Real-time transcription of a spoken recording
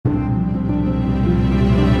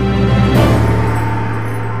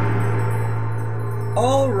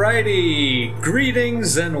Alrighty,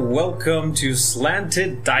 greetings and welcome to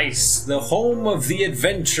Slanted Dice, the home of the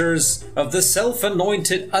adventures of the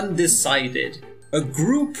self-anointed undecided. A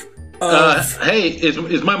group of... Hey,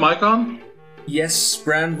 is my mic on? Yes,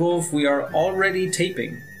 Brandwolf, we are already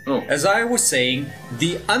taping. Oh. As I was saying,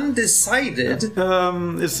 the undecided...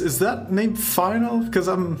 Is that name final? Because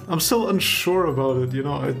I'm still unsure about it, you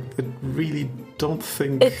know, I really don't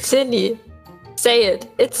think... It's silly. Say it.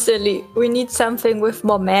 It's silly. We need something with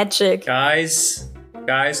more magic. Guys,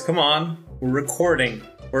 come on. We're recording.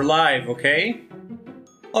 We're live, okay?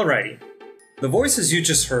 Alrighty. The voices you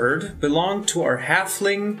just heard belong to our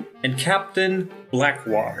halfling and Captain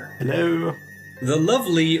Blackwater. Hello. The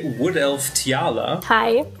lovely wood elf Tiala.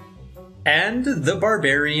 Hi. And the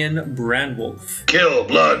barbarian Brandwolf. Kill,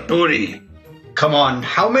 blood, booty. Come on,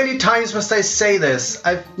 how many times must I say this?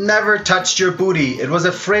 I've never touched your booty. It was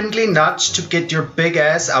a friendly nudge to get your big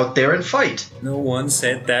ass out there and fight. No one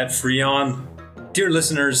said that, Freon. Dear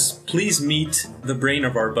listeners, please meet the brain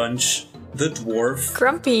of our bunch, the dwarf.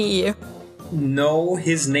 Grumpy. No,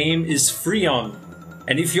 his name is Freon.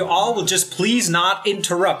 And if you all will just please not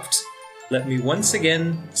interrupt, let me once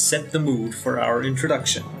again set the mood for our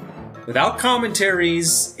introduction. Without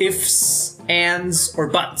commentaries, ifs, ands, or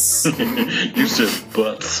buts. You said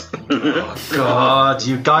butts. Oh God,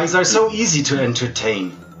 you guys are so easy to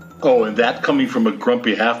entertain. Oh, and that coming from a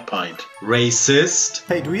grumpy half pint. Racist.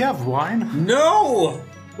 Hey, do we have wine? No!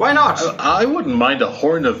 Why not? I wouldn't mind a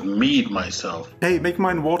horn of mead myself. Hey, make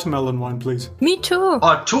mine watermelon wine, please. Me too.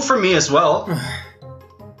 Oh, two for me as well.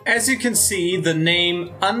 As you can see, the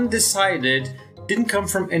name Undecided didn't come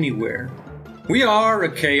from anywhere. We are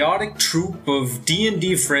a chaotic troupe of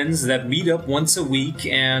D&D friends that meet up once a week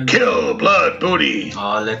and... Kill, blood, booty.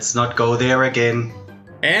 Oh, let's not go there again.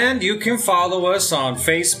 And you can follow us on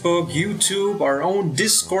Facebook, YouTube, our own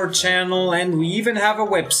Discord channel, and we even have a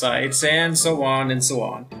website, and so on and so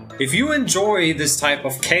on. If you enjoy this type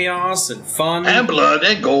of chaos and fun... And blood,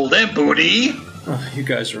 and gold, and booty. Oh, you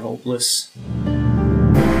guys are hopeless.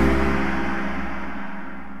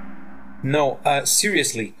 No,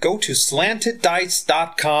 seriously, go to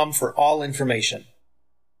slanteddice.com for all information.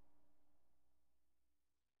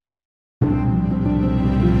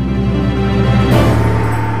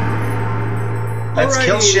 Let's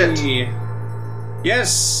kill shit.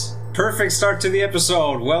 Yes, perfect start to the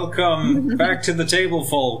episode. Welcome back to the table,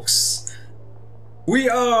 folks. We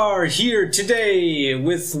are here today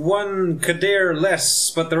with one Kader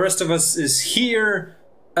less, but the rest of us is here.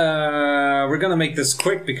 We're gonna make this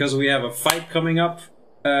quick because we have a fight coming up.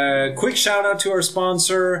 Quick shout out to our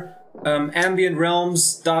sponsor,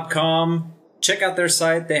 ambientrealms.com. Check out their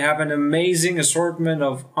site. They have an amazing assortment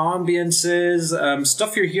of ambiances,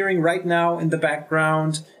 stuff you're hearing right now in the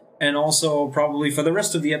background, and also probably for the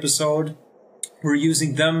rest of the episode, we're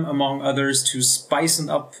using them among others to spicing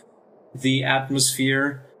up the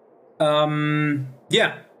atmosphere.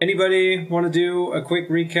 Yeah. Anybody want to do a quick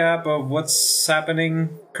recap of what's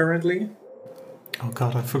happening currently? Oh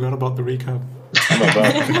God, I forgot about the recap.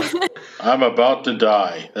 I'm about to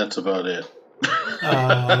die. That's about it.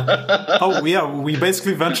 Oh yeah, we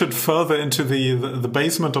basically ventured further into the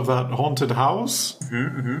basement of that haunted house.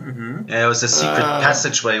 Yeah, it was a secret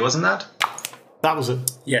passageway, wasn't that? That was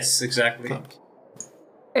it. Yes, exactly.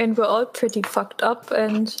 And we're all pretty fucked up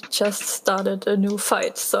and just started a new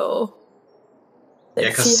fight, so... Yeah,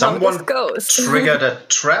 Let's because see how someone this goes. triggered a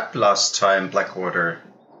trap last time, Blackwater.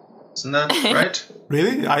 Isn't that right?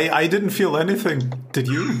 Really? I didn't feel anything. Did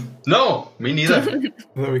you? No, me neither.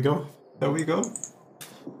 There we go. There we go.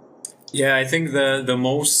 Yeah, I think the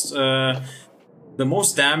most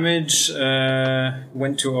damage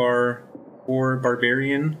went to our poor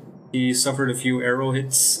barbarian. He suffered a few arrow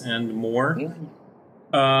hits and more.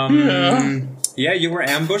 Yeah, you were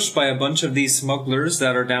ambushed by a bunch of these smugglers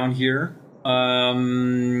that are down here.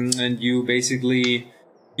 And you basically,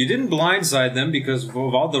 you didn't blindside them because of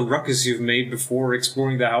all the ruckus you've made before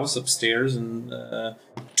exploring the house upstairs and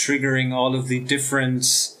triggering all of the different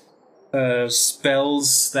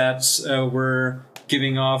spells that were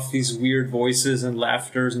giving off these weird voices and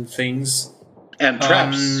laughters and things. And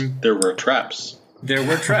traps. There were traps. There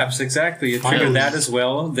were traps, exactly. It triggered that as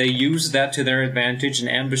well. They used that to their advantage and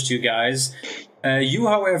ambushed you guys. You,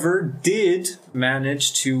 however, did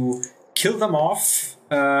manage to kill them off,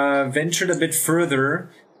 ventured a bit further,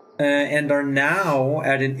 and are now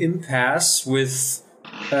at an impasse with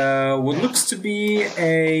what looks to be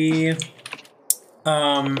a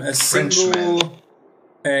single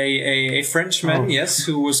a Frenchman, yes,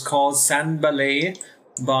 who was called Saint-Ballet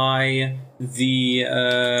by the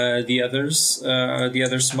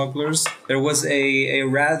other smugglers. There was a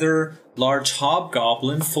rather large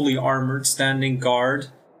hobgoblin, fully armored, standing guard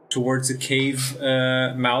towards a cave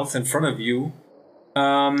mouth in front of you.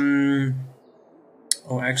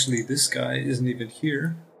 Oh, actually, this guy isn't even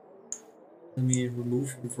here. Let me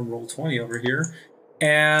remove him from Roll20 over here.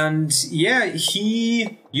 And yeah,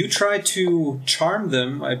 you tried to charm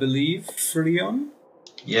them, I believe, Freon.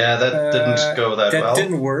 Yeah, that didn't go that well. That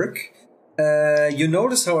didn't work. You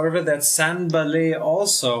notice, however, that Sanbalé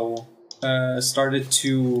also started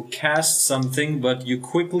to cast something, but you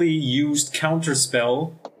quickly used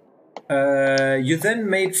Counterspell. You then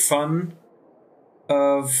made fun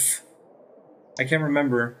of... I can't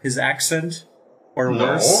remember, his accent or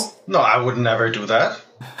worse. No, I would never do that.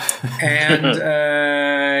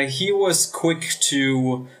 And he was quick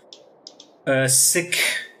to sick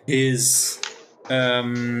his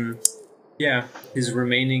his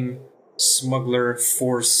remaining smuggler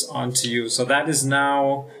force onto you. So that is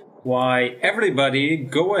now why everybody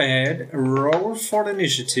go ahead, roll for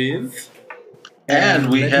initiative. And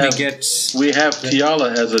we have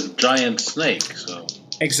Tiala as a giant snake, so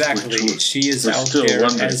exactly, she is out there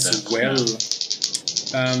as well.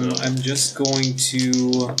 I'm just going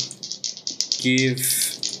to give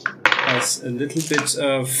us a little bit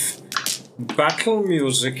of battle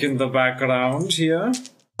music in the background here.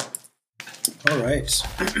 All right.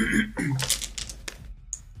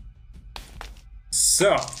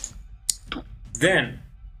 So, then,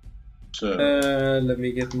 let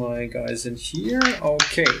me get my guys in here.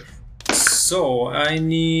 Okay. So, I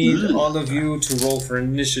need all of you to roll for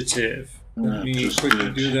initiative. Let me quickly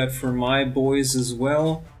do that for my boys as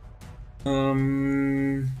well.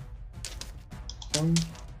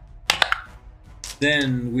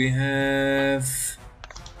 Then we have...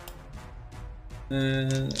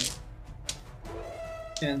 and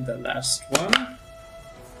the last one.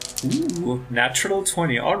 Ooh, natural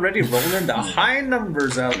 20. Already rolling the high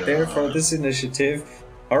numbers out there for this initiative.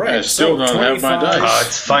 Alright, I still don't have my dice.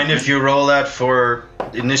 It's fine if you roll that for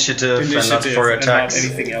initiative and not for attacks. And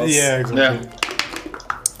not anything else. Yeah, exactly. Yeah.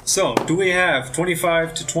 So, do we have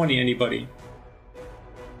 25 to 20, anybody?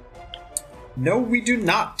 No, we do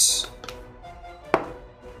not.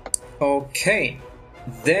 Okay.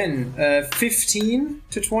 Then, 15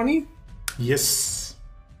 to 20? Yes.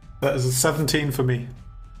 That is a 17 for me.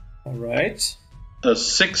 Alright. A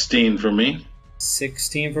 16 for me.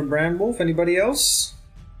 16 for Brandwolf. Anybody else?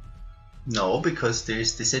 No, because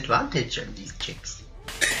there's disadvantage on these checks.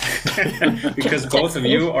 Because both of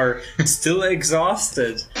you are still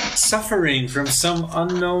exhausted, suffering from some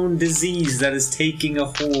unknown disease that is taking a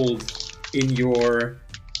hold in your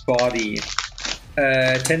body.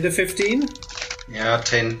 10 to 15? Yeah,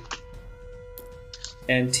 10.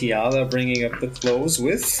 And Tiala bringing up the close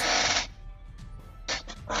with...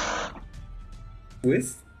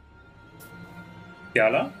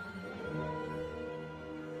 Tiala?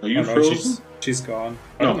 Are you no, frozen? She's gone.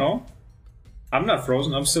 I don't know. I'm not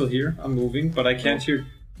frozen. I'm still here. I'm moving, but I can't hear.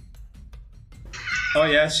 Oh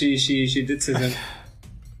yeah, she did say that.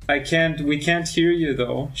 We can't hear you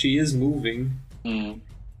though. She is moving.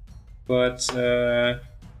 But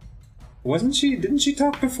didn't she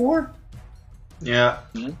talk before? Yeah.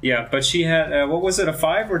 Yeah, but she had what was it, a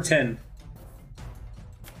 5 or 10?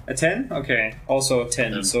 A 10? Okay. Also a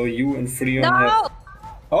 10. So you and Freon have...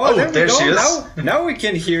 Oh, there she is. Now we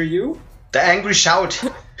can hear you. The angry shout.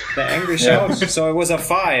 The angry shout. So it was a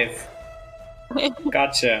 5.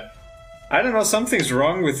 Gotcha. I don't know, something's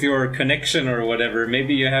wrong with your connection or whatever.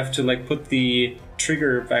 Maybe you have to like put the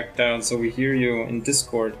trigger back down so we hear you in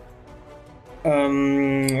Discord.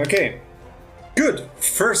 Okay. Good.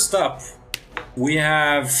 First up, we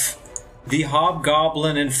have the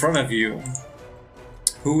hobgoblin in front of you,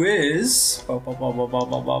 who is...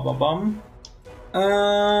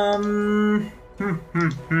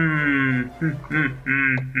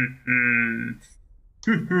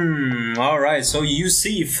 Alright, so you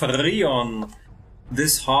see Freon,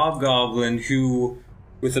 this hobgoblin who,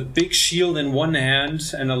 with a big shield in one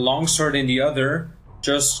hand and a longsword in the other,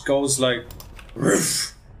 just goes like,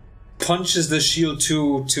 Ruff, punches the shield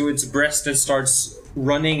to its breast and starts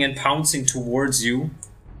running and pouncing towards you.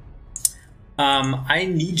 I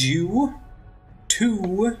need you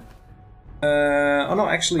to... oh no,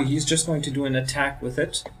 actually, he's just going to do an attack with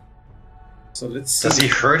it. So let's see. Does he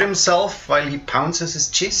hurt himself while he pounces his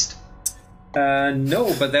chest?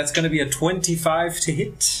 No, but that's going to be a 25 to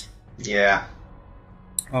hit. Yeah.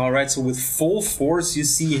 Alright, so with full force, you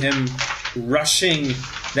see him rushing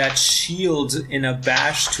that shield in a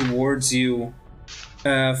bash towards you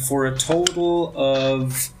for a total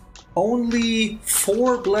of only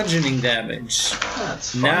 4 bludgeoning damage.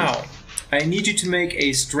 That's fun. Now, I need you to make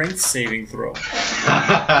a strength saving throw.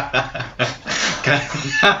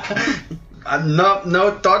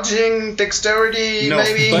 No dodging, dexterity, no,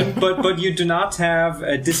 maybe? But you do not have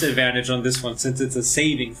a disadvantage on this one since it's a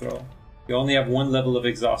saving throw. You only have one level of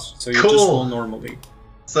exhaustion, so you just roll normally.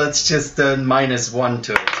 So it's just a -1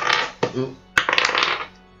 to it. Ooh.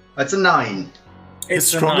 That's a 9. It's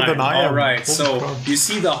stronger than I am. Alright, so you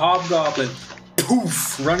see the hobgoblin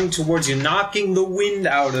poof running towards you, knocking the wind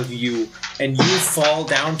out of you, and you fall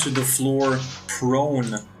down to the floor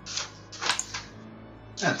prone.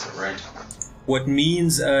 That's alright. What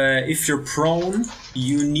means if you're prone,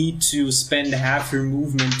 you need to spend half your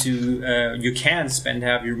movement to... you can spend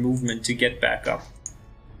half your movement to get back up.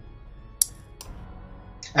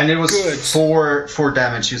 And it was 4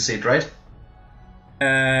 damage, you said, right?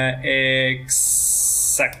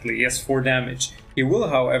 Exactly, yes, 4 damage. He will,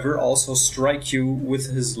 however, also strike you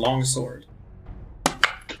with his longsword.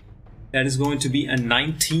 That is going to be a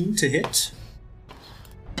 19 to hit.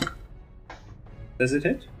 Does it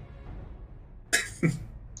hit?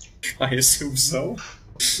 I assume so.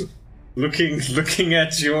 Looking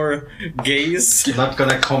at your gaze. Not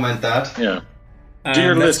gonna comment that. Yeah.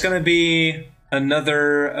 That's gonna be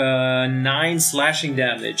another 9 slashing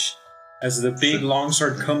damage as the big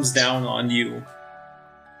longsword comes down on you.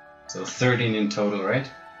 So 13 in total, right?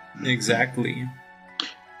 Exactly.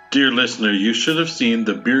 Dear listener, you should have seen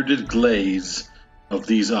the bearded glaze of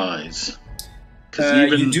these eyes.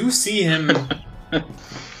 You do see him.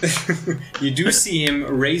 You do see him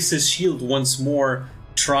raise his shield once more,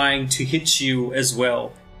 trying to hit you as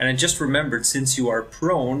well. And I just remembered, since you are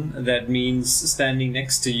prone, that means standing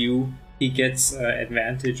next to you, he gets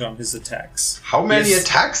advantage on his attacks. How many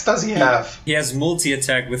attacks does he have? He has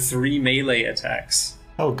multi-attack with 3 melee attacks.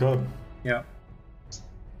 Oh god. Yeah.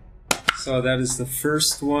 So that is the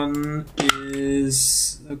first one.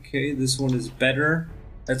 Okay, this one is better.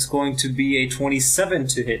 That's going to be a 27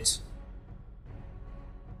 to hit.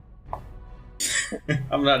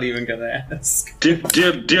 I'm not even gonna ask.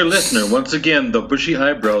 Dear listener, once again, the bushy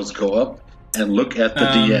eyebrows go up and look at the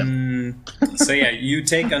DM. So yeah, you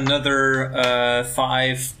take another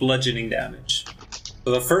 5 bludgeoning damage.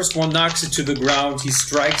 So the first one knocks it to the ground, he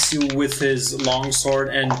strikes you with his longsword,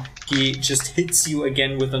 and he just hits you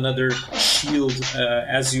again with another shield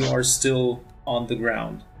as you are still on the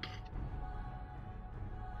ground.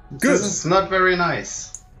 Good. This is not very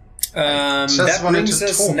nice. That brings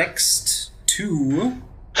us next to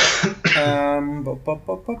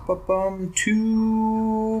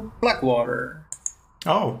to Blackwater.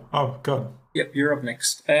 Oh god. Yep, you're up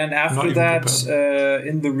next. And after that,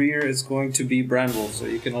 in the rear is going to be Branwolf, so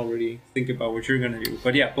you can already think about what you're going to do.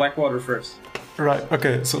 But yeah, Blackwater first. Right,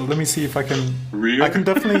 okay, so let me see if I can... I can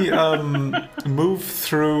definitely move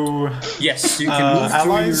through... Yes, you can move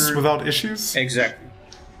allies through without issues. Exactly.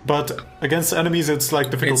 But against enemies, it's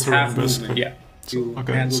like difficult it's terrain, half basically. movement, yeah. You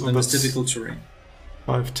handle them as difficult terrain.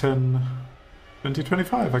 5, 10, 20,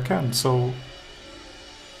 25, I can, so...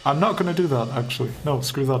 I'm not gonna do that, actually. No,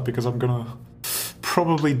 screw that, because I'm gonna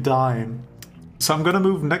probably die. So I'm gonna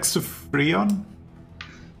move next to Freon.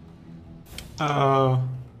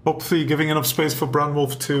 Hopefully giving enough space for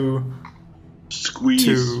Branwolf to... Squeeze.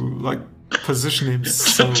 To, like, position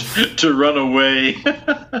himself. To run away.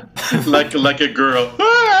 like a girl.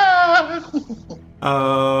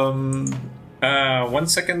 1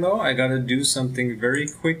 second, though. I gotta do something very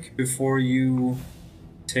quick before you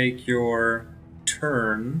take your...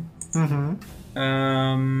 turn.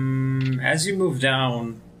 As you move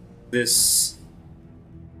down this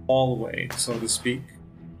hallway, so to speak.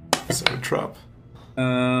 Is that a trap?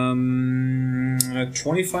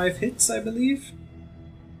 25 hits, I believe.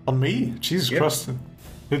 On me? Jesus Christ.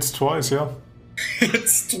 Hits twice, yeah.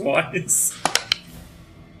 Hits twice.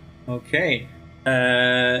 Okay.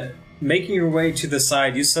 Making your way to the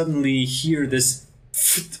side, you suddenly hear this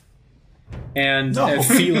and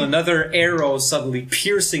feel another arrow suddenly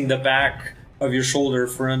piercing the back of your shoulder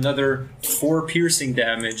for another 4 piercing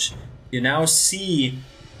damage. You now see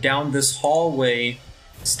down this hallway,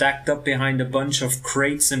 stacked up behind a bunch of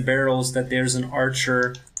crates and barrels, that there's an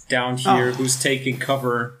archer down here who's taking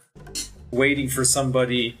cover, waiting for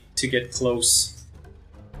somebody to get close.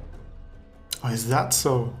 Oh, is that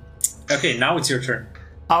so? Okay, now it's your turn.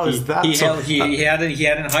 Oh, is that so? He had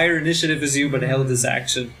a higher initiative as you, but held his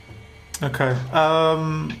action. Okay.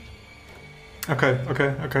 Okay.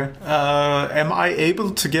 Am I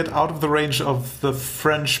able to get out of the range of the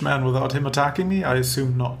Frenchman without him attacking me? I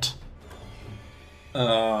assume not.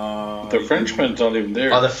 The Frenchman's not even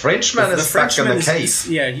there. Oh, the Frenchman is stuck in the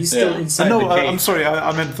cave. He's still inside the cave. I'm sorry,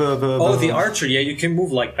 I meant the... the archer, yeah, you can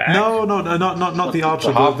move like that. No, not the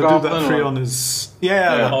archer, the dude that Freon is...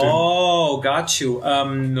 Yeah. Oh, got you.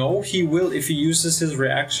 No, he will, if he uses his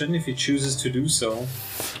reaction, if he chooses to do so,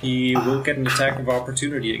 he will get an attack of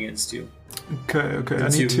opportunity against you. Okay.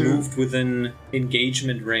 Since you've moved within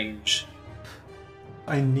engagement range.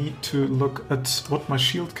 I need to look at what my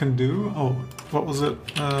shield can do. Oh, what was it?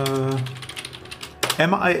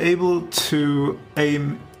 Am I able to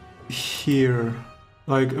aim here?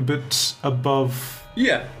 Like a bit above?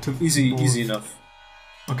 Yeah, easy enough.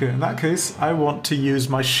 Okay, in that case, I want to use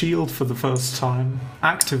my shield for the first time,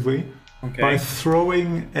 actively, by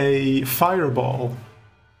throwing a fireball.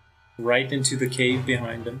 Right into the cave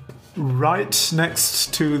behind him. Right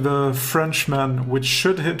next to the Frenchman, which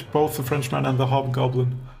should hit both the Frenchman and the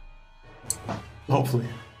Hobgoblin. Hopefully.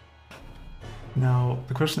 Now,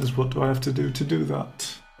 the question is, what do I have to do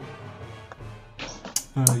that?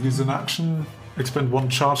 Use an action, expend 1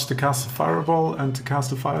 charge to cast a fireball, and to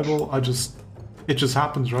cast a fireball, it just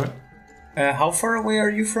happens, right? How far away are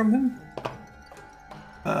you from him?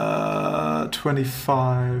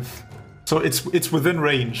 25. So it's within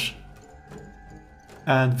range.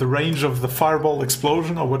 And the range of the fireball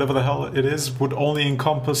explosion, or whatever the hell it is, would only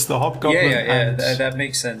encompass the Hobgoblin. Yeah, that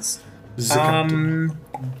makes sense.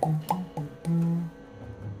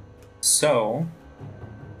 So,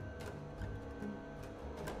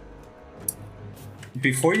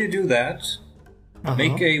 before you do that,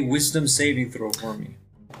 make a wisdom saving throw for me.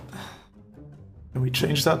 Can we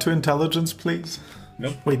change that to intelligence, please?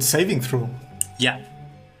 Nope. Wait, saving throw? Yeah.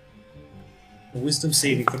 A wisdom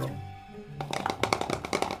saving throw.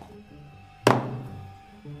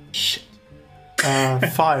 Shit.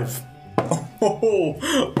 5.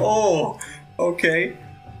 Okay.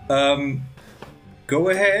 Go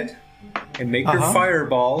ahead and make your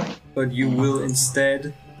fireball, but you will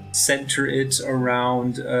instead center it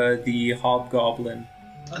around the Hobgoblin.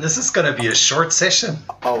 This is gonna be a short session.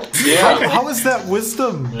 Oh, yeah. How is that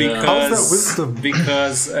wisdom? How is that wisdom?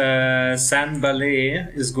 Because San Ballet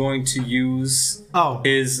is going to use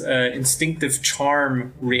his instinctive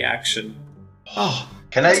charm reaction. Oh.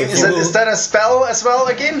 Can I? Is that a spell as well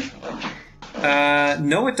again?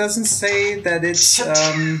 No, it doesn't say that it's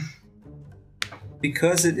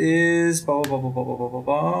because it is blah blah blah blah blah blah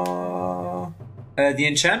blah. The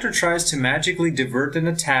enchanter tries to magically divert an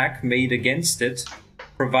attack made against it,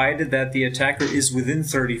 provided that the attacker is within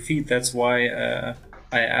 30 feet. That's why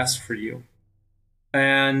I asked for you.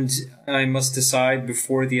 And I must decide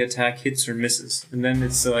before the attack hits or misses. And then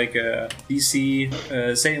it's like a DC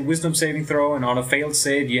wisdom saving throw, and on a failed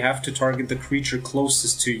save, you have to target the creature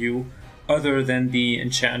closest to you, other than the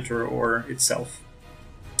enchanter or itself.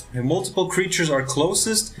 If multiple creatures are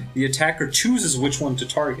closest, the attacker chooses which one to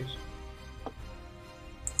target.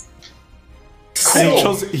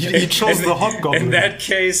 Cool. He chose the Hobgoblin. In that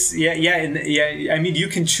case, I mean, you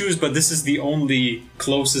can choose, but this is the only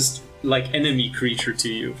closest enemy creature to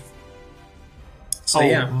you. So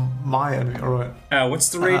my enemy. All right. What's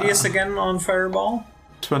the radius again on Fireball?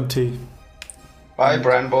 20. Bye,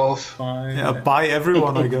 Brandwolf. Yeah, by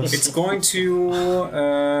everyone, I guess. It's going to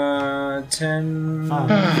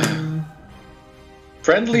 10.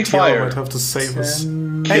 Friendly fire. Might have to save us.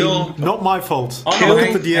 Hey, not my fault. Look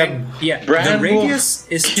at the DM. The radius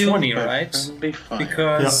is 20, right?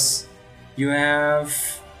 Because you have.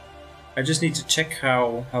 I just need to check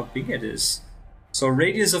how big it is. So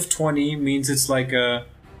radius of 20 means it's like a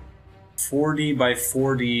 40 by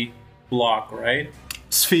 40 block, right?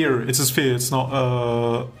 Sphere. It's a sphere. It's not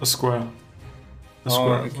a square.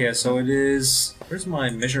 Okay. So it is. Where's my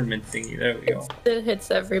measurement thingy? There we go. It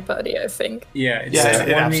hits everybody, I think. Yeah, it's it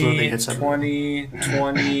 20, absolutely hits everybody.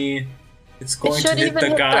 20. It's going to hit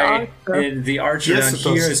the guy. The archer Yes,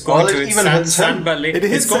 down here is going to hit San Ballet.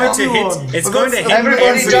 It's going to hit. It's going to hit everybody.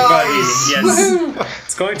 Yes.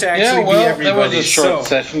 It's going to actually be everybody. That was a short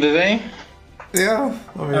session today. Yeah.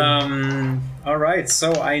 All right.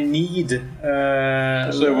 So I need.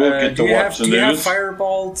 So we'll get to watch the news. Do you have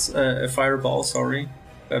fireballs? Fireball. Sorry.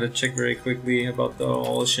 Gotta check very quickly about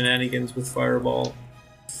all the shenanigans with fireball.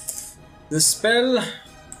 The spell.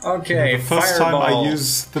 Okay, the first fireball. time I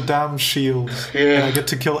use the damn shield, and I get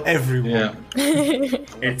to kill everyone. Yeah.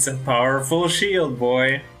 It's a powerful shield,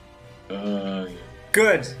 boy.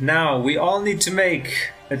 Good. Now, we all need to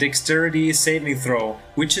make a dexterity saving throw,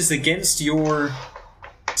 which is against your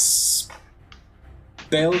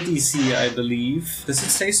spell DC, I believe. Does it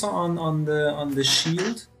say so on the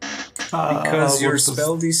shield? Because your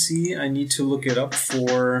spell DC, I need to look it up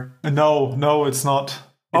for... No, it's not.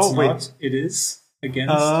 It's not? It is?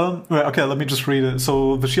 against? Right, okay, let me just read it.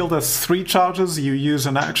 So the shield has 3 charges. You use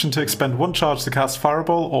an action to expend 1 charge to cast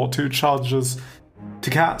Fireball, or 2 charges to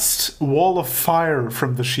cast Wall of Fire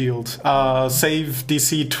from the shield. Save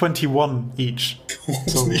DC 21 each.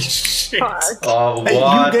 Holy shit. Oh, Hey,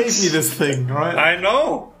 what? you gave me this thing, right? I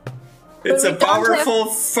know! It's a we don't powerful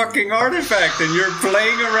fucking artifact and you're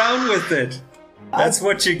playing around with it. That's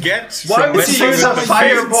what you get. Why from would you messing use with a my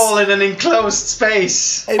fireball in an enclosed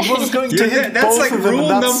space? It was going to hit That's both like of them,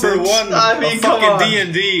 rule and that's number it. 1 I mean, of come fucking on.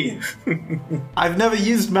 D&D. I've never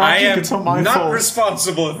used I magic, am it's not my not fault.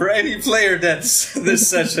 responsible for any player deaths this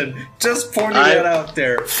session. Just pointing that out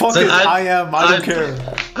there. Fuck So it, I don't care.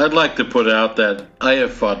 I'd like to put out that I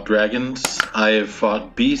have fought dragons, I have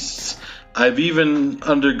fought beasts, I've even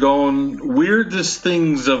undergone weirdest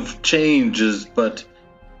things of changes, but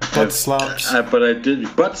Butt slaps. but I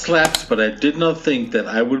did not think that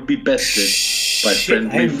I would be bested by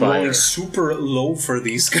friendly I'm fire. rolling super low for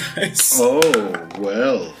these guys. Oh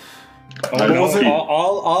well. Oh, no, was it?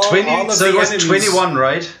 all 20, of so the it was enemies, 21,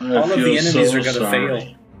 right? I all of the feel enemies so are gonna sorry.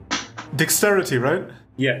 fail. Dexterity, right?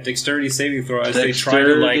 Yeah, dexterity saving throw as they try to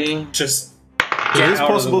Dexterity. like just It get is out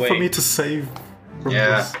possible of the way. for me to save from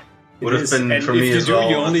Yeah. this. Would have It is. been And for if me you as do, well.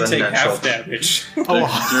 you only with the take natural. half damage.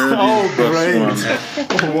 Oh, Dexterity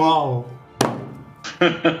great. Oh, wow.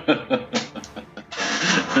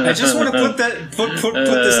 I just want to put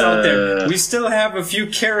this out there. We still have a few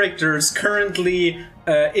characters currently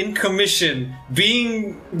in commission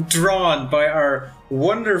being drawn by our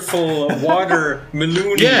wonderful water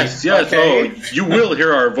Maloney. Yes. Okay? Oh, you will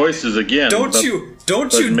hear our voices again. Don't but- you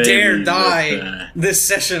but maybe dare die that, this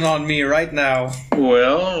session on me right now.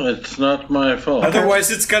 Well, it's not my fault. Otherwise,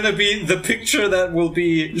 it's gonna be the picture that will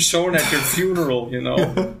be shown at your funeral. You know.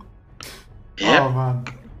 Yep. Oh, man.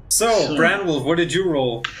 So, Branwolf, what did you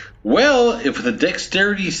roll? Well, if the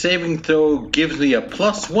dexterity saving throw gives me a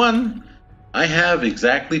 +1, I have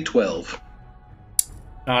exactly 12.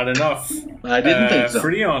 Not enough. I didn't think so.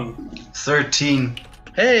 Freon. 13.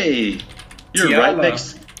 Hey, you're Tiala.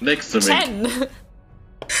 right next to me. 10.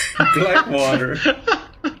 Blackwater.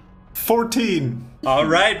 14. All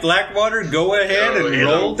right, Blackwater, go ahead and you're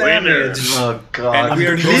roll the winner. damage. Oh, God. And we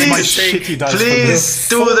are Use going my to take shitty dice for Please this.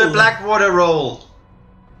 do the full- Blackwater roll.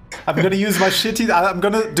 I'm gonna use my shitty... I'm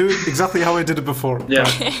gonna do it exactly how I did it before. Yeah,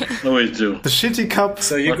 always do. The shitty cup...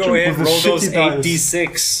 So you Watch go him ahead and with roll the those shitty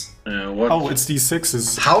dice. 8d6. What? Oh, it's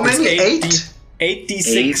D6s. How many? It's 8?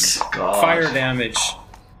 8d6 God. fire damage.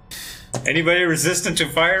 Anybody resistant to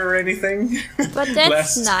fire or anything? But that's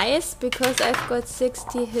Blessed. nice because I've got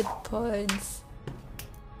 60 hit points.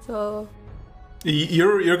 So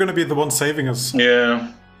You're gonna be the one saving us.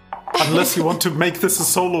 Yeah. Unless you want to make this a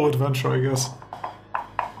solo adventure, I guess.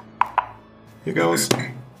 Here goes.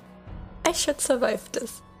 I should survive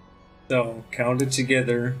this. So, count it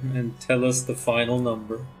together and tell us the final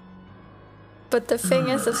number. But the thing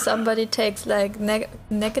is, if somebody takes like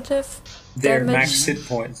negative Their damage, max hit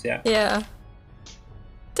points, yeah. yeah,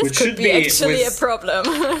 this Which could should be be actually a with-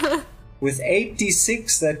 problem. With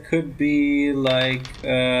 8d6, that could be like,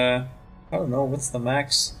 I don't know, what's the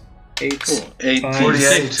max? 8 8 times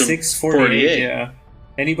 48. 6, 48, yeah.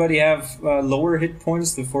 Anybody have lower hit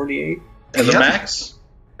points than 48? As a Yeah. max?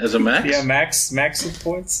 As a max? Yeah, max hit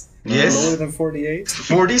points? Yes. Lower than 48?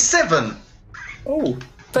 47. Oh,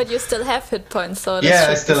 But you still have hit points, so that Yeah, I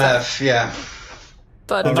should be still fine. have. Yeah.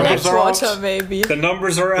 But The numbers are Blackwater out. maybe. the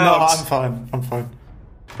numbers are No, out. I'm fine. I'm fine.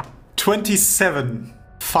 27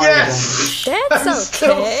 fire Yes! damage. That's I'm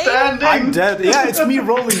still okay. standing. I'm dead. Yeah, it's me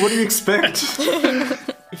rolling. What do you expect?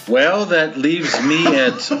 Well, that leaves me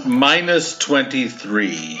at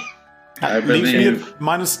 -23. I Leaves me believe. at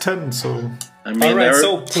 -10, so... I mean, All right, there-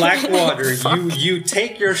 so Blackwater, you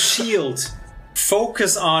take your shield,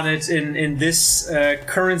 focus on it in this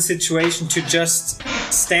current situation to just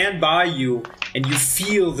stand by you, and you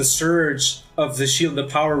feel the surge of the shield, the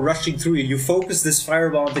power rushing through you. You focus this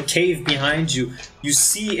fireball on the cave behind you. You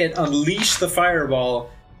see it unleash the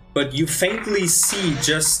fireball, but you faintly see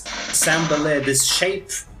just Sambalé, this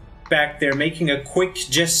shape back there, making a quick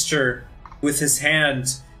gesture with his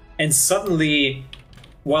hand, and suddenly,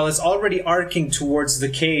 while it's already arcing towards the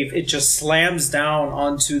cave, it just slams down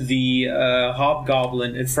onto the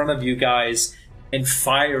hobgoblin in front of you guys, and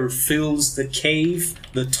fire fills the cave,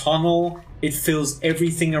 the tunnel. It fills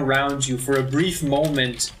everything around you. For a brief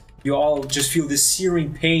moment, you all just feel this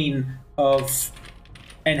searing pain of,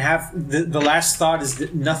 and have the last thought is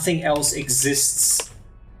that nothing else exists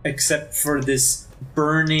except for this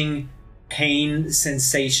burning pain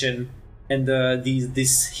sensation and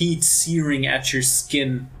this heat searing at your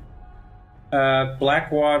skin.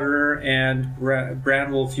 Blackwater and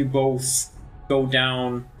Branwolf, you both go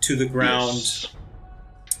down to the ground.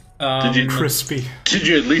 Yes. Crispy. Did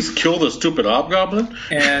you at least kill the stupid hobgoblin?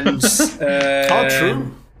 And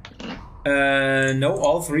True. no,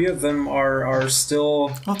 all three of them are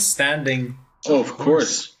still standing. Oh, of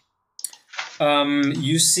course.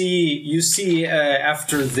 You see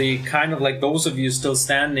after the kind of like those of you still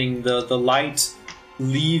standing, the light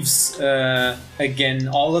leaves again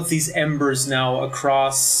all of these embers now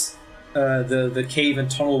across the cave and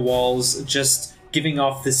tunnel walls, just giving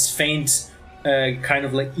off this faint kind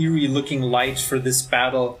of like eerie looking light for this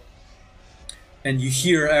battle. And you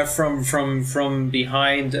hear from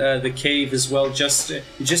behind the cave as well, you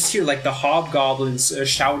just hear like the hobgoblins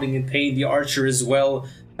shouting in pain, the archer as well,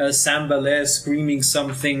 Sambalé screaming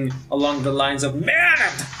something along the lines of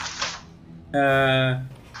 "Mad!"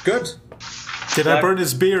 Good. Did I burn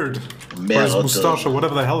his beard? Or his moustache, or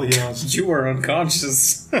whatever the hell he has? You were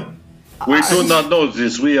unconscious. We do not know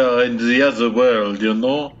this. We are in the other world, you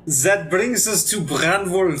know? That brings us to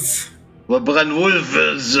Branwolf. Well, Branwolf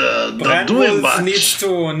is not doing much.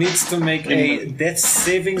 Branwolf needs to make a death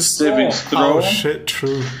saving throw. Oh shit,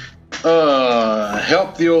 true. Help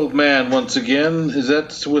the old man once again. Is that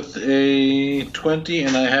with a 20?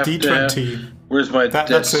 And I have D20. to have... Where's my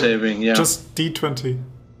death saving? Yeah. Just D20.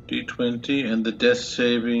 D20 and the death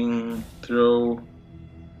saving throw...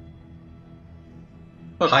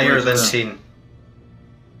 Higher than 10.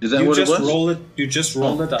 Is that what it was? You just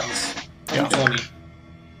roll the dice. Yeah. 20.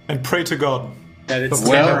 And pray to God. That it's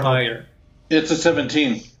Well- 10 or higher. It's a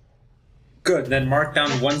 17. Good, then mark down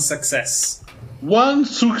one success. One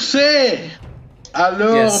succès!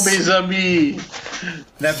 Alors, Yes. mes amis!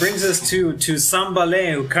 That brings us to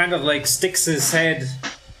Sambalé, who kind of like sticks his head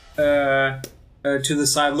to the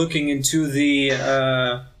side, looking into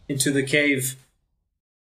the cave.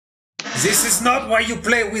 This is not why you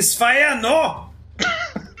play with fire, no!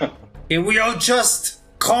 Can we all just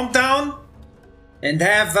calm down and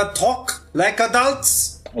have a talk like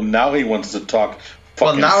adults? Well, now he wants to talk. Well,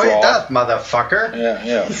 Fucking now frog. ain't that, motherfucker.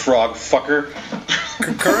 Yeah, frog fucker.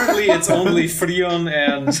 Currently, it's only Frion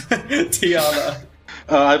and Tiana.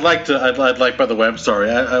 I'd like, by the way, I'm sorry.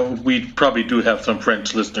 We probably do have some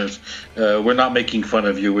French listeners. We're not making fun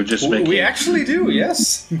of you. We're just making. We actually do,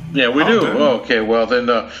 yes. Yeah, we do. damn. Oh, okay, well then.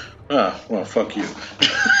 Well, fuck you.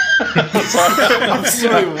 I'm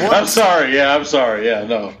sorry, what? I'm sorry. Yeah, I'm sorry. Yeah,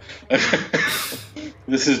 no.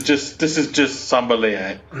 This is just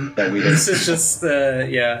Sambalé that we hate. This is just,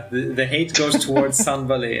 the hate goes towards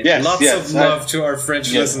Sambalé. Yes, Lots yes, of love to our French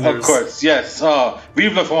Yes, listeners. of course. Yes.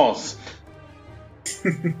 Vive la France.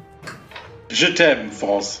 Je t'aime,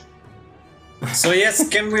 France. So yes,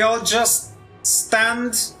 can we all just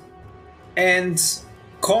stand and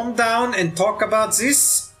calm down and talk about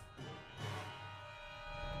this?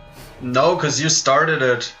 No, because you started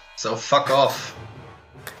it. So fuck off.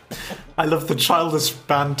 I love the childish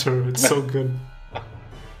banter. It's so good.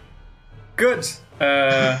 Good.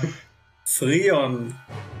 Frion.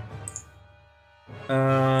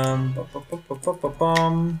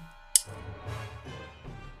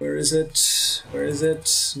 Where is it? Where is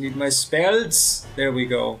it? Need my spells. There we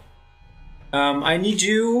go. I need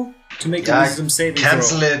you to make a wisdom saving throw.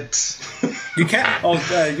 Cancel it. You can't. Oh,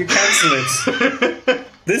 you cancel it.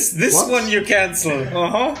 This What? one you cancel.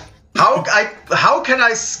 How can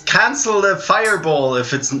I cancel the fireball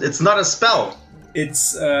if it's not a spell?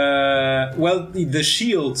 It's well, the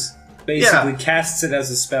shield basically casts it as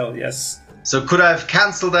a spell. Yes. So could I have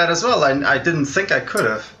cancelled that as well? I didn't think I could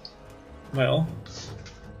have. Well,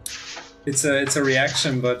 it's a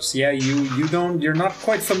reaction, but yeah, you're not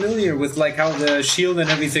quite familiar with like how the shield and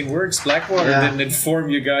everything works. Blackwater Yeah. didn't inform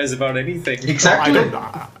you guys about anything. Exactly.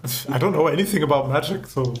 I don't know anything about magic,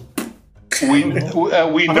 so We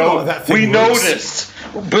know that thing we works. noticed.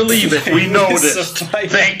 Believe it, we noticed. Fine.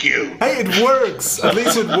 Thank you. hey, it works. At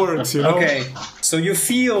least it works, you know. Okay, so you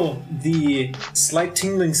feel the slight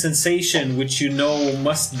tingling sensation, which you know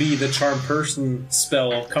must be the charm person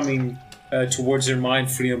spell coming towards your mind,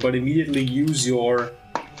 Frion, but immediately use your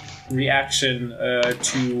reaction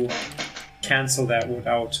to cancel that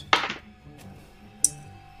out.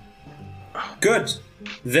 Good.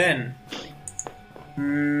 Then,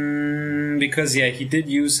 because he did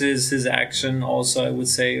use his action also, I would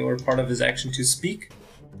say, or part of his action to speak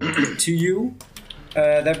to you.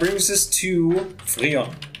 That brings us to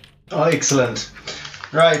Frion. Oh, excellent.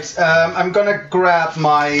 Right, I'm gonna grab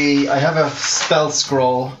I have a spell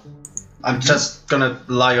scroll. I'm just gonna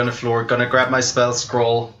lie on the floor, gonna grab my spell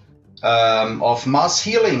scroll of mass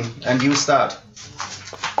healing and use that.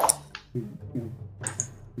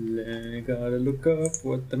 I gotta look up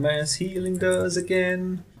what the mass healing does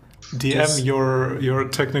again. DM, Yes. your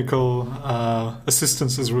technical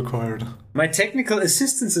assistance is required. My technical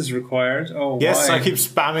assistance is required. Oh, Yes, why? I keep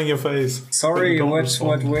spamming your face. but Sorry, you don't what,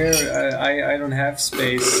 respond. where? I don't have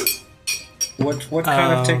space. What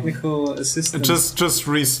kind of technical assistance? Just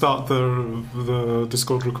restart the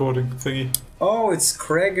Discord recording thingy. Oh, it's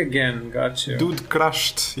Craig again. Gotcha. Dude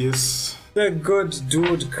crashed. Yes. The good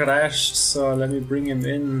dude crashed, so let me bring him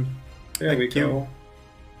in. There we Thank you. go.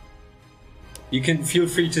 You can feel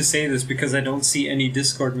free to say this because I don't see any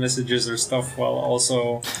Discord messages or stuff. While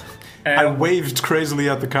also, I waved crazily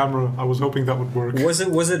at the camera. I was hoping that would work. was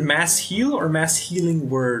it mass heal or mass healing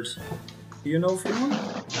word? Do you know, Freeman?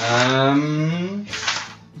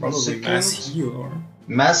 Probably mass heal or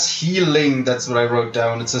Mass healing, that's what I wrote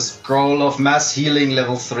down. It's a scroll of mass healing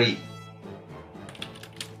level 3.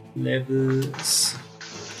 levels.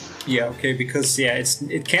 Yeah, okay, because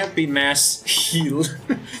it can't be mass heal.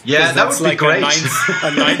 Yeah, that would be great.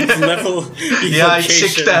 A ninth level evocation. Yeah, I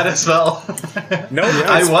checked that as well. No,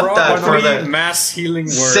 I want that for the the mass healing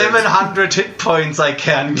word. 700 hit points I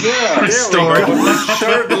can restore. There we go.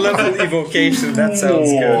 Third level evocation. That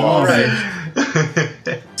sounds good. All right.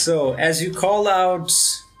 So, as you call out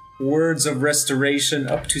words of restoration,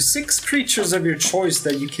 up to 6 creatures of your choice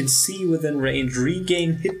that you can see within range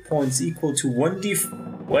regain hit points equal to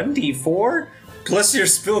 1d4 plus your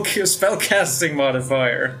spellcasting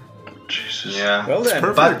modifier. Jesus. Yeah. Well then,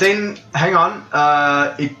 perfect. But then, hang on.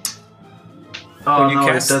 It. Oh when you no,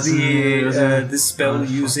 cast it doesn't. this spell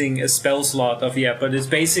using a spell slot of but it's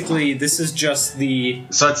basically this is just the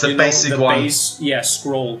So it's the basic the one. base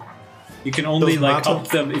scroll. You can only Doesn't like matter. up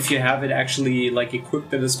them if you have it actually like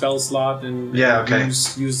equipped in a spell slot and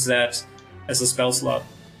use that as a spell slot.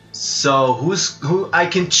 So who I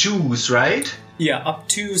can choose, right? Yeah, up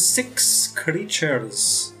to 6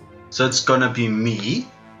 creatures. So it's gonna be me.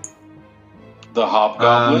 The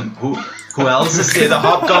Hobgoblin. Who else is there? The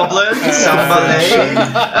Hobgoblin, Sambalay,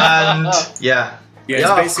 and Yeah,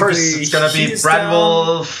 yeah, of course it's gonna be he's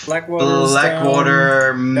Bradwolf, down, Blackwater's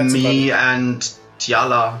Blackwater, That's me, about and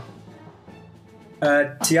Tiala.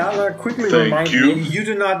 Tiala, quickly Thank remind you. me, you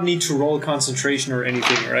do not need to roll concentration or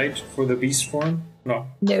anything, right? For the beast form? No.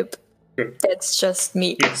 Nope. Good. That's just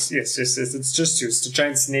me. Yes. It's just you. It's the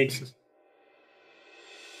giant snake.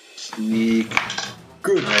 Sneak.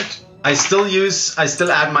 Good. Right. I still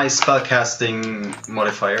add my spellcasting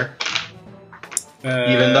modifier,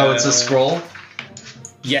 even though it's a scroll.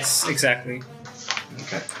 Yes, exactly.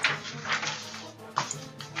 Okay.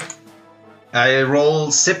 I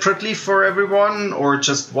roll separately for everyone, or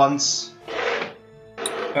just once?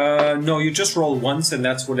 No, you just roll once, and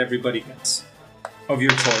that's what everybody gets of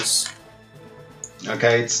your choice.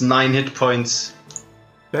 Okay, it's 9 hit points.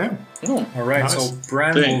 Damn. Oh, All right. Nice. So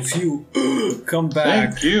Bramwolf, you come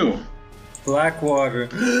back. thank you. Blackwater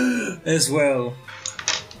as well.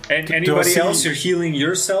 And Do I anybody see- else? You're healing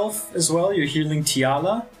yourself as well. You're healing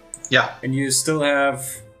Tiala, Yeah. and you still have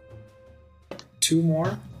 2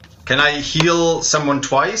 more. Can I heal someone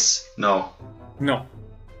twice? No. No.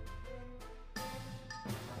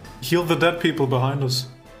 Heal the dead people behind us.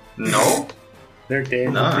 No? They're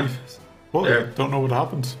dead. No. Well, There. I don't know what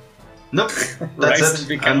happened. Nope. Rise That's and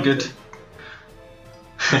be it. I'm good.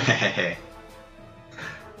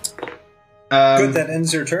 Good. That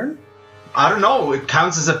ends your turn. I don't know. It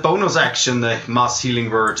counts as a bonus action, the mass healing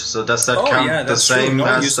word. So does that Oh count yeah, the that's same true. No,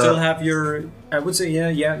 as you still the... have your. I would say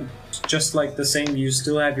yeah, just like the same. You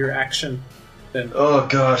still have your action. Then. Oh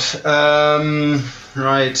god.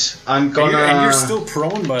 Right. I'm gonna... And you're still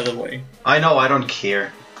prone, by the way. I know. I don't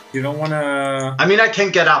care. You don't want to. I mean, I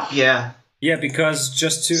can get up. Yeah. Yeah, because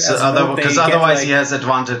just to So as a note, because they get, otherwise like, he has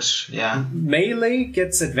advantage. Yeah. melee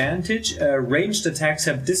gets advantage. Ranged attacks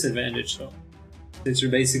have disadvantage, though. Since you're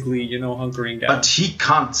basically, hunkering down. But he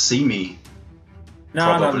can't see me. no,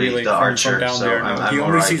 not probably really. the From archer, down so there, no. I'm He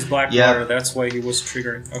only alright. sees Blackwater. Yeah. That's why he was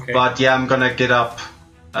triggering. Okay. But yeah, I'm gonna get up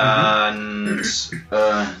and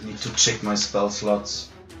need to check my spell slots.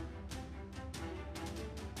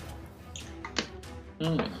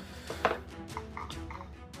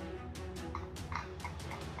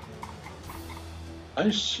 I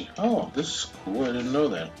see. Oh, this is cool. I didn't know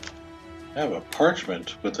that. I have a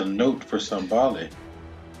parchment with a note for Sambali.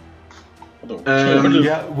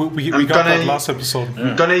 Yeah, we got gonna- that last episode.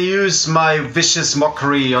 I'm gonna use my vicious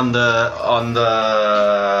mockery on the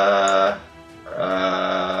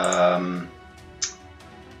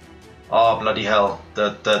oh bloody hell,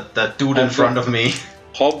 that dude in front of me.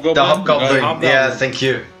 Hobgoblin? The hobgoblin. Hobgoblin. Yeah, thank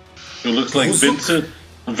you. Who looks like Vincent.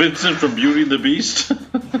 Vincent from Beauty and the Beast.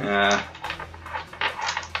 Yeah.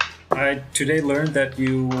 I today learned that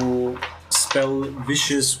you spell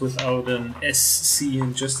vicious without an SC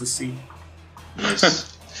and just a C. Yes.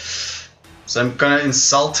 So I'm gonna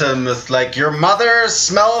insult him with like, your mother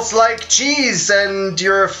smells like cheese and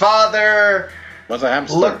your father Was a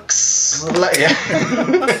hamster. looks like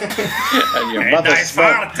And your mother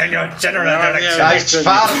smelled. in your general I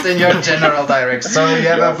fart in your general direction. So you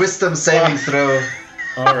have a wisdom saving throw.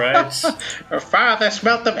 All right. Her father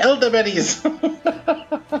smelled of elderberries.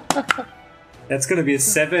 That's gonna be a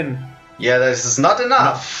 7. Yeah, this is not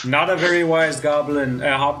enough. Not a very wise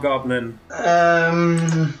hobgoblin.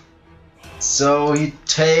 So he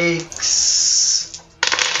takes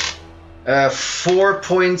 4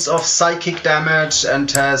 points of psychic damage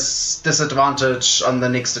and has disadvantage on the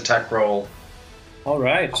next attack roll. All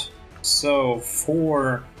right. So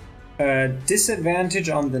for disadvantage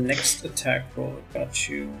on the next attack roll, got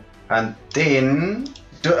you. And then,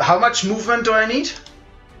 how much movement do I need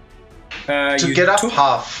to You get up? took-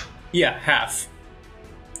 Half. Yeah, half.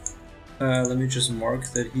 Let me just mark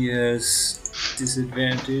that he has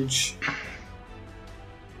disadvantage.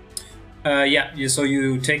 So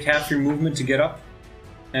you take half your movement to get up,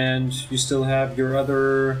 and you still have your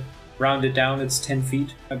other rounded down. It's 10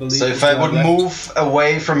 feet, I believe. So if I would move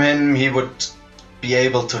away from him, he would be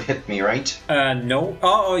able to hit me, right? No.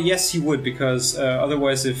 Oh, yes, he would, because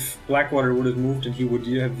otherwise, if Blackwater would have moved and he would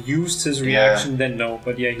have used his reaction, then no.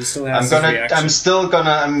 But yeah, he still has his reaction. I'm still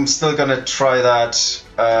gonna try that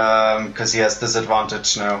because he has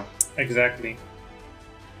disadvantage now. Exactly.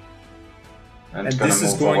 And this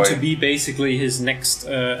is going to be basically his next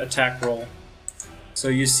attack roll. So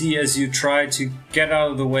you see, as you try to get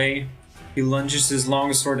out of the way, he lunges his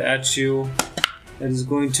longsword at you. That is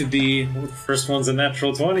going to be... Well, the first one's a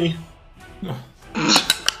natural 20.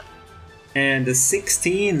 And a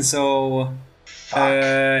 16, so...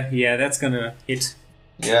 yeah, that's gonna hit.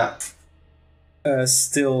 Yeah.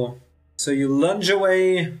 Still. So you lunge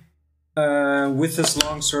away... with this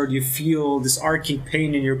longsword, you feel this arcing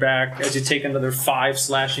pain in your back as you take another 5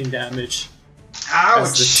 slashing damage. Ouch!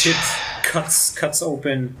 As the tip cuts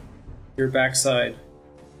open your backside.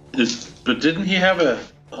 But didn't he have a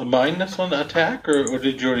minus on attack, or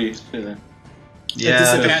did you already say that? Yeah, a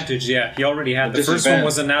disadvantage. Yeah, he already had. The first one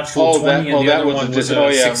was a natural 20, and the other one was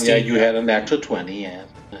a 16. Yeah, you had a natural 20. Yeah.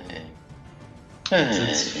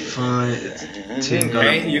 It's fine.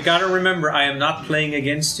 Hey, you gotta remember, I am not playing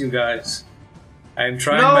against you guys. I am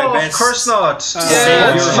trying No, my best. of course not.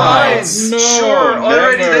 Yeah, it's you're fine. right. No, Sure,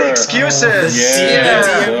 already never. the excuses. Yeah.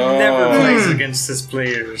 The DM Oh. never plays against his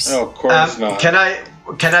players. No, of course not. Can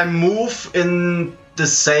I move in the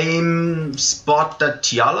same spot that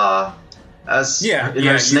Tiala as in her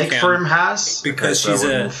you snake can. form has? Because Okay, so she's I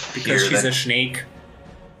would a move here she's then. a snake.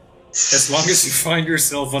 As long as you find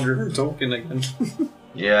yourself under her token again.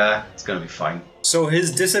 Yeah, it's gonna be fine. So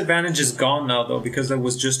his disadvantage is gone now, though, because there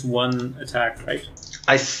was just one attack, right?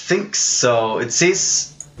 I think so. It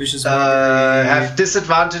says Vicious have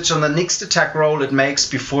disadvantage on the next attack roll it makes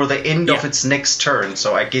before the end of Yeah. its next turn.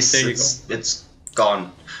 So I guess There you it's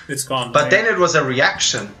gone. It's gone. But right? then it was a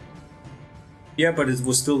reaction. Yeah, but it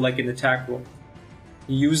was still like an attack roll.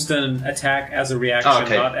 He used an attack as a reaction, Oh,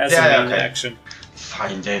 okay. not as Yeah, a main okay. action.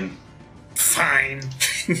 Fine then. Fine.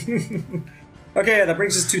 Okay, that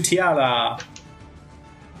brings us to Tiara.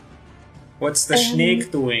 What's the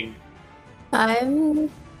snake doing? I'm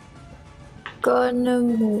gonna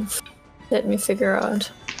move. Let me figure out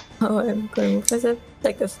how I'm gonna move. Is it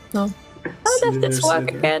like this? No. How does this work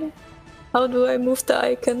Slither. again? How do I move the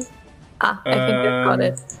icon? I think I've got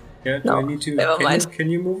it. Yeah, do No, I need to? never Can mind. you, can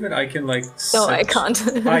you move it? I can like. No, set- I can't.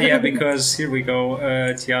 Yeah, because here we go,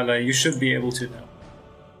 Tiala. You should be able to now.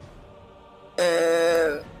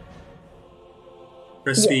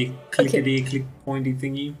 Press the clickety click pointy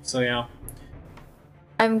thingy. So yeah.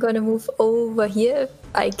 I'm gonna move over here. If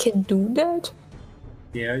I can do that.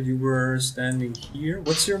 Yeah, you were standing here.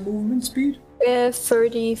 What's your movement speed?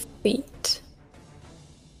 30 feet.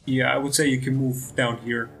 Yeah, I would say you can move down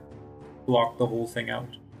here. Block the whole thing out.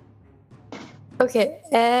 Okay,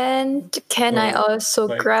 and can I Well, also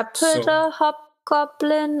like grapple so. the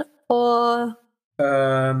hobgoblin or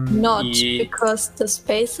not because the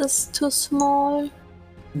space is too small?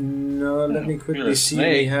 No, let me quickly You're a see.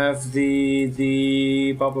 snake. We have the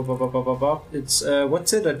It's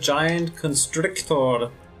what's it? A giant constrictor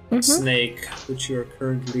snake, which you are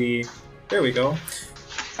currently. There we go.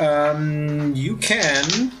 You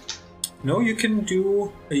can. No, you can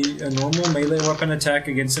do a normal melee weapon attack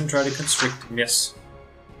against him. Try to constrict him. Yes.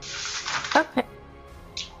 Okay.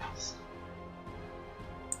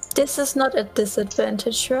 This is not a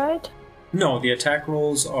disadvantage, right? No, the attack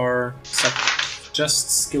rolls are separate. Just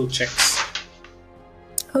skill checks.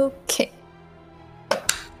 Okay.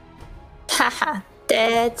 Haha,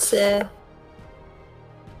 that's 7.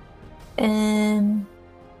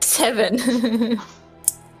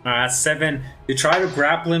 7. You try to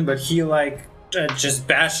grapple him, but he just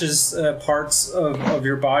bashes parts of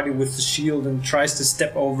your body with the shield and tries to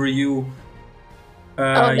step over you.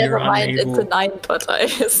 Oh, never mind. Unable. It's a 9, but I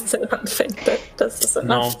still don't think that this is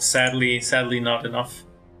enough. No, sadly not enough.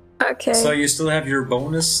 Okay. So you still have your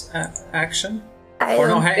bonus action?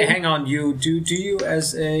 Hang on. You do you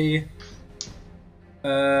as a?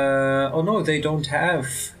 Oh no, they don't have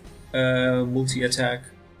multi-attack.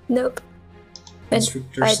 Nope. And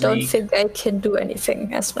Constrictor I don't snake. think I can do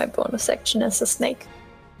anything as my bonus action as a snake.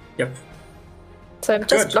 Yep. So I'm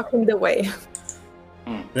just Good. blocking the way.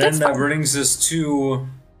 Then That's that fine. brings us to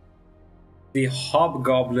the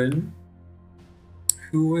hobgoblin,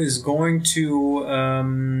 who is going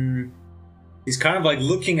to. He's kind of like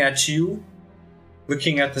looking at you,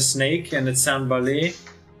 looking at the snake and at Saint Ballet.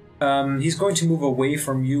 He's going to move away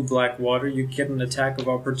from you, Blackwater. You get an attack of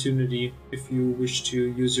opportunity if you wish to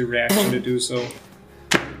use your reaction to do so.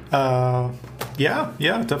 Yeah,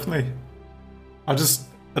 definitely. I'll just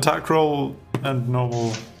attack roll and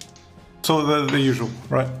normal. So the usual,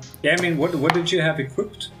 right? Yeah, I mean, what did you have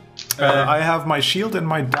equipped? I have my shield and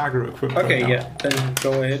my dagger equipped. Okay, right now. yeah. Then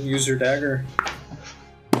go ahead and use your dagger.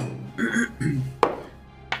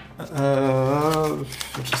 I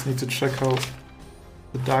just need to check how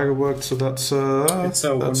the dagger worked. So that's a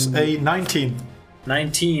 19.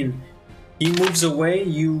 19. He moves away.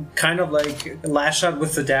 You kind of lash out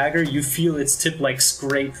with the dagger. You feel its tip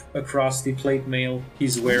scrape across the plate mail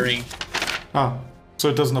he's wearing. Ah, so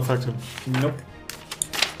it doesn't affect him. Nope.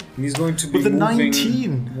 And he's going to be With a moving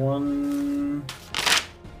 19. 1,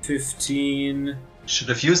 15. Should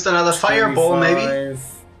have used another fireball, maybe.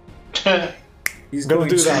 25. He's Gonna going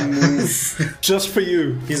do to that. move. Just for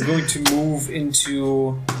you. He's going to move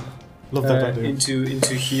into Love that idea.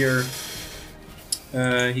 into here.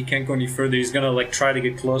 He can't go any further. He's gonna try to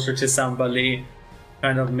get closer to Saint Ballet,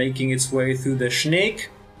 kind of making its way through the snake,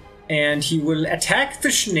 and he will attack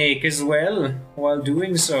the snake as well while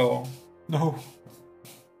doing so. No.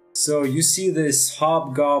 So you see this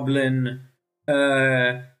hobgoblin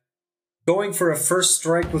going for a first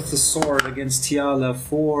strike with the sword against Tiala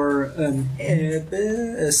for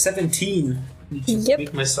 17. Yep.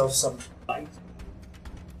 Make myself some light.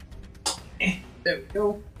 There we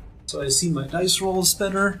go. So I see my dice rolls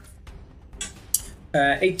better.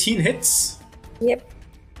 18 hits. Yep.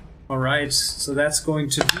 Alright, so that's going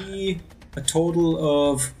to be a total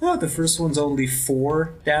of... the first one's only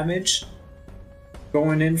 4 damage.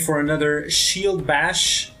 Going in for another shield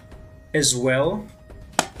bash as well.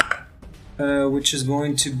 Which is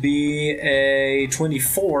going to be a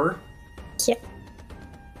 24. Yep.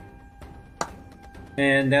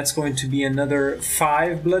 And that's going to be another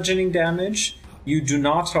 5 bludgeoning damage. You do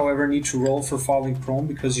not, however, need to roll for falling prone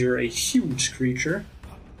because you're a huge creature.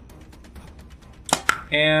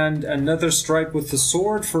 And another strike with the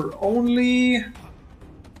sword for only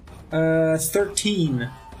 13.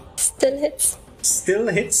 Still hits. Still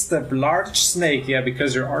hits the large snake, yeah,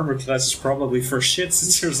 because your armor class is probably for shit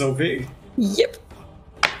since you're so big. Yep.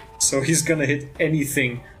 So he's gonna hit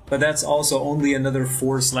anything, but that's also only another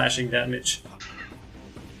 4 slashing damage.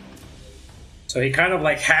 So he kind of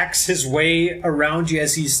hacks his way around you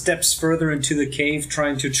as he steps further into the cave,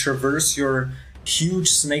 trying to traverse your huge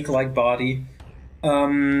snake-like body.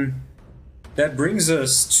 That brings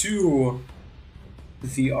us to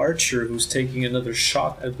the archer, who's taking another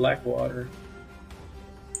shot at Blackwater.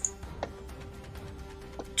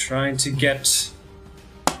 Trying to get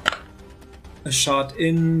a shot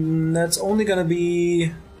in. That's only gonna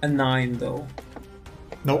be a 9, though.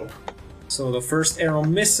 Nope. So the first arrow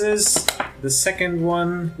misses. The second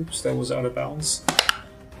one... Oops, that was out of bounds.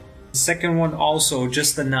 The second one also,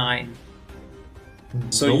 just a 9.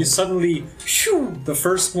 So Nope. you suddenly... Shoo, the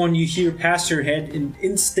first one you hear pass your head, and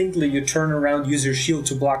instinctively you turn around, use your shield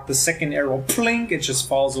to block the second arrow. Plink! It just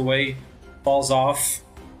falls away. Falls off.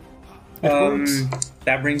 It works.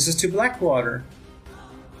 That brings us to Blackwater.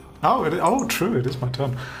 Oh, true. It is my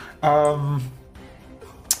turn.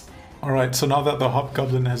 Alright, so now that the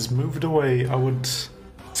hobgoblin has moved away, I would...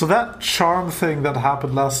 So that charm thing that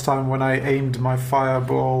happened last time when I aimed my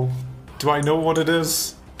fireball, do I know what it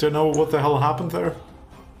is? Do I know what the hell happened there?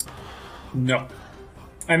 No.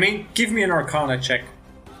 I mean, give me an Arcana check.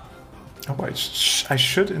 Oh, I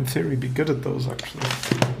should, in theory, be good at those, actually.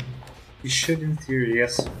 You should, in theory,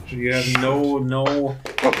 yes. You have no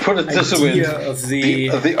Well, put it this way: idea of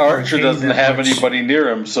the archer arcane doesn't that have much. anybody near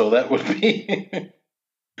him, so that would be.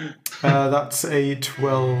 That's a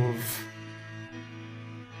 12.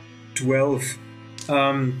 12.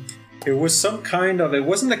 It was some kind of... It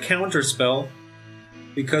wasn't a counter spell,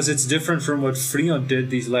 because it's different from what Frion did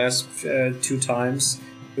these last 2 times.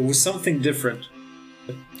 It was something different.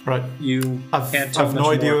 Right. You can't tell I've much no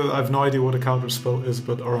idea. more. I've no idea what a counter spell is,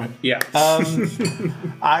 but all right. Yeah.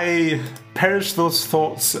 I perish those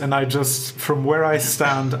thoughts, and I just, from where I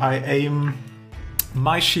stand, I aim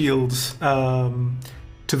my shield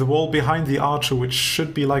to the wall behind the archer, which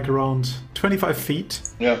should be like around 25 feet.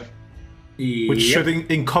 Yeah. Which should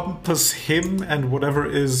encompass him and whatever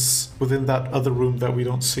is within that other room that we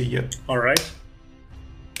don't see yet. Alright.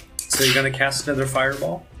 So you're gonna cast another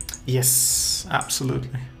fireball? Yes, absolutely.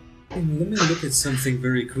 Let me look at something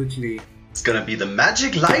very quickly. It's gonna be the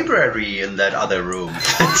magic library in that other room.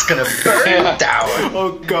 It's gonna burn down.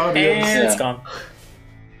 Oh god, yes. And it's gone.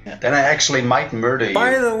 Then I actually might murder you.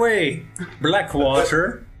 By the way,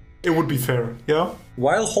 Blackwater, It would be fair, yeah?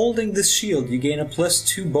 while holding this shield, you gain a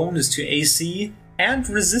 +2 bonus to AC and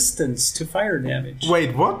resistance to fire damage.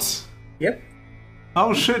 Wait, what? Yep.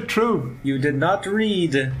 Oh shit, true. You did not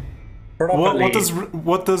read properly.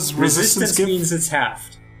 What does resistance give? means it's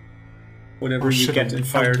halved. Whatever Oh, you shit, get in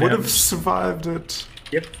fire I would have damage. survived it.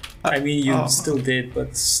 Yep. I mean, you Oh. still did,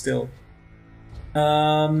 but still.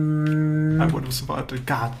 I would have survived it.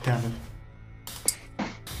 God damn it.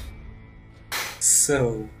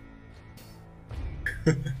 So.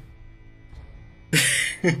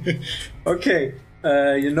 Okay.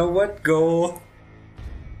 You know what? Go.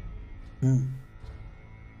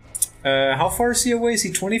 How far is he away? Is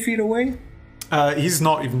he 20 feet away? He's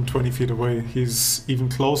not even 20 feet away. He's even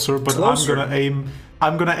closer, but Closer?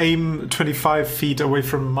 I'm gonna aim 25 feet away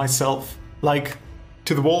from myself. Like,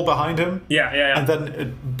 to the wall behind him. Yeah. And then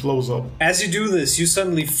it blows up. As you do this, you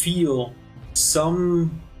suddenly feel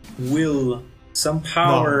some will, some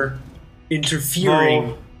power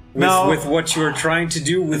interfering No. with what you are trying to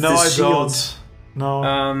do with No, I this shield. don't.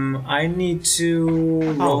 No. I need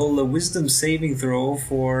to roll a wisdom saving throw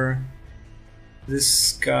for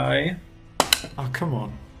this guy. Oh, come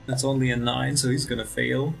on. That's only a 9, so he's gonna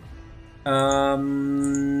fail. I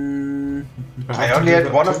only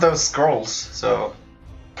had one of those scrolls, so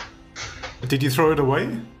Did you throw it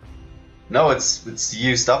away? no, it's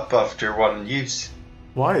used up after one use.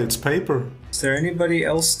 Why? It's paper. Is there anybody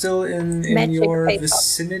else still in Magic your paper.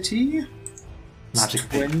 vicinity? Magic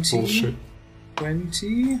paper. 20. Bullshit.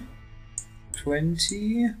 20.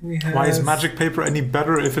 We have. Why is magic paper any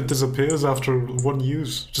better if it disappears after one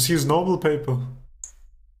use? Just use normal paper.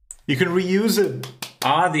 You can reuse it.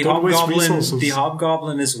 The Don't waste hobgoblin. resources. The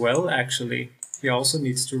hobgoblin as well. Actually, he also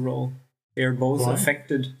needs to roll. They are both Why?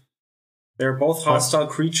 affected. They're both hostile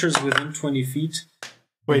creatures within 20 feet.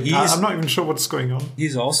 Wait, He's- I'm not even sure what's going on.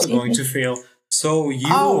 He's also going to fail. So you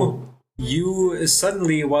Ow! you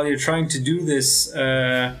suddenly, while you're trying to do this,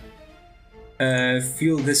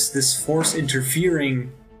 feel this force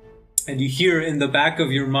interfering, and you hear in the back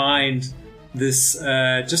of your mind this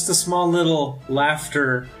just a small little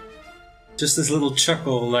laughter, just this little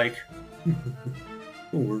chuckle, like,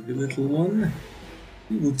 "Don't worry, little one,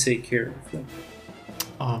 we will take care of them."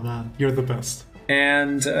 Oh man, you're the best.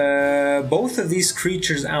 And both of these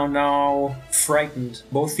creatures are now frightened.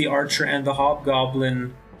 Both the archer and the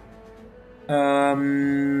hobgoblin.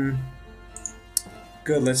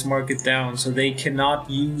 Good, let's mark it down. So they cannot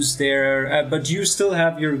use their... but you still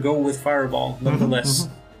have your go with fireball, nonetheless.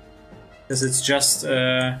 Because it's just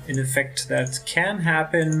an effect that can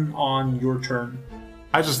happen on your turn.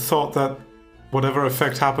 I just thought that whatever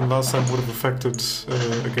effect happened last time would have affected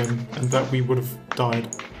again, and that we would have died.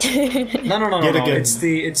 No. Yet again. It's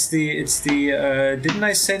the. Didn't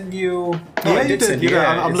I send you? Yeah, I you did. send you.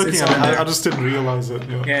 Yeah, I'm it's- looking it's at on it. there. I just didn't realize it.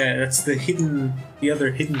 Yeah. Yeah, that's the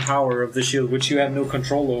other hidden power of the shield, which you have no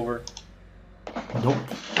control over. Nope.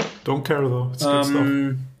 Don't care though. It's good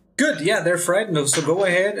stuff. Good, yeah, they're frightened. So go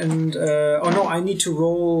ahead and oh no, I need to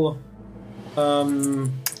roll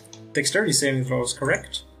dexterity saving throws,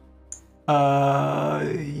 correct?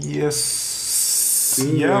 Yes.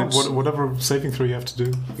 Good. Yeah. Whatever saving throw you have to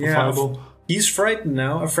do for Yeah. fireball. He's frightened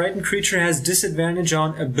now. A frightened creature has disadvantage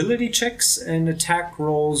on ability checks and attack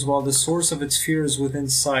rolls while the source of its fear is within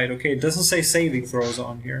sight. Okay, it doesn't say saving throws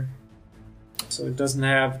on here, so it doesn't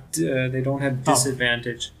have. They don't have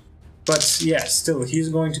disadvantage. But yeah, still, he's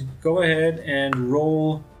going to go ahead and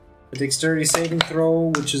roll a dexterity saving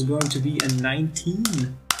throw, which is going to be a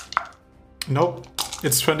 19. Nope.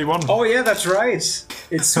 It's 21. Oh yeah, that's right.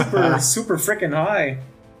 It's super super freaking high.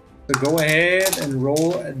 So go ahead and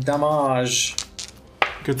roll damage.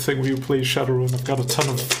 Good thing we play Shadowrun. I've got a ton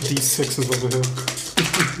of D6s over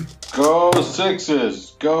here. Go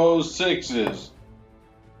sixes! Go sixes!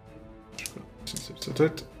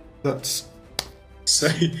 That's So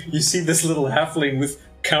you see this little halfling with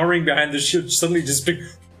cowering behind the shield, suddenly just big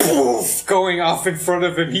poof going off in front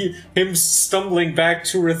of him. Him stumbling back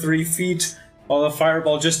 2 or 3 feet, while the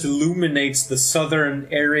fireball just illuminates the southern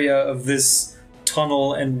area of this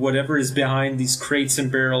tunnel and whatever is behind these crates and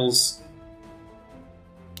barrels.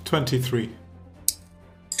 23.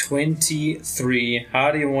 23.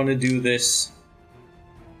 How do you want to do this?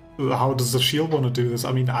 How does the shield want to do this?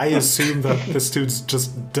 I mean, I assume that this dude's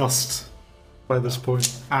just dust by this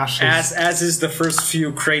point. Ashes. As is the first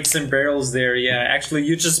few crates and barrels there, yeah. Actually,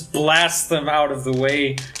 you just blast them out of the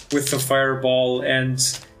way with the fireball, and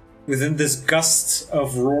within this gust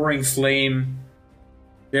of roaring flame,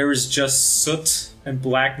 there is just soot and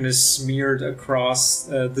blackness smeared across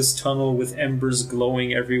this tunnel with embers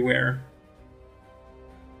glowing everywhere.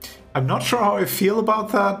 I'm not sure how I feel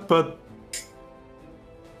about that, but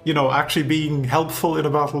you know, actually being helpful in a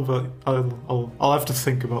battle, but I'll have to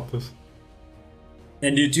think about this.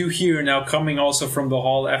 And you do hear now, coming also from the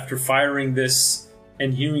hall after firing this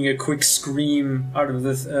and hearing a quick scream out of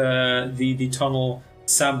the tunnel,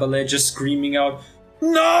 Sambale just screaming out,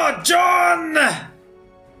 "No, John!"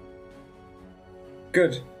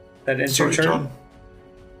 Good. That ends your turn.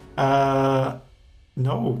 John.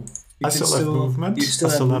 No. I still have movement. I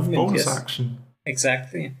still have bonus action.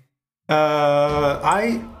 Exactly.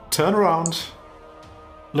 I turn around,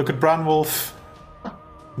 look at Branwolf,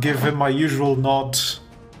 give him my usual nod,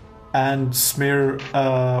 and smear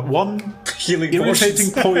one healing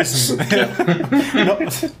irritating poison.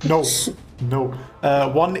 No.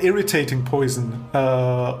 One irritating poison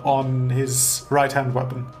on his right-hand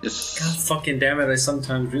weapon. Yes. God fucking damn it, I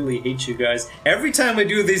sometimes really hate you guys. Every time I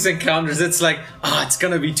do these encounters, it's like, it's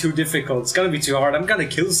gonna be too difficult, it's gonna be too hard, I'm gonna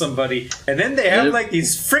kill somebody. And then they have like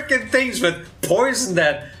these frickin' things with poison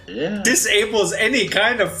that disables any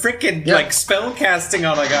kind of frickin' like spell casting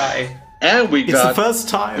on a guy. And we got... It's the first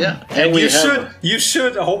time. Yeah, and you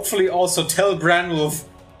should hopefully also tell Branwolf,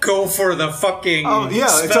 go for the fucking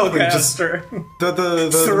spellcaster. The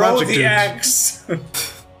throw magic the dude. axe.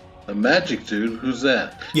 The magic dude? Who's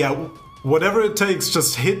that? Yeah, whatever it takes,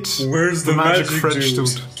 just hit. Where's the magic French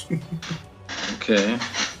dude? Okay.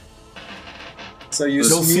 So you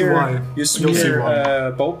You'll smear, see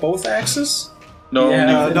why. Both axes? No,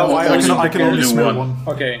 I can only smear one.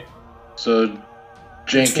 Okay. So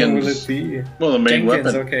Jenkins. Which one will it be? Well, the main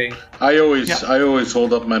Jenkins, weapon. Okay. I always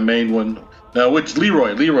hold up my main one. Now, which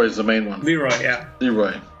Leroy? Leroy is the main one. Leroy, yeah.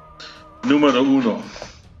 Leroy. Numero uno.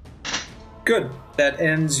 Good. That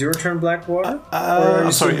ends your turn, Blackwater.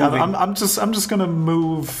 I'm sorry. I'm just gonna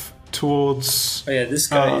move towards. Oh yeah, this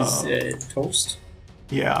guy is toast.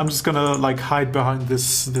 Yeah, I'm just gonna like hide behind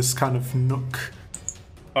this kind of nook.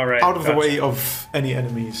 All right. Out of the way of any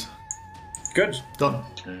enemies. Good. Done.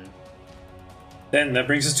 Okay. Then that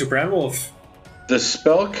brings us to Branwolf. The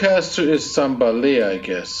spellcaster is Sambale, I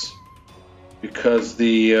guess, because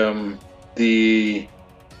the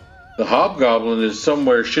hobgoblin is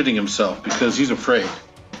somewhere shitting himself because he's afraid.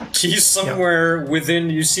 He's somewhere within.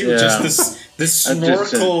 You see just this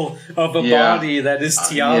snorkel of a body that is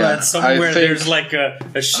Tiala, and somewhere there's like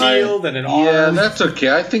a shield and an arm. Yeah, that's okay.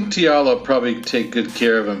 I think Tiala will probably take good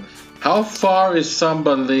care of him. How far is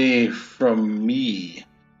Sambale from me?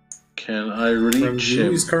 Can I reach him?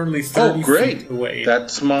 He's currently 30 feet away.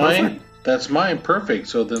 That's mine. Perfect. That's mine. Perfect.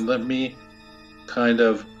 So then let me kind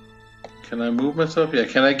of... Can I move myself? Yeah.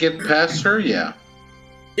 Can I get past her? Yeah.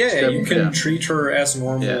 Yeah, you can treat her as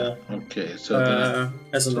normal. Yeah. Okay. So then,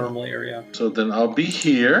 as a normal area. So then I'll be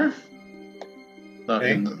here. Not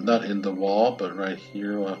in the wall, but right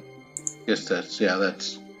here. Well, I guess that's...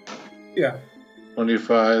 Yeah.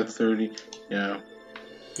 25, 30. Yeah.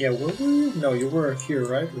 Yeah, where were you? No, you were here,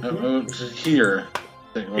 right? Here.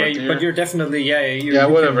 Yeah, but you're definitely, you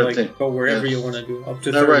whatever. can, go wherever you want to do. Up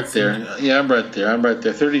to 30 right feet. there. Yeah, I'm right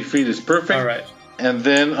there. 30 feet is perfect. All right. And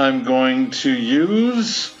then I'm going to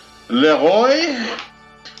use Leroy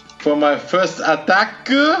for my first attack.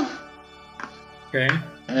 Okay.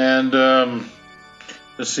 And,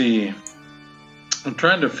 let's see. I'm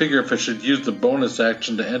trying to figure if I should use the bonus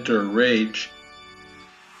action to enter a rage.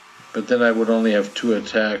 But then I would only have 2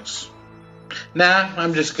 attacks. Nah,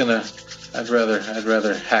 I'm just gonna... I'd rather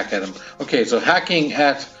hack at him. Okay, so hacking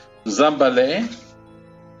at Zambale.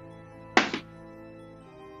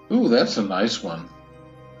 Ooh, that's a nice one.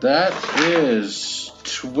 That is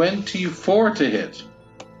 24 to hit.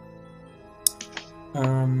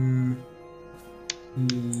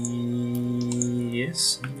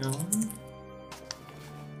 Yes, hang on.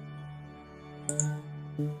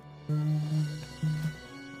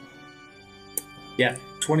 Yeah,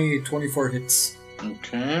 24 hits.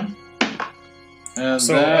 Okay. And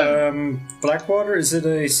So, then... Blackwater, is it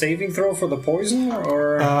a saving throw for the poison,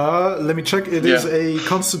 or...? Let me check. It is a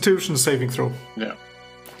Constitution saving throw. Yeah.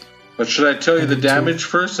 But should I tell you the damage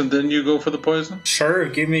first, and then you go for the poison? Sure,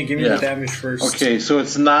 give me the damage first. Okay, so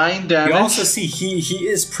it's 9 damage. You also see he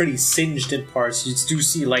is pretty singed in parts. You do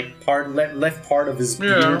see like left part of his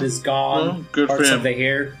beard is gone. Well, good parts for him. of the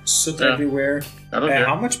hair, soot everywhere. I don't care.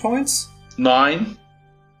 How much points? 9.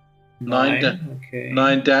 9. Okay.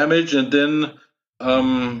 9 damage, and then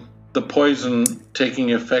the poison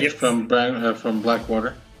taking effect from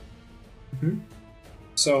Blackwater. Mm-hmm.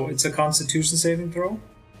 So it's a Constitution saving throw.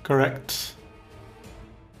 Correct.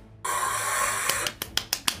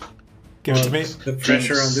 Give it to me. The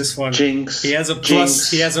pressure on this one. Jinx. He has a plus.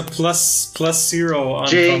 He has a plus 0 on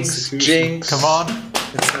Constitution. Jinx. Come on.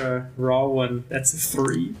 It's a raw one. That's a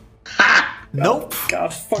 3. Ha! Nope.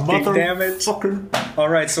 God fucking damn it! Motherfucker. All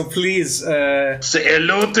right, so please Say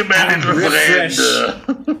hello to my little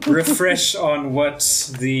friend. refresh on what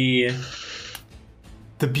the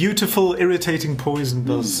beautiful, irritating poison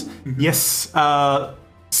does. Yes,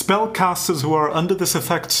 spellcasters who are under this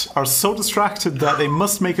effect are so distracted that they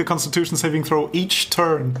must make a Constitution saving throw each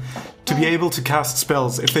turn to be able to cast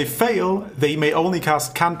spells. If they fail, they may only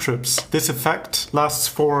cast cantrips. This effect lasts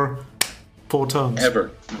for 4 turns.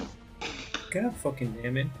 Ever. God fucking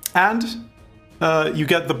damn it! And you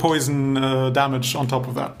get the poison damage on top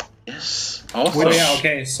of that. Yes. Also, Oh yeah,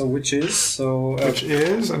 okay. So which is Which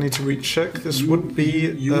is, I need to recheck. This would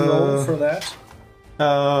be. you roll for that.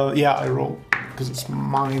 Yeah, I roll because it's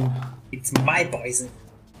mine. It's my poison.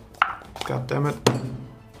 God damn it.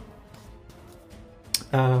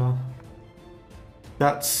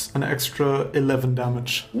 That's an extra 11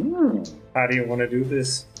 damage. How do you want to do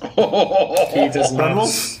this? He well, does not.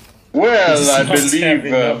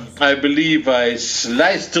 I believe I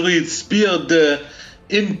sliced through his spear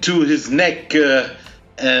into his neck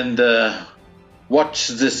and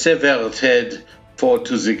watched the severed head fall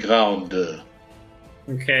to the ground.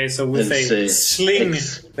 Okay, so with Let's a say sling,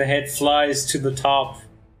 the head flies to the top.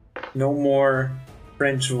 No more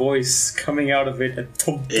French voice coming out of it and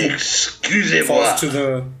Excusez-moi. falls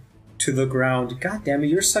to the ground. God damn it,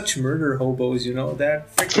 you're such murder hobos, you know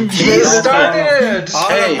that? Freaking He started! all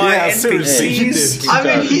Hey, of my yeah, seriously, he NPCs. did. I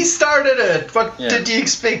mean, he started it. What Yeah. did you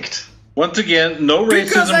expect? Once again, no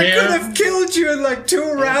Because racism I here. could have killed you in like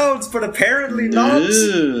 2 rounds, but apparently not.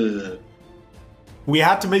 Ugh. We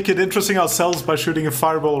had to make it interesting ourselves by shooting a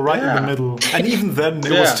fireball right in Yeah. the middle. And even then,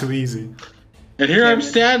 it Yeah. was too easy. And here I'm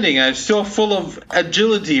standing. I'm still full of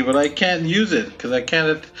agility, but I can't use it because I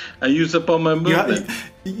can't. I use up all my You, movement.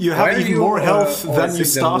 you Why have are even you, more health oh, I than think you that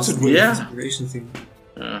started was with. Yeah. the inspiration thing.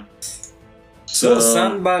 Yeah. So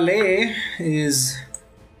Sanbalé is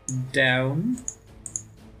down.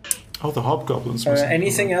 Oh, the hobgoblins. must have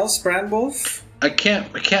Anything been- else, Brandwolf? I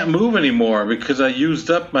can't move anymore because I used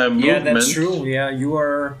up my movement. Yeah, that's true. Yeah, you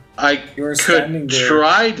are. I You're standing could there.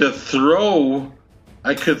 try to throw.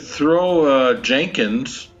 I could throw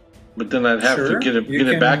Jenkins, but then I'd have Sure, to get you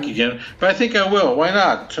it back can- again. But I think I will. Why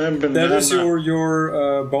not? That is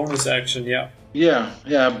your bonus action. Yeah,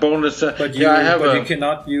 bonus. but you you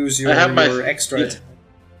cannot use your, I have my- your extra.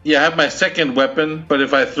 I have my second weapon, but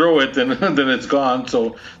if I throw it, then then it's gone.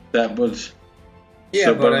 So that was. Yeah,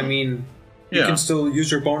 so, but I mean, you yeah. can still use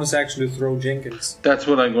your bonus action to throw Jenkins. That's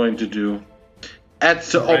what I'm going to do. At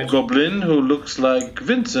the Right. hobgoblin who looks like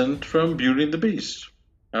Vincent from Beauty and the Beast.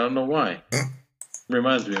 I don't know why.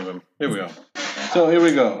 Reminds me of him. Here we go. So here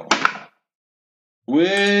we go.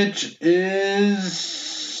 Which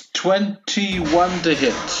is 21 to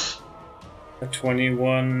hit. A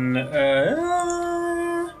 21.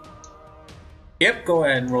 Yep, go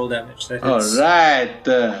ahead and roll damage. That hits. Alright.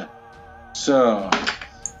 So.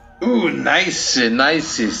 Ooh, nice.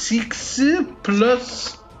 6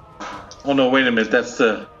 plus. Oh no, wait a minute. That's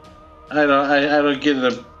the. I don't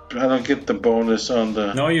get the bonus on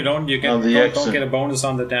the. No, you don't. You On the don't get a bonus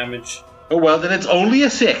on the damage. Oh well, then it's only a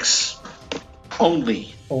 6.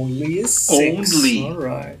 Only. Only a 6. Only. All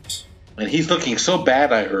right. And he's looking so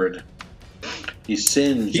bad, I heard. He's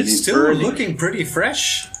singed and He's he's still burning. looking pretty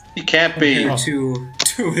fresh He can't be. compared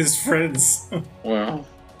to his friends. Well,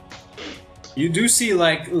 You do see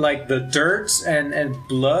like the dirt and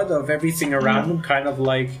blood of everything around him, kind of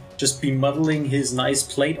like just bemuddling his nice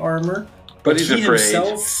plate armor. but he's he afraid.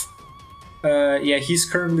 himself, yeah, he's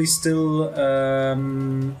currently still.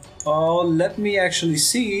 Oh, let me actually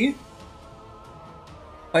see.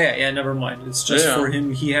 Oh yeah, never mind. It's just Yeah. for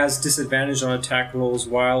him. He has disadvantage on attack rolls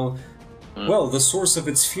while. Well, the source of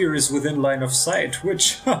its fear is within line of sight,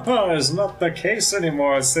 which is not the case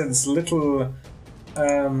anymore since little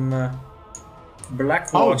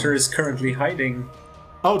Blackwater is currently hiding.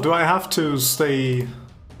 Oh, do I have to stay? You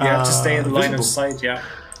have to stay in the line of visible? sight, yeah.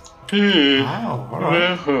 Oh, all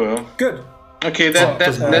right. Good. Okay, that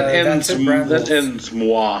that's it, Bramble. ends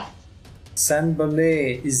moi.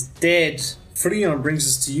 Sanbalé is dead. Freon brings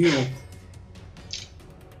us to you.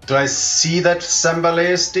 Do I see that Sambale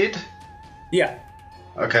is dead? Yeah.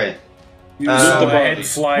 Okay. You saw the the head body.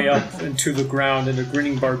 fly up into the ground and a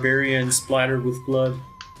grinning barbarian splattered with blood.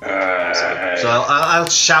 So I'll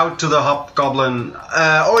shout to the hobgoblin,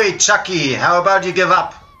 Oi, Chucky, how about you give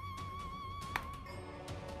up?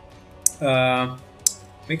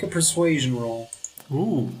 Make a persuasion roll.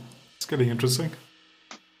 Ooh, it's getting interesting.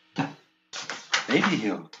 Maybe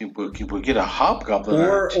he will get a hobgoblin. on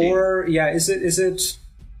our team. Or yeah, is it?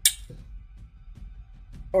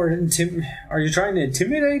 Or are you trying to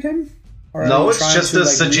intimidate him? Or are No, you it's trying just to, a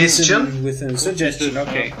suggestion. reason With a suggestion,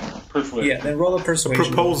 okay. Persuasion. Yeah, then roll a persuasion.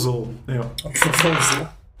 Proposal. Yeah. A proposal.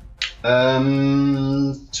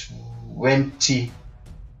 20.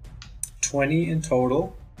 20 in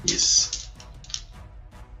total. Yes.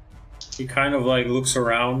 He kind of like looks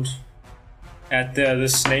around at the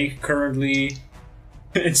snake currently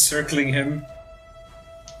encircling him.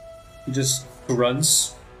 He just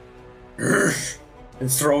grunts and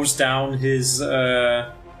throws down his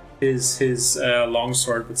longsword,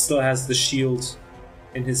 but still has the shield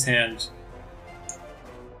in his hand.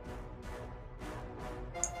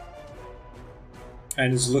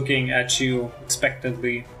 And is looking at you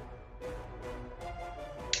expectantly.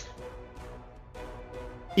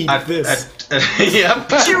 Eat this. Yeah,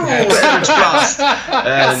 pew! Eldritch blast!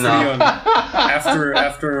 Freon, No.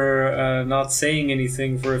 after not saying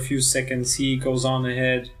anything for a few seconds, he goes on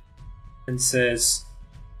ahead and says,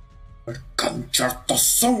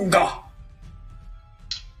 "Concertasonga."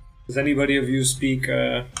 Does anybody of you speak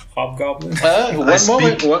Hobgoblin? One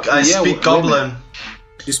moment. I speak Goblin.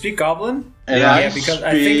 You speak Goblin? And Yeah. I Yeah, because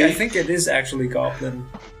I think it is actually Goblin.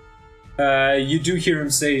 You do hear him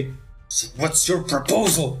say, "So what's your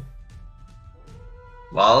proposal?"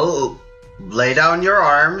 Well, lay down your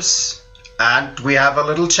arms and we have a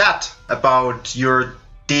little chat about your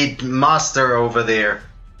dead master over there.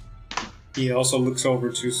 He also looks over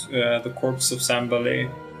to the corpse of Sambalé.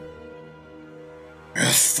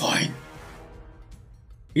 Fine.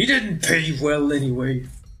 He didn't pay well anyway.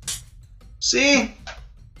 See?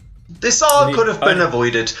 This all He- could have been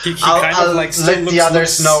avoided. he kind of, I'll like, still let the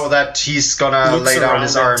others looks- know that he's gonna Looks lay down around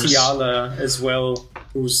his at arms. Tiala as well,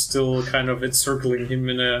 who's still kind of encircling him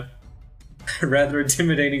in a rather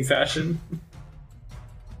intimidating fashion.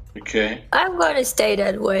 Okay. I'm gonna stay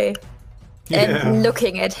that way. Yeah. And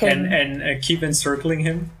looking at him. And keep encircling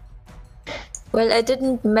him. Well, I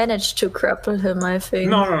didn't manage to grapple him, I think.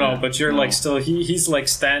 No, but you're like still he's like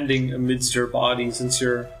standing amidst your body since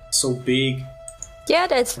you're so big. Yeah,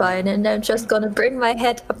 that's fine. And I'm just gonna bring my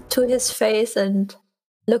head up to his face and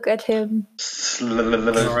look at him.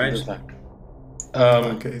 Alright. In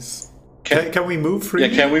that case. Can we move freely?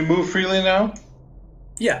 Yeah, can we move freely now?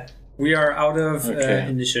 Yeah. We are out of Okay.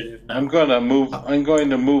 initiative now. I'm going to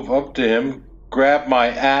move up to him, grab my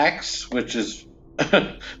axe, which is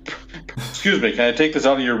excuse me, can I take this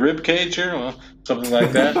out of your rib cage here? Well, something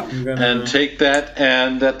like that. And take that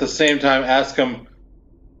and at the same time ask him,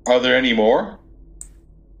 are there any more?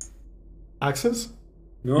 Axes?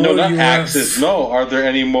 No, not you axes. have- No, are there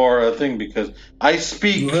any more thing? Because I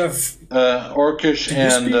speak You have Orcish Did you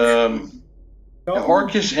and speak Goblin?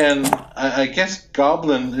 Orcish and I guess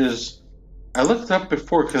Goblin is. I looked it up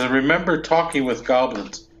before because I remember talking with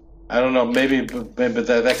goblins. I don't know, maybe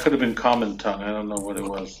that could have been common tongue. I don't know what it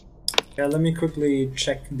was. Yeah, let me quickly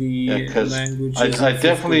check the Yeah, 'cause languages. I of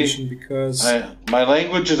definitely- Fifth edition because My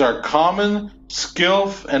languages are Common,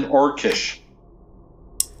 Skilf, and Orcish.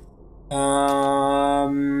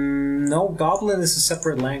 no, Goblin is a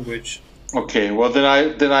separate language. Okay, well then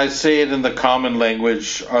I say it in the Common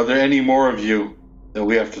language. Are there any more of you that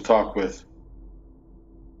we have to talk with?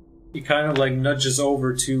 He kind of like nudges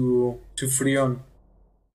over to Freon.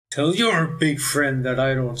 Tell your big friend that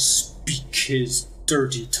I don't speak his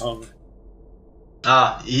dirty tongue.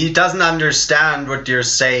 He doesn't understand what you're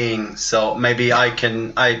saying, so maybe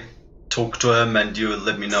I talk to him and you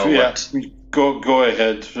let me know what. Go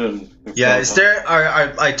ahead. Yeah, is there?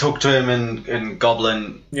 I talked to him in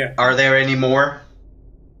Goblin. Yeah. Are there any more?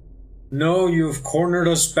 No, you've cornered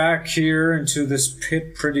us back here into this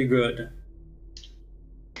pit pretty good.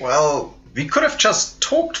 Well, we could have just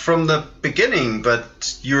talked from the beginning,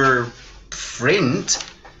 but your friend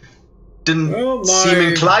didn't seem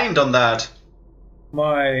inclined on that.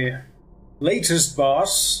 My latest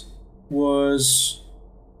boss was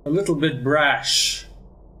a little bit brash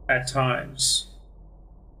at times.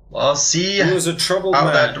 I'll see He was a troubled how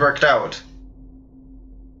man. that worked out.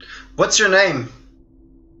 What's your name?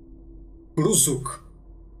 Grusuk.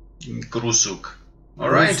 Grusuk.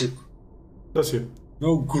 Alright. Grusuk. That's you.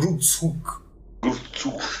 No, Grutzuk.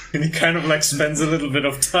 And he kind of like spends a little bit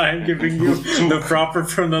of time giving you the proper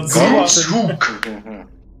pronunciation. Grusuk.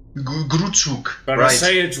 Grusuk. Gotta Right.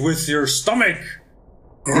 say it with your stomach.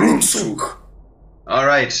 Grutzuk.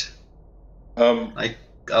 Alright. Um,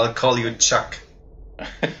 I'll call you Chuck.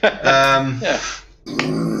 yeah.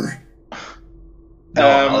 No,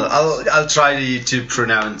 I'll try to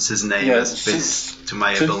pronounce his name Yeah, as best to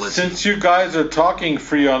my ability. Since you guys are talking,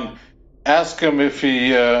 Freon, ask him if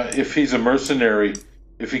he's a mercenary,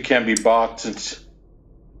 if he can be bought. Since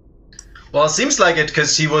Well, it seems like it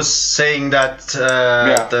because he was saying that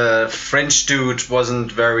the French dude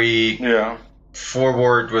wasn't very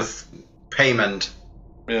forward with payment.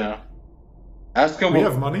 Yeah. Ask him. We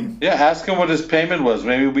have money? Yeah, ask him what his payment was.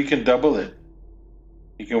 Maybe we can double it.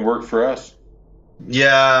 He can work for us.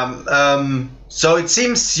 Yeah. So it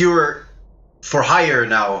seems you're for hire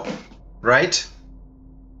now, right?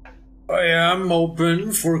 I am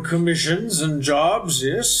open for commissions and jobs,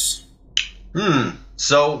 yes.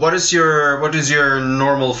 So what is your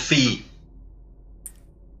normal fee?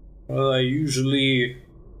 Well, I usually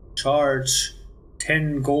charge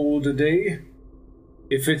 10 gold a day.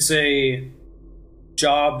 If it's a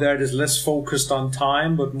job that is less focused on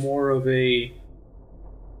time, but more of a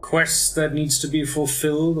quest that needs to be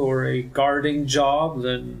fulfilled or a guarding job,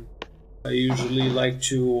 then I usually like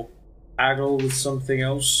to haggle with something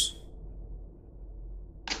else.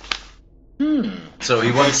 So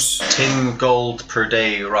he wants 10 gold per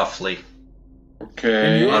day, roughly.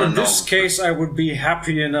 Okay. In this case, I would be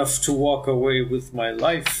happy enough to walk away with my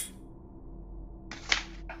life.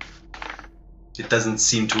 It doesn't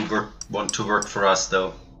seem to want to work for us,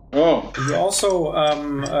 though. Oh. You also,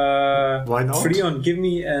 Why not? Freon, give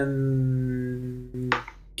me an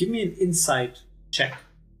insight check.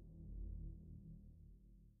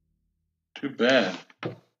 Too bad.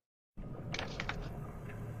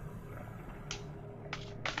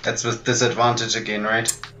 That's with disadvantage again,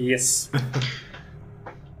 right? Yes.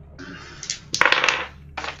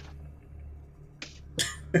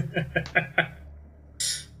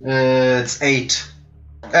 It's 8.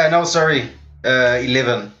 No, sorry.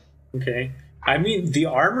 11. Okay. I mean, the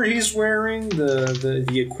armor he's wearing, the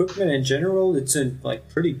equipment in general, it's in like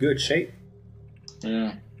pretty good shape.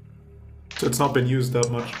 Yeah. It's not been used that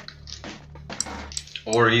much.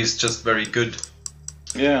 Or he's just very good.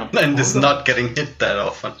 Yeah. And is not getting hit that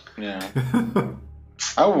often. Yeah.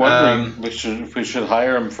 I'm wondering if we should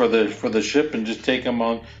hire him for the ship and just take him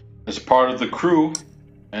on as part of the crew,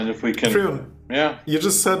 and if we can. Freon, Yeah. you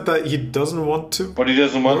just said that he doesn't want to. But he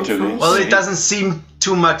doesn't want to. Well, it doesn't seem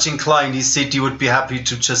too much inclined. He said he would be happy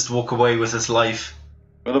to just walk away with his life.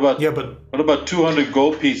 What about Yeah, but 200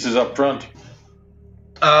 gold pieces up front?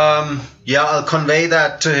 Yeah, I'll convey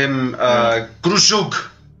that to him. Grushuk.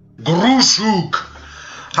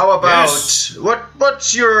 How about Yes.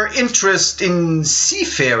 what's your interest in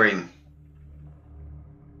seafaring?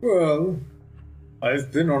 Well,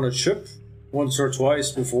 I've been on a ship once or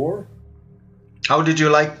twice before. How did you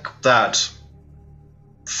like that?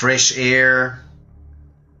 Fresh air,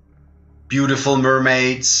 beautiful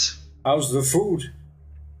mermaids. How's the food?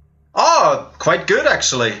 Oh, quite good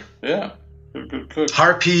actually. Yeah. Good cook.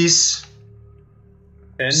 Harpies,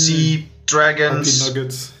 And sea dragons. Happy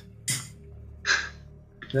nuggets.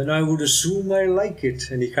 then I would assume I like it.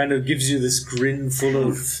 And he kind of gives you this grin full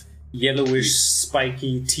of yellowish,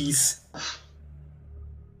 spiky teeth.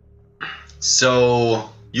 So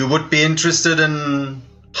you would be interested in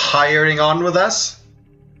hiring on with us?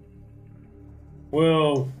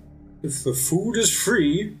 Well, if the food is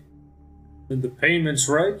free and the payment's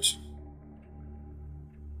right,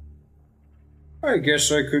 I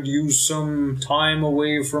guess I could use some time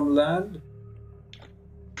away from land.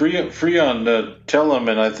 Freon, tell him,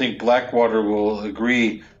 and I think Blackwater will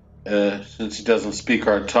agree, since he doesn't speak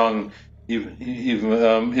our tongue,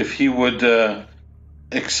 even if he would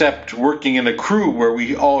accept working in a crew where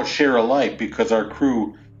we all share alike, because our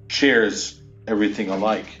crew shares everything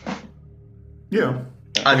alike. Yeah.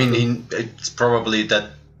 I mean, it's probably that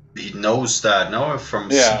he knows that, no? From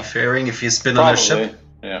seafaring, if he's been on a ship.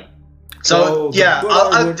 Yeah. So, Well, yeah,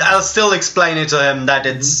 well, I'll still explain it to him that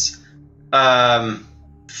it's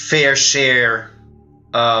fair share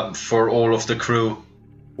for all of the crew.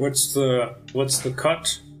 What's the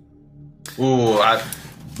cut? Ooh,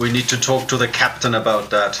 we need to talk to the captain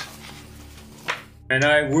about that. And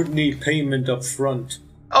I would need payment up front.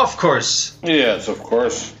 Of course. Yes, of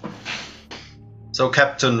course. So,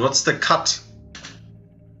 Captain, what's the cut?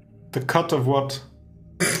 The cut of what?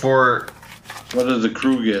 For What does the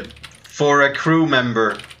crew get? for a crew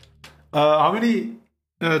member. How many?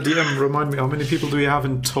 DM, remind me. How many people do we have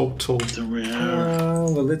in total?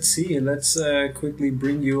 Well, let's see. Let's quickly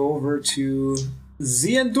bring you over to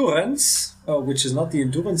the endurance, which is not the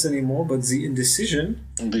endurance anymore, but the indecision.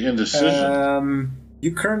 The indecision.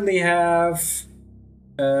 You currently have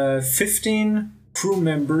 15 crew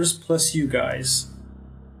members plus you guys.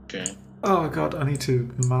 Okay. Oh god, I need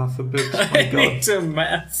to math a bit. Oh my I god. need to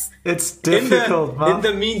math. It's difficult, man. In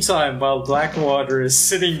the meantime, while Blackwater is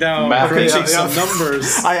sitting down Math. crunching Okay, yeah. some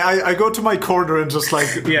numbers, I go to my corner and just like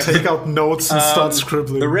take out notes and start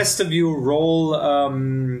scribbling. the rest of you roll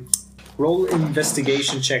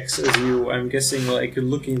investigation checks as you, I'm guessing, like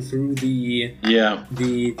looking through the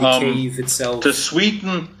cave itself. To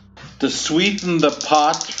sweeten the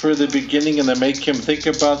pot for the beginning and to make him think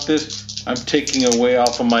about this, I'm taking away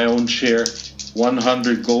off of my own share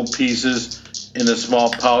 100 gold pieces in a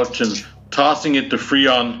small pouch and tossing it to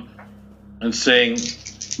Freon and saying,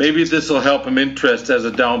 maybe this will help him interest as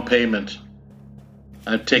a down payment.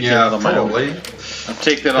 I'm taking it out of my own. I'm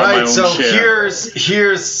taking it on my own share. So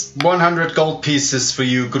here's 100 gold pieces for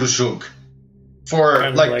you, Grushuk. For Kind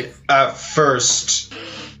of like first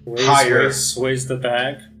hire. Weighs the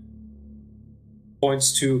bag.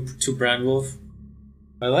 Points to Brandwolf.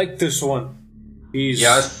 I like this one. He's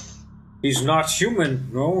not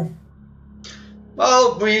human, no?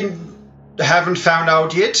 Well, we haven't found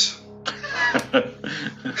out yet.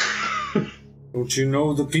 Don't you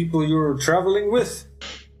know the people you're traveling with?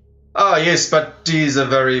 Oh, yes, but he's a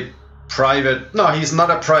very private... No, he's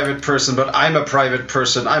not a private person, but I'm a private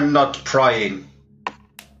person. I'm not prying.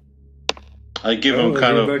 I give him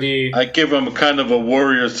kind of a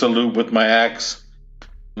warrior salute with my axe.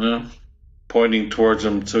 You know? Pointing towards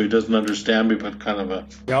him so he doesn't understand me, but kind of a...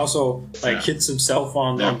 He also hits himself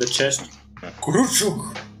on the chest.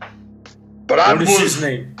 Gruchuk! What is his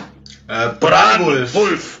name?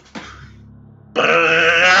 Brandwolf.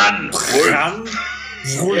 Brandwolf.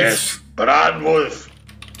 Yes, Brandwolf.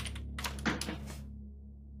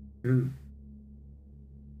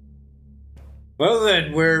 Well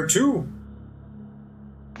then, where to?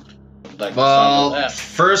 Well,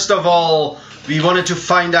 first of all, we wanted to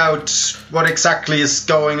find out what exactly is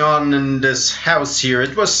going on in this house here.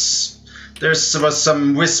 There was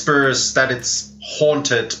some whispers that it's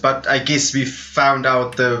haunted, but I guess we found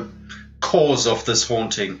out the cause of this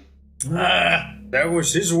haunting. That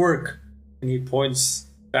was his work. And he points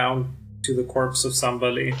down to the corpse of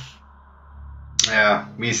somebody. Yeah,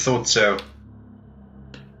 we thought so.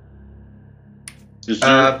 Is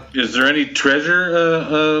there any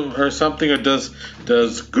treasure or something, or does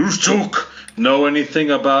Grushuk know anything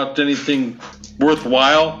about anything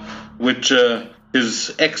worthwhile which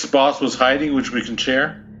his ex-boss was hiding, which we can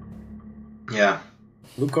share? Yeah.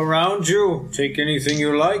 Look around you. Take anything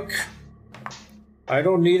you like. I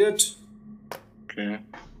don't need it. Okay.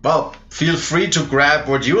 Well, feel free to grab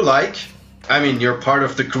what you like. I mean, you're part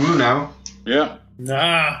of the crew now. Yeah.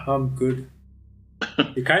 Nah, I'm good.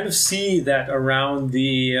 You kind of see that around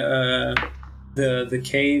the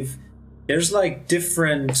cave. There's like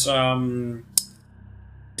different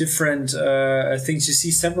things. You see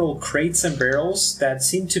several crates and barrels that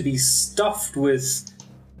seem to be stuffed with.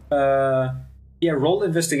 Roll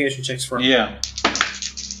investigation checks for him. Yeah.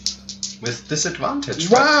 With disadvantage.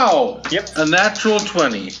 Wow. Yep. A natural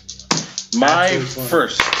 20. My Natural 20.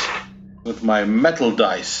 first with my metal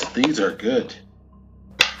dice. These are good.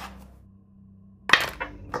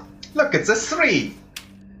 Look, it's a 3.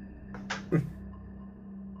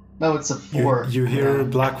 No, it's a 4. You hear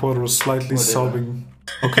Blackwater slightly sobbing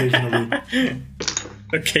occasionally.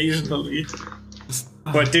 Occasionally.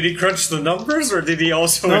 What, did he crunch the numbers, or did he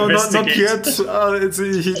also No, investigate? not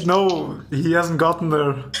yet. He hasn't gotten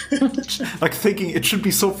there. Like thinking it should be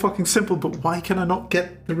so fucking simple, but why can I not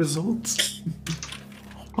get the results?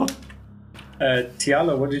 What?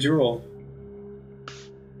 Tiala, what did you roll?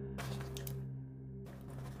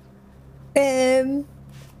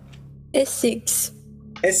 S6.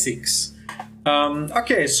 Essex.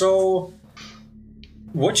 Okay, so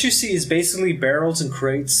what you see is basically barrels and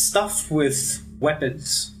crates stuffed with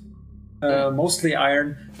weapons, mostly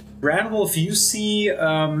iron. Brandwolf, you see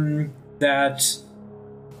that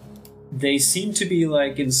they seem to be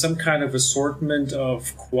like in some kind of assortment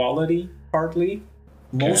of quality, partly.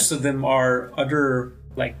 Most of them are utter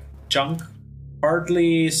like junk.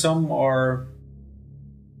 Partly some are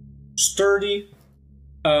sturdy.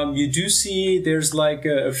 You do see there's like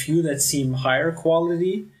a few that seem higher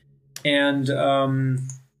quality, and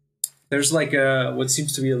there's like what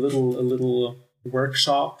seems to be a little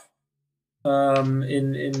workshop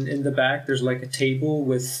in the back. There's like a table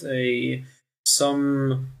with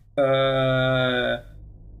some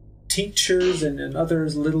tinctures and other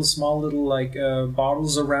small little like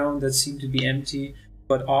bottles around that seem to be empty.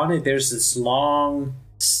 But on it, there's this long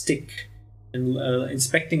stick. And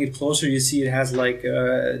inspecting it closer, you see it has like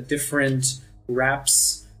different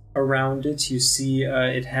wraps around it. You see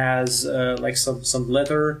it has like some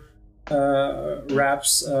leather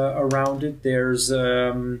wraps around it. There's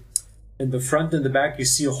in the front and the back, you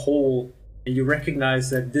see a hole, and you recognize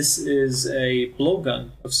that this is a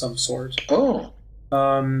blowgun of some sort. Oh.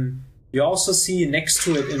 You also see next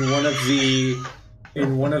to it in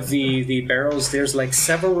one of the barrels, there's like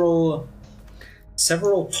several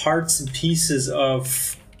parts and pieces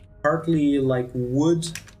of partly like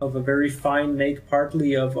wood of a very fine make,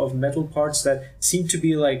 partly of metal parts that seem to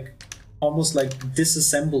be like almost like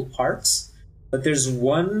disassembled parts. But there's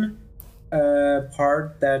one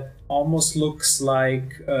part that almost looks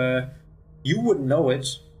like you wouldn't know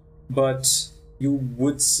it, but you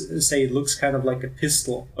would say it looks kind of like a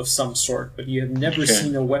pistol of some sort. But you have never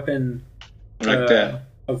seen a weapon like that.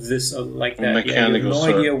 Of this, like that. Mechanical you have no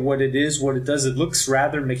sort. idea what it is, what it does. It looks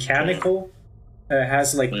rather mechanical.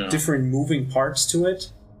 Has like different moving parts to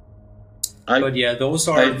it. But yeah, those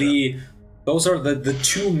are the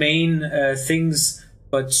two main things.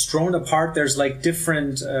 But strewn apart, there's like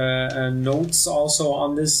different notes also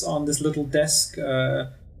on this little desk,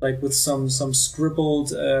 like with some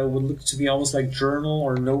scribbled, would look to be almost like journal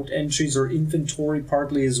or note entries or inventory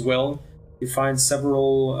partly as well. You find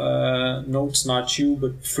several notes, not you,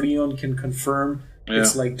 but Freon can confirm. Yeah.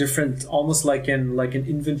 It's like different, almost like an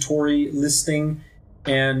inventory listing,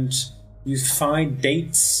 and you find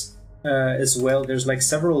dates as well. There's like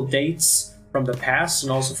several dates from the past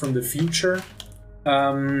and also from the future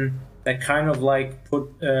that kind of like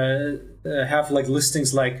have like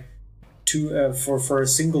listings like for a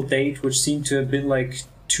single date, which seemed to have been like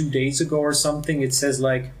 2 days ago or something. It says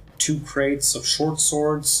like 2 crates of short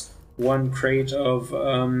swords. 1 crate of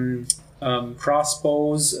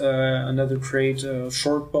crossbows, another crate of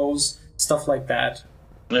short bows, stuff like that.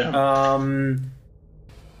 Yeah.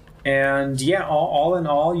 And yeah, all in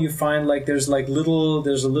all, you find like there's a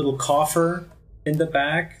little coffer in the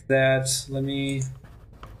back that need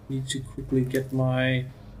to quickly get my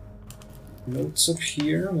notes up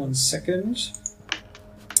here. 1 second.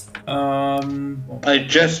 I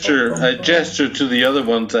gesture to the other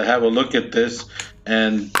one to have a look at this,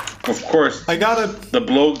 and of course, I got it. The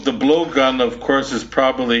blowgun, of course, is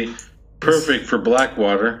probably perfect for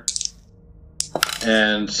Blackwater.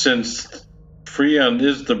 And since Freon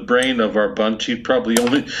is the brain of our bunch, he's probably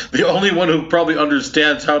the only one who probably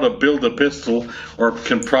understands how to build a pistol, or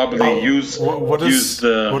can probably use what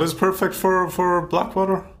is perfect for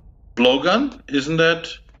Blackwater? Blowgun?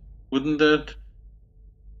 Wouldn't that?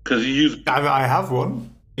 Because you use. I have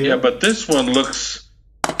one. Yeah, but this one looks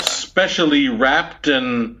specially wrapped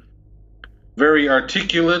and very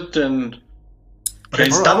articulate, and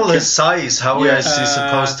it's double his size. How is he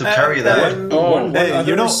supposed to carry that? One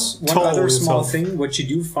other small thing, what you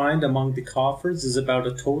do find among the coffers is about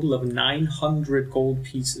a total of 900 gold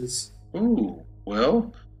pieces. Ooh,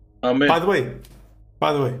 well, By the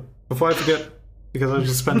way, before I forget, because I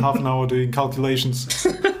just spent half an hour doing calculations.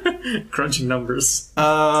 Crunching numbers.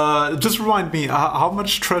 Just remind me, how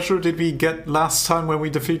much treasure did we get last time when we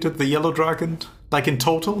defeated the Yellow Dragon? Like in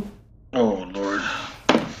total? Oh, Lord.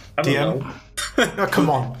 I don't know. Come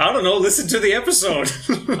on. I don't know. Listen to the episode.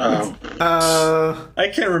 I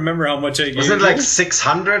can't remember how much I gave. Was it like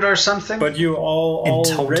 600 or something? But you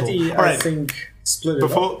already, I think, split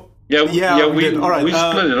it up. Yeah, we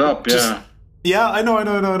split it up, Yeah, I know.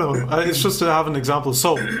 It's just to have an example.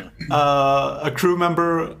 So, a crew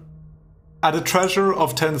member, at a treasure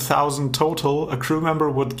of 10,000 total, a crew member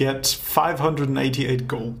would get 588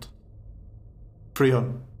 gold.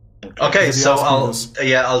 Freon. Okay, so I'll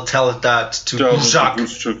tell that to Gruzak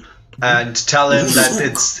and tell him that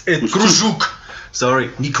it's Gruzuk. Sorry,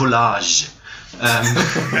 Nicolaj. 1,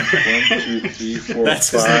 2, 3, 4, That's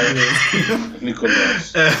 5.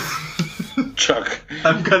 Nicolaj. Chuck.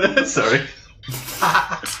 I'm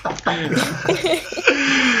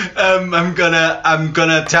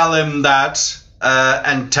gonna tell him that,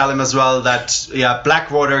 and tell him as well that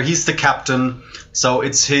Blackwater, he's the captain, so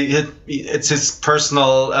it's his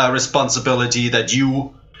personal responsibility that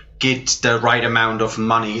you get the right amount of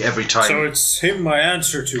money every time. So it's him I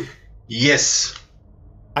answer to. Yes.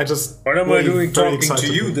 What am I doing talking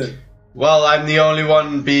to you then? Well, I'm the only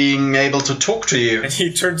one being able to talk to you. And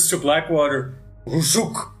he turns to Blackwater.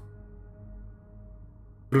 Rushuk.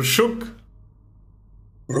 Rushuk?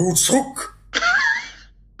 Rushuk.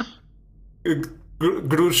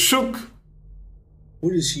 Grushuk.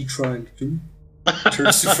 What is he trying to do?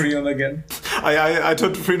 Turns to Freon again. I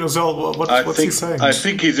turned to Freon as well. What's he saying? I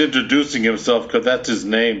think he's introducing himself because that's his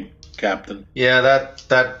name, Captain. Yeah,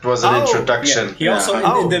 that was an introduction. Yeah. He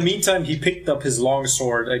also, in the meantime, he picked up his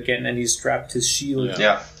longsword again and he strapped his shield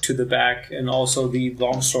to the back and also the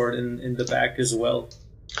longsword in the back as well.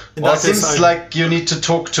 Well, it seems like you need to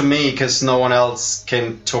talk to me because no one else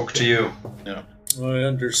can talk to you. Yeah, I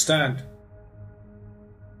understand.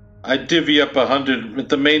 I divvy up 100 at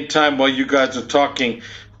the main time while you guys are talking.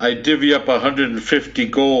 I divvy up 150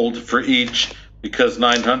 gold for each because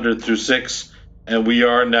 900 through 6, and we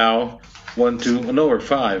are now 1, 2, no, we're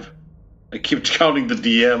 5. I keep counting the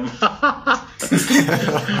DM.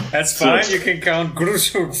 That's fine. You can count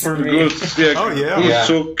Grusuk for me.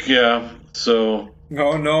 Grusuk, yeah. So.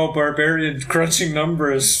 Oh no, barbarian crunching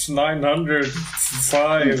number is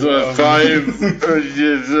 905.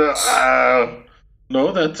 5.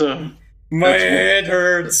 No, that's a... My head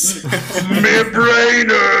hurts. My brain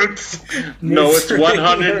hurts. No, it's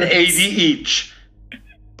 180 each.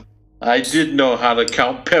 I did know how to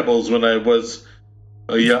count pebbles when I was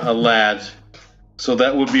a lad. So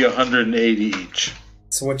that would be 180 each.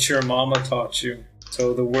 It's what your mama taught you.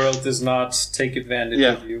 So the world does not take advantage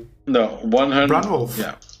of you. No, 100... Branwolf.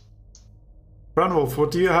 Yeah. Branwolf,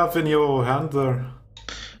 what do you have in your hand there?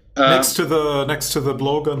 Next to the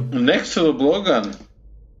blowgun. Next to the blowgun.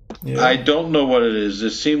 Yeah. I don't know what it is.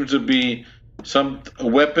 It seems to be some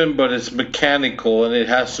weapon, but it's mechanical and it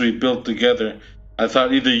has to be built together. I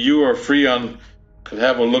thought either you or Freon could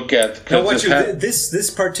have a look at. This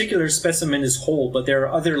particular specimen is whole, but there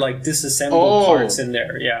are other like disassembled parts in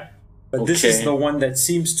there. Yeah, but this is the one that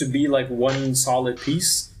seems to be like one solid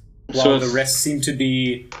piece, while the rest seem to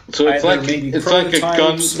be. So it's like a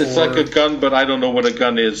gun. It's like a gun, but I don't know what a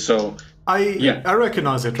gun is. So I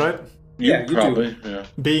recognize it, right? You probably. do. Yeah.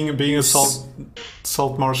 Being a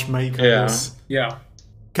salt marsh maker. Yeah.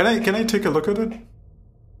 Can I take a look at it?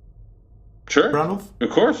 Sure. Branwolf? Of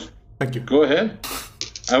course. Thank you. Go ahead.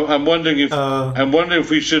 I'm wondering if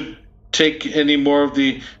we should take any more of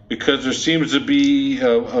because there seems to be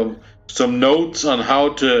some notes on how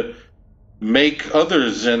to make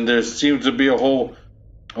others, and there seems to be a whole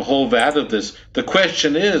vat of this. The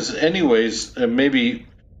question is, anyways, maybe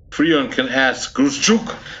Freon can ask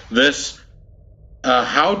Gruschuk this.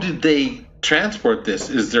 How did they transport this?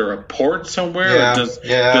 Is there a port somewhere?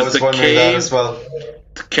 Yeah, I was wondering that as well.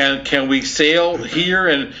 Can we sail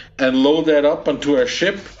here and load that up onto our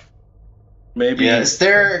ship? Maybe. Yeah. Is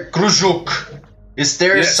there Gruschuk? Is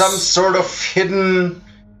there some sort of hidden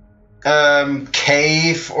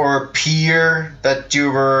cave or pier that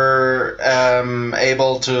you were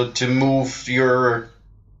able to move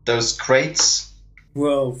those crates?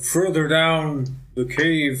 Well, further down the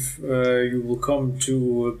cave, you will come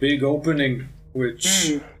to a big opening,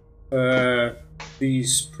 which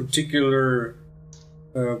these particular,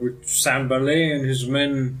 which Sambalé and his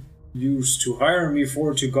men used to hire me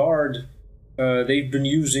to guard. They've been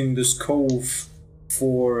using this cove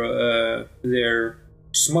for their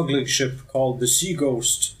smuggling ship called the Sea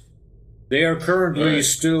Ghost. They are currently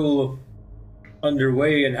still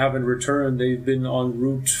underway and haven't returned. They've been en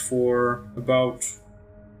route for about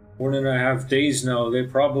 1.5 days now. They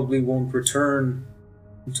probably won't return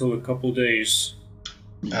until a couple days.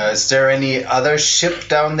 Is there any other ship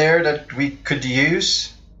down there that we could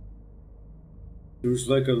use? There's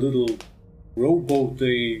like a little rowboat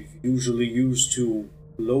they usually use to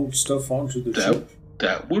load stuff onto the ship.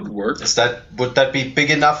 That would work. Would that be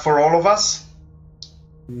big enough for all of us?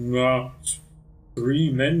 3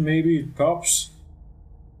 men maybe, tops.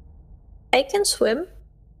 I can swim.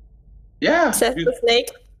 Yeah. Says the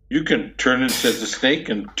snake. You can turn into a snake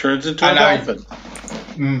and turns into a dolphin.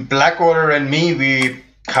 Blackwater and me, we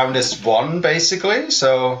count as one, basically.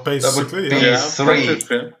 So that would be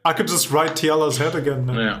 3. I could just ride Tiala's head again.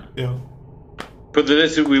 Yeah. But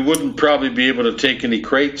we wouldn't probably be able to take any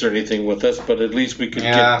crates or anything with us. But at least we could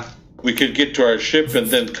get to our ship and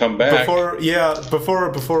then come back.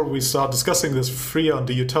 Before we start discussing this, Freon,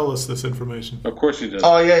 do you tell us this information? Of course he does.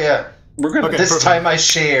 Oh yeah. This time I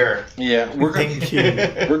share. Yeah, Thank you.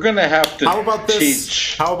 We're gonna have to. How about this?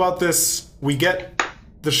 Teach. How about this? We get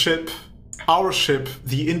the ship, our ship,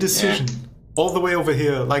 the Indecision, all the way over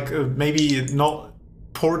here. Like maybe not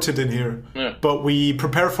ported in here, but we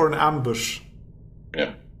prepare for an ambush.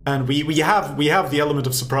 Yeah. And we have the element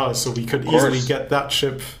of surprise, so we could easily get that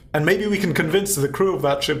ship, and maybe we can convince the crew of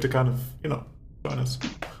that ship to kind of join us.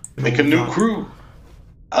 Make a new crew.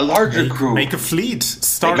 A larger crew. Make a fleet.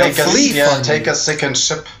 Start a fleet. Yeah, take a second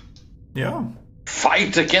ship. Yeah.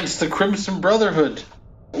 Fight against the Crimson Brotherhood.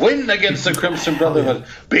 Win against the Crimson Brotherhood.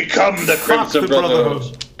 Become the Crimson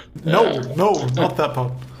Brotherhood. No, not that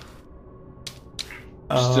part.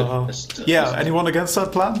 Yeah, anyone against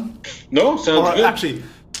that plan? No, sounds good. Actually,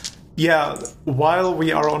 yeah, while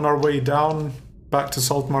we are on our way down back to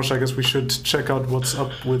Saltmarsh, I guess we should check out what's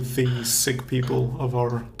up with the sick people of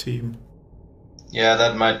our team. Yeah,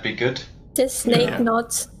 that might be good. The snake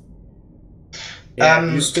knots.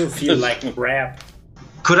 Yeah, you still feel like crap.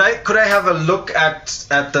 Could I have a look at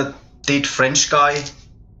the dead French guy?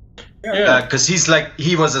 Yeah. Because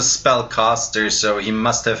he was a spellcaster, so he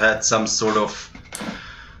must have had some sort of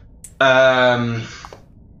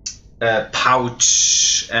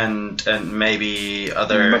pouch and maybe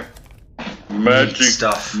other magic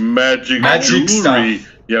stuff. Magic jewelry.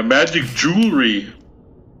 Stuff. Yeah, magic jewelry.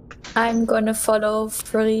 I'm gonna follow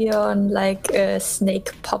Freon like a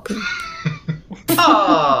snake puppy.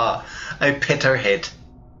 Ah, I pet her head.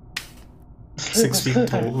 6 feet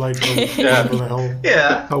tall, like Yeah. what the hell?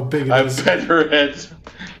 Yeah. How big it I is. pet her head.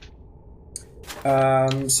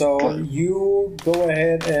 So you go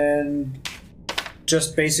ahead and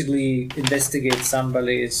just basically investigate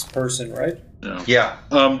Sambale's person, right? Yeah.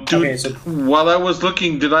 Dude, Okay, so- while I was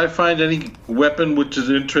looking, did I find any weapon which is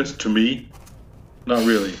of interest to me? Not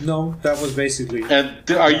really. No, that was basically. And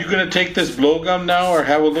are you going to take this blowgun now, or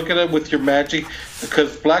have a look at it with your magic?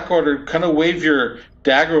 Because Black Order, kind of wave your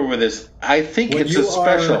dagger over this. I think What it's you a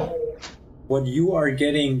special. What you are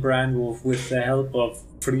getting, Brandwolf, with the help of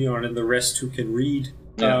Freon and the rest who can read,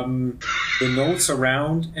 Yeah. the notes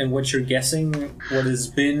around, and what you're guessing, what has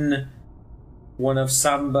been one of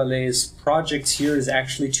Sambale's projects here is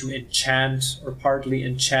actually to enchant or partly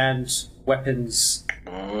enchant weapons.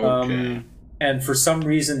 Okay. And for some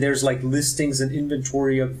reason, there's like listings and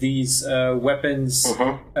inventory of these weapons.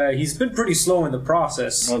 He's been pretty slow in the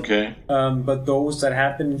process. Okay. But those that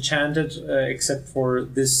have been enchanted, except for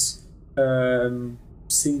this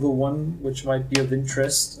single one, which might be of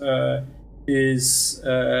interest,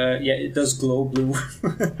 it does glow blue.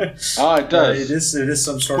 It does. It is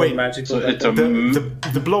some sort of magical so it's a weapon.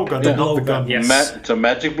 The blowgun, Yeah. not the gun. Yes. It's a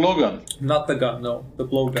magic blowgun. Not the gun, no. The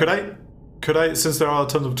blowgun. Could I, since there are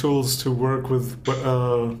tons of tools to work with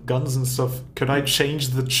guns and stuff, could I change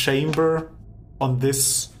the chamber on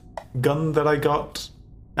this gun that I got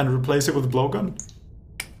and replace it with a blowgun?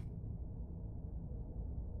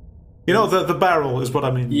 You know, the barrel is what I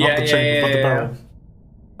mean, not the chamber, but the barrel.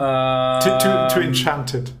 To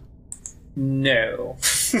enchant it. No.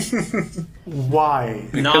 Why?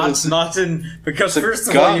 Because first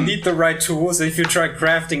of gun. all, you need the right tools. If you try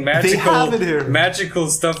crafting have it here. magical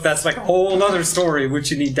stuff, that's like a whole other story,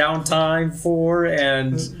 which you need downtime for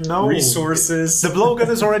and resources. The blowgun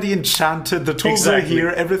is already enchanted. The tools are here.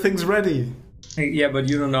 Everything's ready. Yeah, but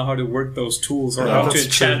you don't know how to work those tools or Yeah, how to that's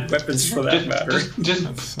enchant true. weapons for that matter.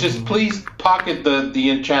 Just please pocket the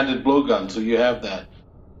enchanted blowgun so you have that.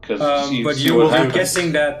 But you will be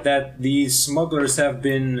guessing that these smugglers have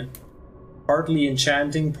been partly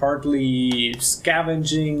enchanting, partly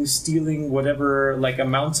scavenging, stealing whatever like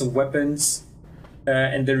amounts of weapons,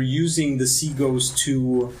 and they're using the sea ghost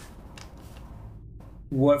to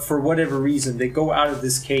for whatever reason they go out of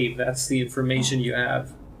this cave. That's the information you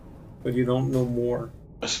have, but you don't know more.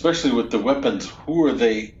 Especially with the weapons, who are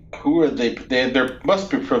they? They must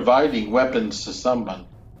be providing weapons to someone.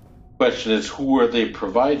 Question is, who are they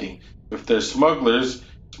providing? If they're smugglers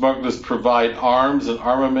provide arms and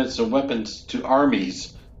armaments and weapons to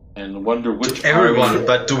armies, and wonder which Everyone, army.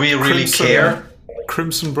 but do we really care?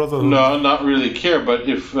 Crimson Brotherhood. No, not really care. But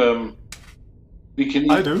if we can,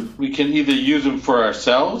 I do. We can either use them for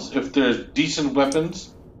ourselves if there's decent weapons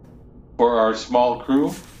for our small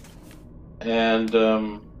crew, and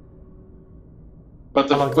but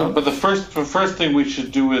the first thing we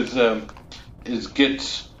should do is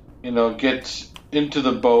get into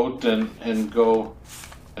the boat and go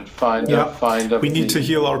and find We need to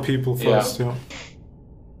heal our people first, yeah.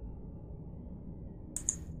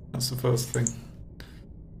 That's the first thing.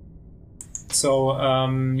 So,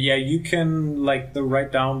 you can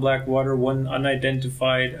write down Blackwater, one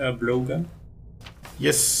unidentified blowgun.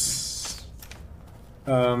 Yes.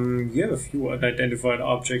 You have a few unidentified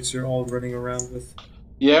objects you're all running around with.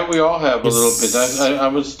 Yeah, we all have a little bit. I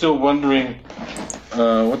was still wondering,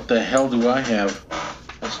 what the hell do I have?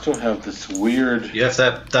 I still have this weird... You have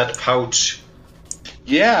that pouch.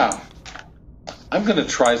 Yeah. I'm going to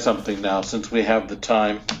try something now since we have the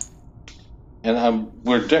time. And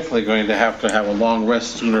we're definitely going to have a long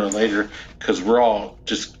rest sooner or later because we're all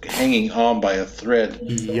just hanging on by a thread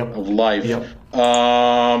of life. Yep.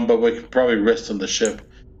 But we can probably rest on the ship.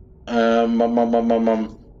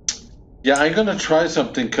 Yeah, I'm going to try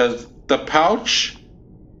something because the pouch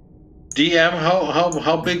DM,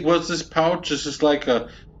 how big was this pouch? Is this like a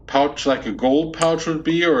pouch, like a gold pouch would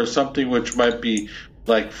be, or something which might be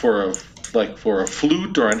like for a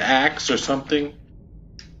flute or an axe or something?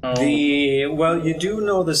 Well, you do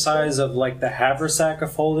know the size of like the haversack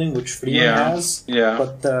of holding, which Freeman has. Yeah.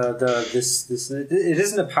 But it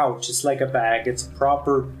isn't a pouch. It's like a bag. It's a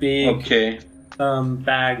proper big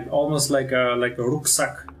bag, almost like a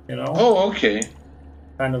rucksack. You know. Oh, okay.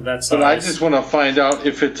 Kind of that size. But I just want to find out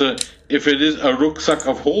if it is a rucksack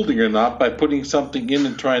of holding or not by putting something in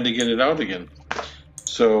and trying to get it out again.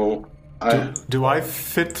 So do I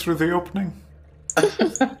fit through the opening?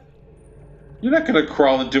 You're not going to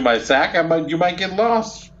crawl into my sack. You might get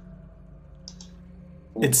lost.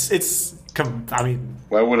 I mean,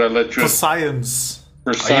 why would I let you? For science.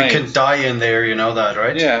 You can die in there. You know that,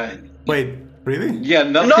 right? Yeah. Wait. Really? Yeah,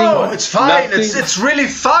 nothing. No, it's fine. It's really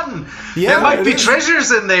fun. Yeah, there might be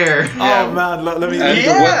treasures in there. Yeah. Oh man, let me.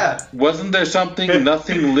 Wasn't there something?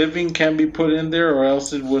 Nothing living can be put in there, or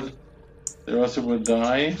else it would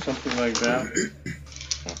die. Something like that.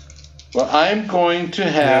 Well, I'm going to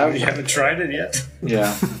have. You haven't tried it yet.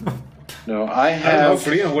 Yeah. No, I have. I don't know,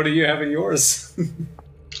 Freeman, what do you have in yours?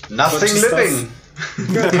 Nothing living.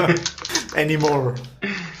 Anymore.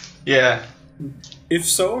 Yeah. If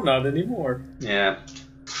so, not anymore. Yeah.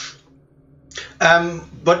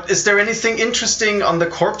 But is there anything interesting on the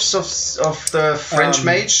corpse of the French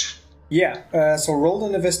mage? Yeah. So roll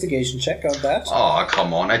an investigation check on that. Oh,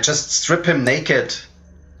 come on. I just strip him naked.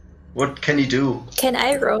 What can he do? Can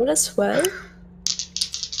I roll as well?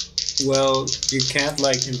 Well, you can't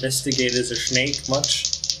like investigate as a snake much.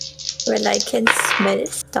 Well, I can smell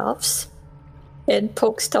stuffs and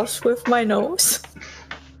poke stuffs with my nose.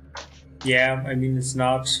 Yeah, I mean it's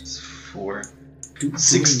not 4.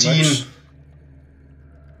 16.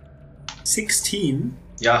 16?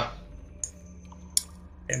 Yeah.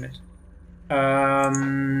 Damn it.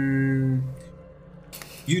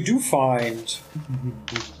 You do find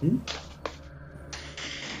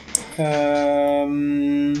a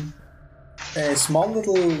small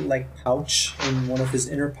little like pouch in one of his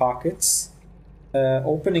inner pockets.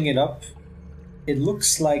 Opening it up, it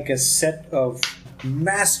looks like a set of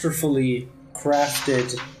masterfully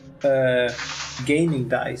crafted gaming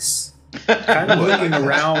dice. Kind of looking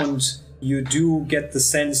around, you do get the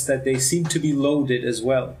sense that they seem to be loaded as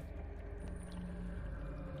well.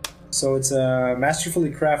 So it's a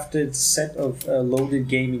masterfully crafted set of loaded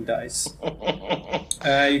gaming dice.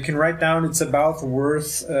 You can write down it's about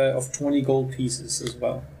worth of 20 gold pieces as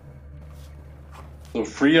well. So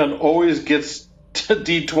Freon always gets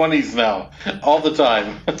D20s now, all the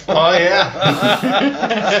time. Oh yeah.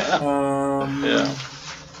 Yeah.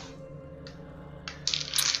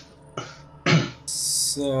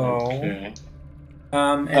 So, Okay.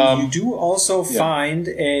 and you do also find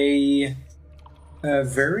a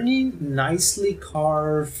very nicely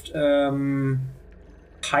carved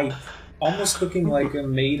pipe, almost looking like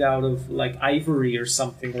made out of like ivory or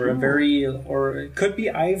something, or or it could be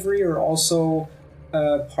ivory, or also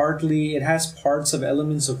partly it has parts of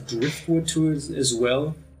elements of driftwood to it as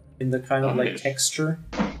well, in the kind of like texture.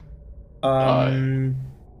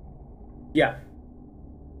 Yeah.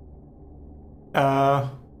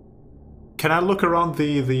 Can I look around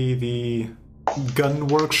the gun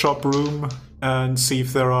workshop room and see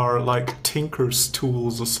if there are like tinker's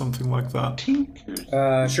tools or something like that?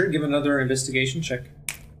 Tinkers. Sure, give another investigation check.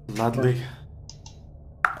 Gladly.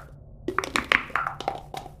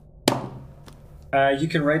 You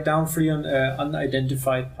can write down for you an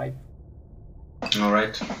unidentified pipe.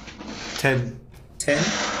 Alright. 10. 10.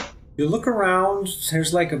 You look around,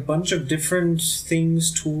 there's like a bunch of different things,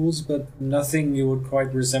 tools, but nothing you would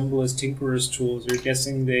quite resemble as tinkerer's tools. You're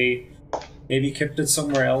guessing they maybe kept it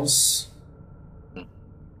somewhere else.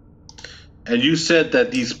 And you said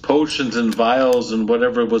that these potions and vials and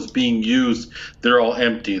whatever was being used, they're all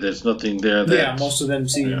empty. There's nothing there. Yeah, most of them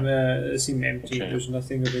seem empty. Okay. There's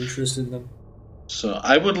nothing of interest in them. So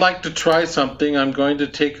I would like to try something. I'm going to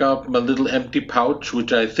take out my little empty pouch,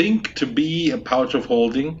 which I think to be a pouch of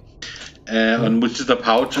holding, and which is the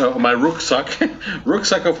pouch of my rucksack,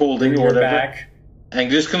 rucksack of holding or whatever. Back. I'm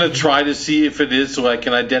just going to try to see if it is, so I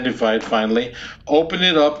can identify it finally. Open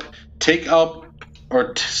it up, take up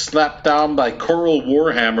or slap down my coral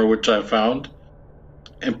warhammer, which I found,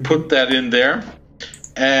 and put that in there,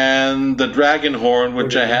 and the dragon horn,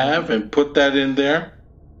 which I have, and put that in there.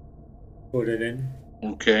 Put it in.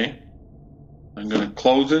 Okay. I'm going to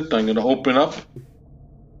close it. I'm going to open up.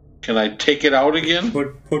 Can I take it out again?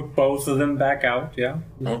 Put both of them back out, yeah,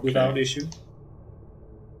 without issue.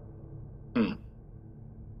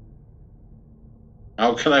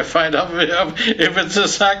 How can I find out if it's a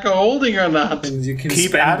sack of holding or not? And you can Keep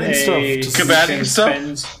spend adding stuff. Just keep you adding can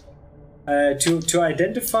stuff. To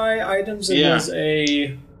identify items, it was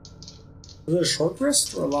it a short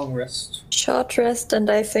rest or a long rest? Short rest and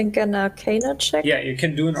I think an arcana check. Yeah, you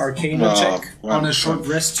can do an arcana check on a short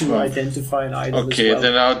rest to identify an item. Okay, as well.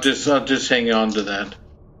 then I'll just hang on to that.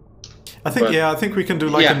 I think we can do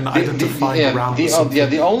like an identifying round.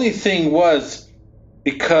 The only thing was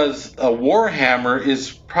because a warhammer is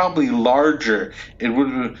probably larger.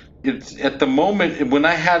 It's at the moment when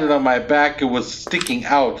I had it on my back, it was sticking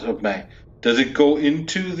out of my. Does it go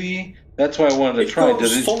into the? That's why I wanted to try.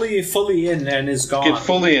 Does it fully in and is gone? Get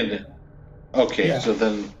fully in it. Okay, Yeah. so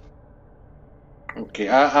then. Okay,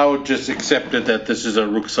 I would just accept it that this is a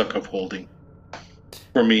rucksack of holding.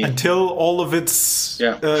 For me. Until all of its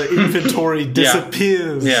inventory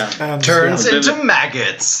disappears. And Turns into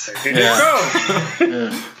maggots. There you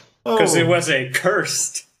go. Because it was a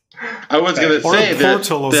cursed. I was going to say that there's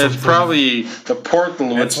something. probably the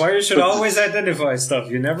portal. That's why you should always identify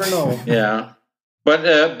stuff. You never know. Yeah,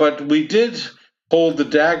 but we did hold the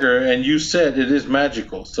dagger, and you said it is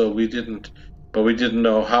magical, so we didn't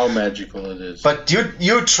know how magical it is. But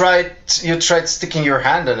you tried sticking your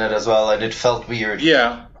hand in it as well, and it felt weird.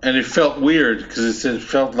 Yeah, and it felt weird because it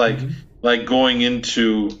felt like going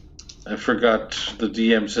into. I forgot the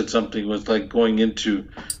DM said something was like going into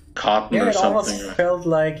cotton or it something. almost felt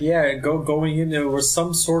like going in. There was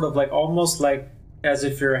some sort of like almost like as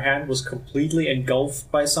if your hand was completely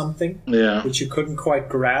engulfed by something. Yeah, which you couldn't quite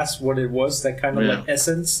grasp what it was. That kind of like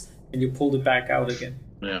essence, and you pulled it back out again.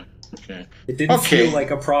 Yeah. Okay. It didn't feel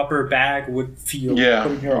like a proper bag would feel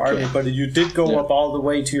putting your arm in, but you did go up all the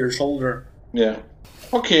way to your shoulder. Yeah.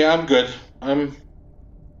 Okay, I'm good. I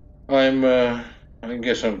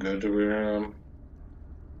guess I'm good.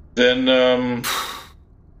 Then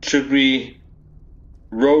should we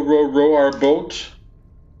row our boat?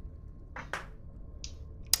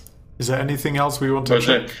 Is there anything else we want to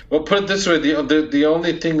check? Well, put it this way: the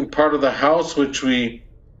only thing part of the house which we.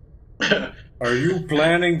 Are you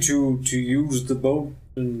planning to use the boat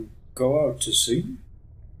and go out to sea?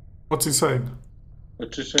 What's he saying?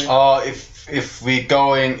 What's he saying? If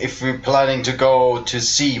we're planning to go to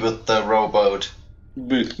sea with the rowboat.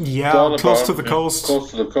 Yeah, close to the coast.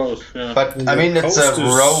 Close to the coast, yeah. But I mean, it's a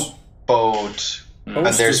rowboat, and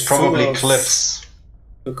there's probably cliffs.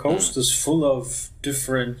 The coast is full of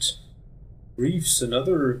different reefs and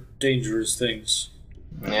other dangerous things.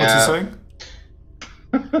 Yeah. What's he saying?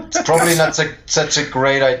 It's probably not such a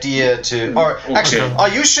great idea to. Or actually,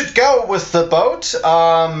 you should go with the boat.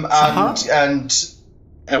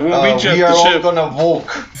 And we'll meet you we at are the all ship. gonna walk.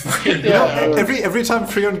 Every time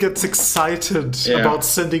Freon gets excited about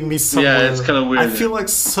sending me somewhere, it's kind of weird. I feel like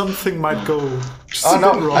something might go. Oh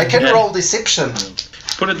no! I can roll deception.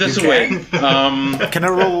 Put it this way. Can I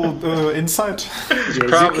roll insight?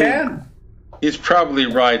 He's probably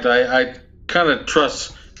right. I kind of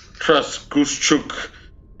trust Guschuk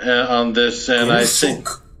on this, and I think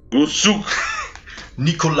Guschuk.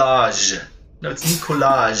 Nicolaj. No, it's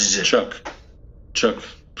Nicolaj. Chuck.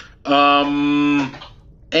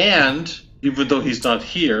 And even though he's not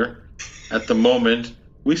here at the moment,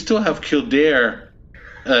 we still have Kildare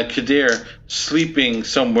sleeping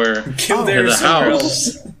somewhere in the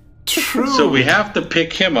house. True. So we have to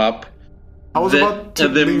pick him up. And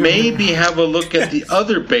then maybe have a look at the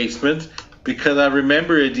other basement, because I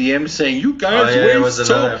remember a DM saying, "You guys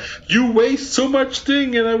waste so much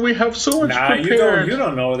thing, and we have so much prepared." You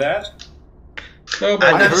don't know that. No,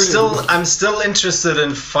 but I'm still interested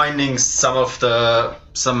in finding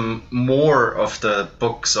some more of the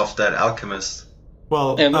books of that alchemist.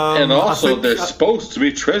 Well, and also there's supposed to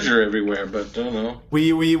be treasure everywhere, but I don't know.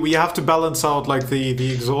 We have to balance out like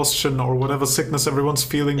the exhaustion or whatever sickness everyone's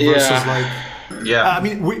feeling versus like. Yeah. I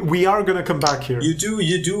mean, we are gonna come back here. You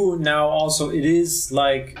do now. Also, it is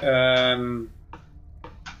like. Well,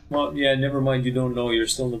 yeah. Never mind. You don't know. You're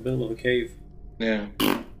still in the middle of a cave. Yeah.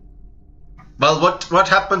 Well, what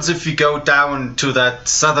happens if we go down to that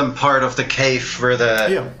southern part of the cave where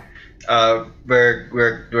the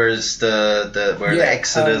where's the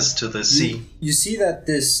exit is to the sea? You see that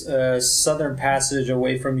this southern passage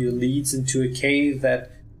away from you leads into a cave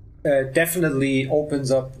that definitely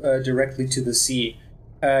opens up directly to the sea.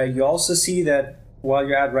 You also see that while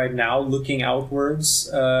you're at right now, looking outwards,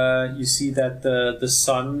 you see that the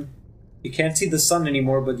sun. You can't see the sun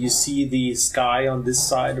anymore, but you see the sky on this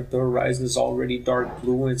side of the horizon is already dark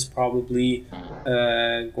blue, and it's probably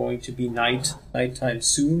going to be nighttime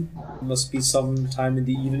soon. It must be some time in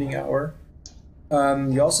the evening hour.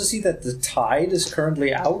 You also see that the tide is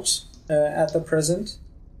currently out at the present.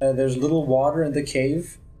 There's little water in the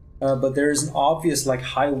cave, but there is an obvious like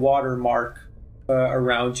high water mark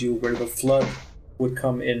around you where the flood would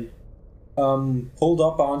come in. Pulled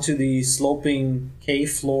up onto the sloping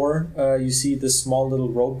cave floor, you see this small little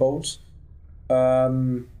rowboat.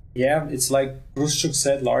 Yeah, it's like Bruschuk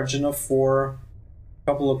said, large enough for a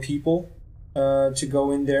couple of people to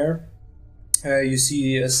go in there. You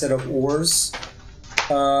see a set of oars,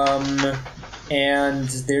 and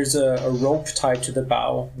there's a rope tied to the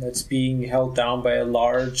bow that's being held down by a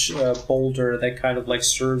large boulder that kind of like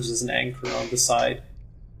serves as an anchor on the side.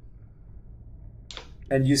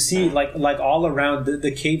 And you see, like all around,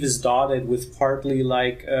 the cave is dotted with partly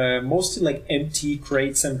like mostly like empty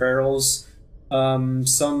crates and barrels.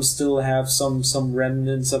 Some still have some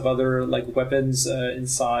remnants of other like weapons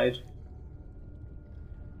inside.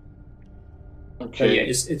 Okay. But yeah,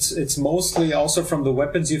 it's mostly also from the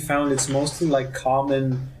weapons you found. It's mostly like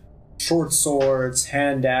common short swords,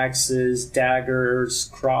 hand axes, daggers,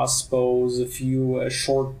 crossbows, a few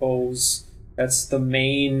short bows. That's the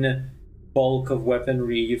main bulk of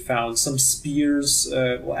weaponry you found. Some spears.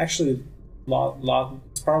 Well, actually, lot.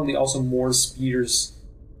 It's probably also more spears.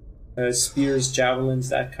 Spears, javelins,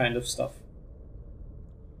 that kind of stuff.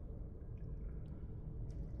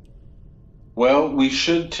 Well, we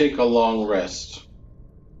should take a long rest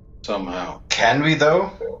somehow. Can we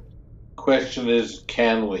though? Question is,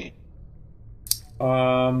 can we?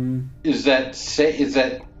 Is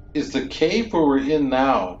the cave where we're in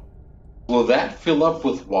now? Will that fill up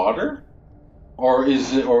with water, or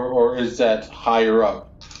is that higher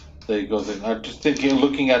up that it goes in? I'm just thinking,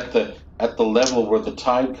 looking at the level where the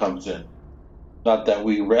tide comes in. Not that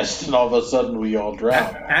we rest and all of a sudden we all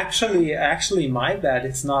drown. Actually, my bad.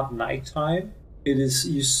 It's not nighttime. It is.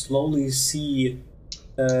 You slowly see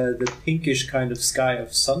the pinkish kind of sky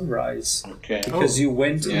of sunrise. Okay. Because you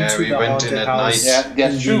went into we the went in haunted at house night. Yeah,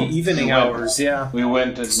 that's in true. the evening hours. Yeah. We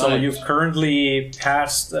went at So night. you've currently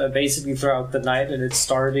passed basically throughout the night, and it's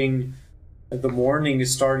starting. The morning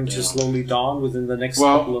is starting to slowly dawn within the next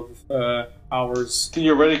couple of hours.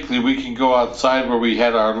 Theoretically, we can go outside where we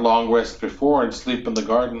had our long rest before and sleep in the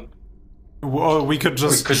garden. Well, we could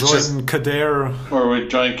just join Kader. Or we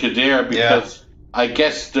join Kader because I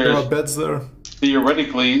guess There are there's beds there.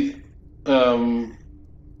 theoretically. Now,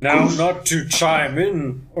 not to chime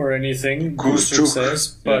in or anything, Gustav says,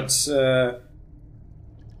 but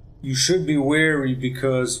you should be wary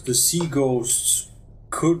because the sea ghosts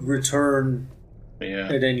could return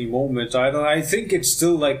at any moment. I think it's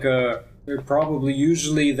still like they're probably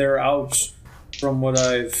usually they're out. From what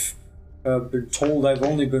I've been told, I've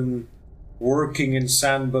only been working in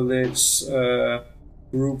Sanbalit's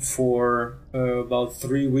group for about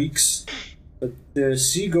 3 weeks. But the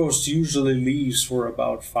sea ghost usually leaves for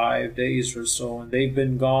about 5 days or so, and they've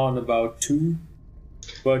been gone about 2.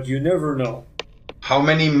 But you never know. How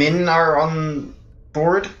many men are on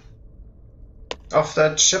board of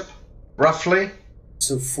that ship, roughly?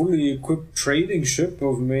 It's a fully equipped trading ship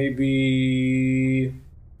of maybe...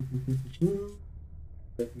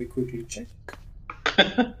 Let me quickly check.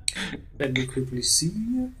 Let me quickly see.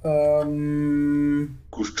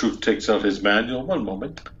 Gustruth takes out his manual. One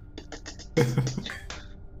moment.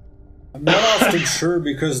 I'm not often sure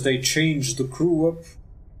because they change the crew up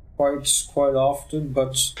quite often,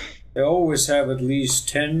 but they always have at least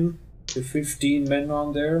 10 to 15 men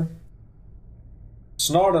on there.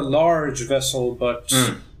 It's not a large vessel, but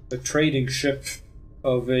a trading ship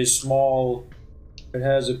of a small... It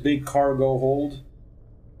has a big cargo hold,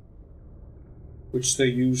 which they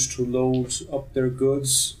use to load up their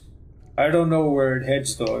goods. I don't know where it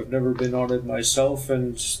heads, though. I've never been on it myself,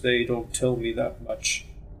 and they don't tell me that much.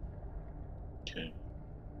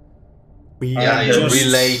 I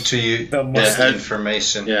relay to you that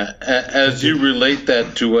information. Yeah, as you relate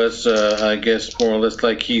that to us, I guess more or less,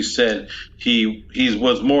 like he said, he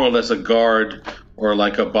was more or less a guard or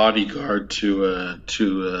like a bodyguard to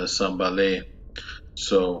Sambalé.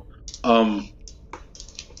 So,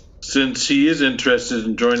 since he is interested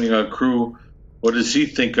in joining our crew, what does he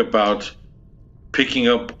think about picking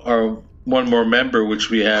up our one more member, which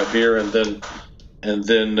we have here, and then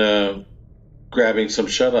grabbing some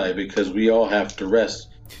shut-eye because we all have to rest.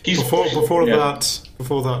 Before that,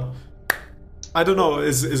 I don't know.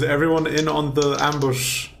 Is everyone in on the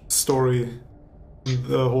ambush story,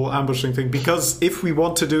 the whole ambushing thing? Because if we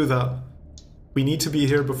want to do that, we need to be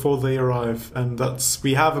here before they arrive, and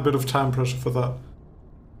we have a bit of time pressure for that.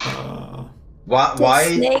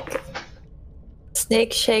 Why?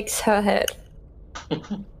 Snake shakes her head.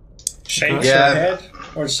 Shakes her head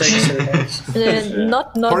or shakes her head?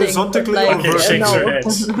 Not nodding. Horizontally but or like, Okay, shakes her no. head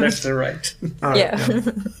left and right. All right, Yeah.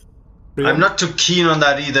 I'm not too keen on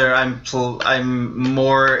that either. I'm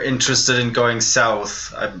more interested in going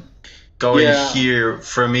south. I'm going here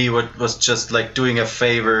for me. What was just like doing a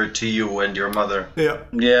favor to you and your mother. Yeah.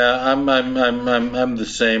 I'm the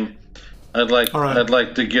same. I'd like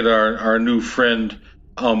to get our new friend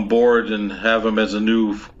on board and have him as a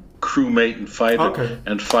new crewmate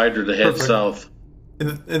and fighter to head south.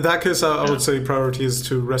 In that case, I would say priority is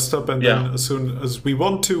to rest up, and then as soon as we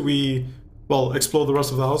want to, we explore the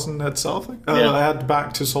rest of the house and head south. Head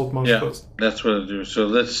back to Saltmarsh first. That's what I do. So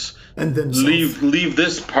let's then leave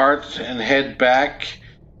this part and head back,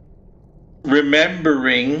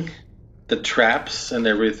 remembering the traps and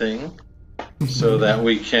everything, so that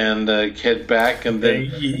we can head back and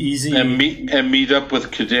then meet up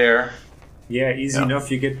with Kader. Yeah, easy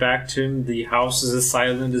enough. You get back to him. The house is as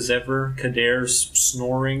silent as ever. Kader's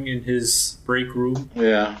snoring in his break room.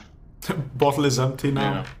 Yeah. Bottle is empty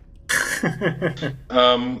now.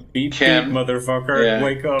 Beep, motherfucker.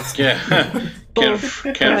 Wake up.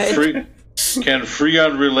 Can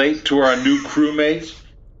Freon relate to our new crewmate,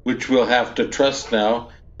 which we'll have to trust now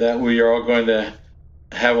that we are all going to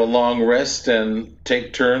have a long rest and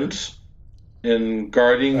take turns in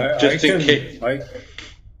guarding in case.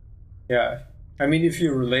 I mean, if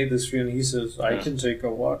you relay this to him, he says, I can take a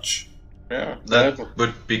watch. Yeah. That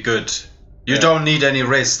would be good. You don't need any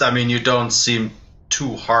rest. I mean, you don't seem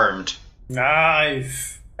too harmed.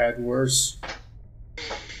 I've had worse.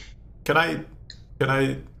 Can I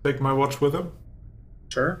take my watch with him?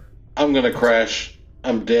 Sure. I'm gonna crash.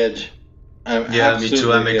 I'm dead. Me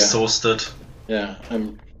too. I'm exhausted. Yeah,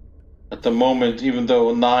 I'm at the moment, even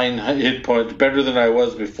though 9 hit points, better than I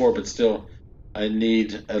was before, but still, I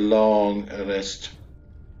need a long rest.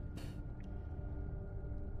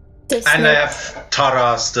 And I have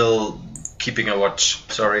Tara still keeping a watch.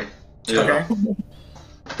 Sorry. Okay.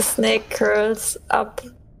 The snake curls up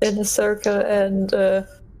in a circle and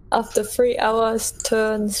after 3 hours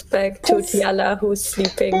turns back to Tiala, who's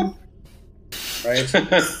sleeping. Right.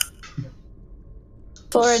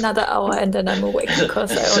 For another hour, and then I'm awake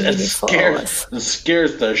because I only need 4 hours. It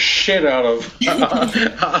scares the shit out of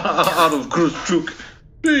Krustuk.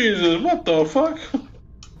 Jesus, what the fuck?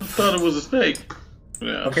 I thought it was a snake.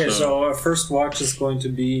 Yeah. Okay, so first watch is going to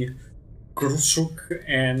be Krustuk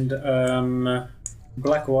and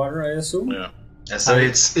Blackwater, I assume. Yeah. So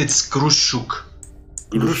it's Grushuk.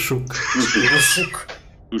 Grushuk.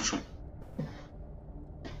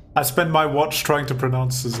 I spend my watch trying to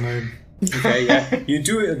pronounce his name. Okay, yeah. You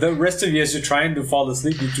do the rest of you as you're trying to fall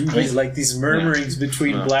asleep. You do these murmurings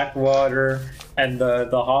between Blackwater and the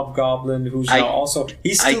hobgoblin, who's now also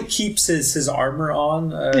he still keeps his armor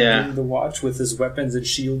on during the watch with his weapons and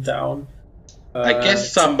shield down. I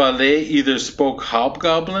guess Sambale either spoke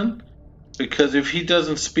hobgoblin, because if he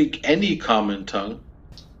doesn't speak any common tongue,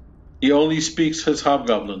 he only speaks his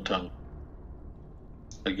hobgoblin tongue.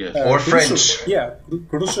 I guess. Or French. Yeah,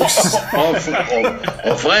 or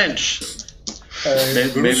French.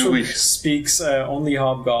 Maybe we speaks only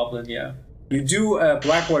hobgoblin. Yeah, you do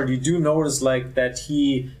Blackwater. You do notice like that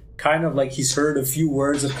he kind of like he's heard a few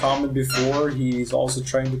words of common before. He's also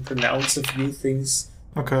trying to pronounce a few things.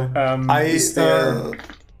 Okay. I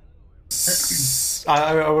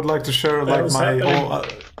would like to share I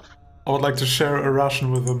would like to share a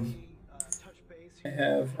ration with him. I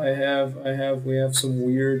have. We have some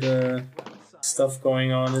weird stuff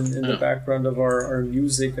going on in the background of our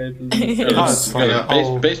music. I believe. It's got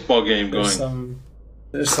a baseball game going.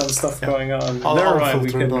 There's some stuff going on. Never mind.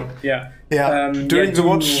 We can. During the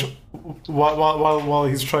watch, while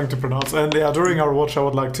he's trying to pronounce, and during our watch, I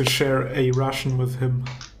would like to share a ration with him.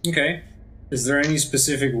 Okay. Is there any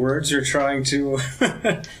specific words you're trying to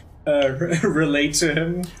relate to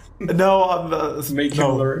him? No, I'm make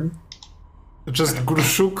him learn. Just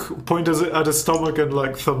Grushuk pointed at his stomach and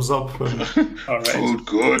like thumbs up. And all right. Food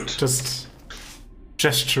good. Just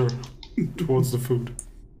gesture towards the food.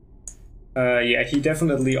 Yeah, he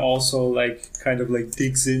definitely also like kind of like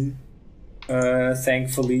digs in.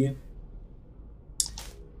 Thankfully.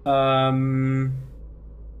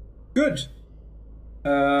 Good.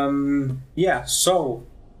 Yeah. So,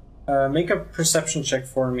 make a perception check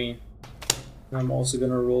for me. I'm also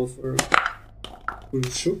gonna roll for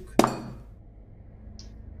Grushuk.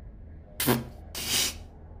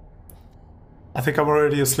 I think I'm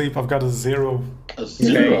already asleep. I've got a 0. A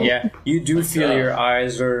 0? Okay, yeah. You do feel your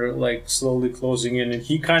eyes are like slowly closing in, and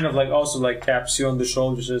he kind of like also like taps you on the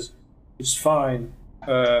shoulder, says, "It's fine,"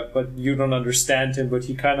 but you don't understand him. But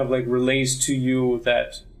he kind of like relays to you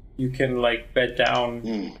that you can like bed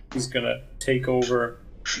down. He's gonna take over.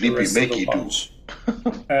 Sleepy the rest of the Mickey watch.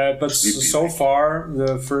 But so far,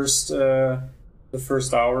 the first the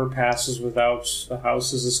first hour passes without the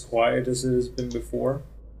house is as quiet as it has been before.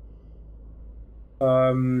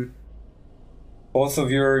 Both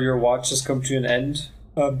of your watches come to an end.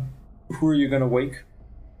 Who are you gonna wake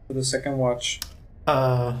for the second watch?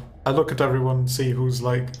 I look at everyone, see who's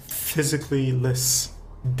like physically less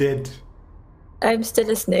dead. I'm still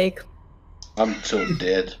a snake. I'm so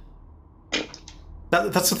dead.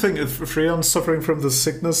 That's the thing. If Freon's suffering from the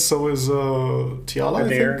sickness, so is Tiala.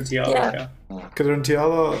 Kadir I and think. Tiala, Yeah. Kadir and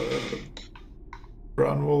Tiala.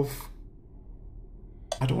 Brown Wolf.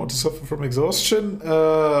 I don't want to suffer from exhaustion.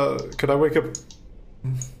 Could I wake up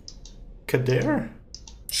Kadir?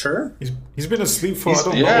 Sure. He's been asleep for I don't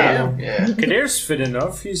know. Yeah. how long. Yeah. Kadir's fit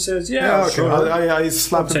enough. He says, Yeah, "Yeah, okay. sure." I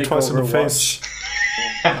slap I'll him take twice in over the face.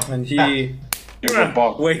 And he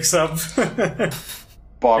wakes up.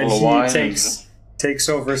 Bottle And of he wine. takes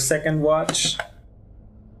over second watch.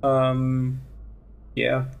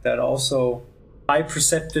 Yeah, that also high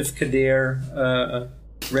perceptive Kadir,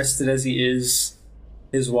 rested as he is.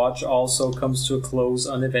 His watch also comes to a close,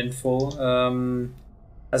 uneventful.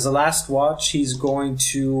 As a last watch, he's going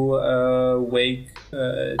to wake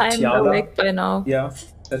I'm Tiala. awake by now. Yeah,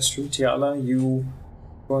 that's true. Tiala, you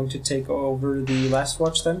going to take over the last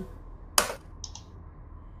watch then?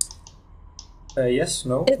 Yes,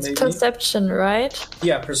 no, It's maybe. perception, right?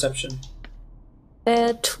 Yeah, perception.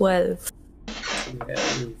 12. Yeah.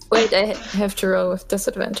 Wait, I have to roll with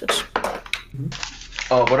disadvantage.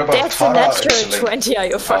 Oh, what about That's a Tara, natural actually? 20, are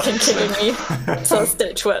you fucking excellent. kidding me? So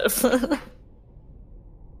still 12.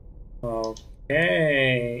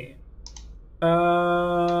 Okay.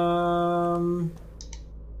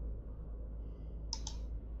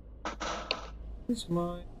 Where's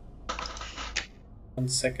my 1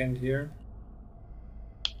 second here?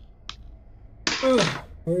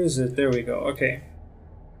 Where is it? There we go. Okay.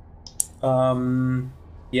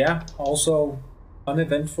 Yeah, also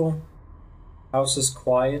uneventful. House is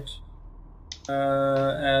quiet.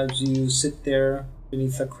 As you sit there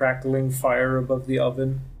beneath a crackling fire above the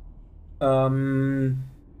oven.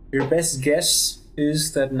 Your best guess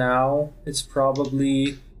is that now it's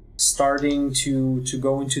probably starting to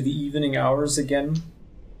go into the evening hours again.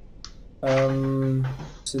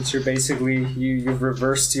 Since you're basically you've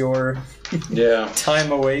reversed your Yeah.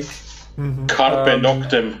 time awake. Carpe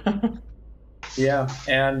noctem. Yeah,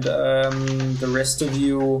 and the rest of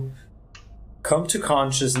you come to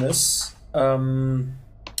consciousness. Freon.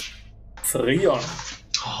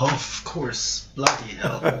 Oh, of course. Bloody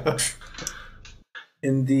hell.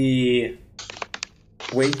 In the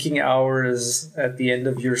waking hours at the end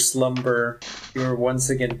of your slumber, you're once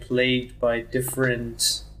again plagued by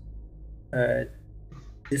different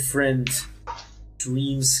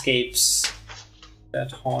dreamscapes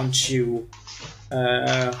that haunt you,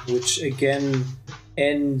 which again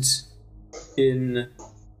end in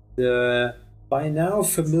the by now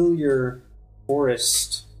familiar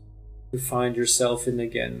forest you find yourself in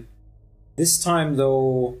again. This time,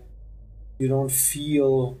 though, you don't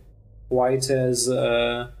feel quite as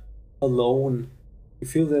alone. You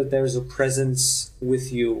feel that there's a presence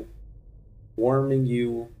with you, warming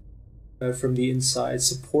you from the inside,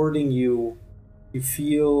 supporting you. You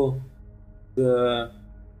feel the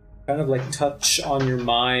kind of like touch on your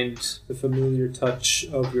mind, the familiar touch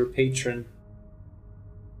of your patron.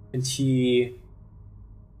 And he,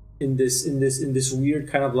 in this weird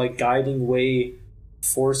kind of like guiding way,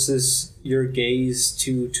 forces your gaze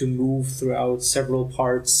to move throughout several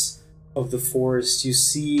parts of the forest. You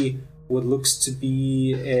see what looks to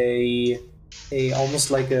be a almost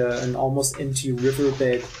like an almost empty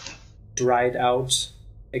riverbed, dried out,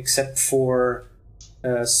 except for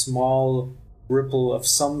a small ripple of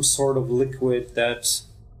some sort of liquid that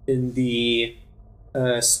in the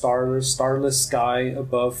starless sky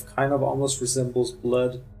above kind of almost resembles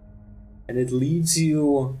blood. And it leads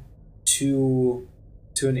you to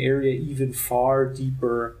an area even far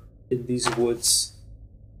deeper in these woods.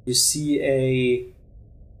 You see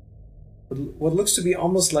what looks to be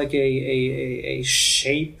almost like a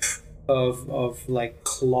shape of like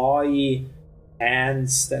clawy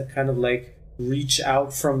hands that kind of like reach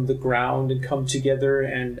out from the ground and come together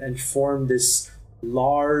and form this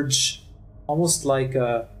large, almost like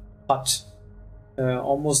a hut,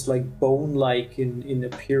 almost like bone-like in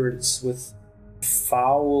appearance, with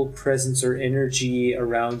foul presence or energy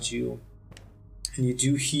around you. And you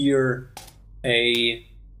do hear the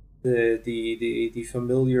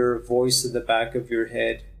familiar voice at the back of your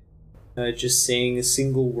head, just saying a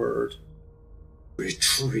single word: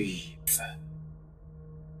 retrieve.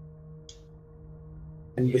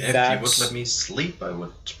 And with If that, you would let me sleep, I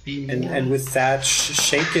would be more... and with that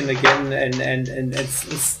shaken again and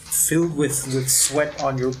filled with sweat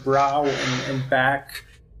on your brow and back,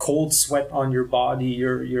 cold sweat on your body,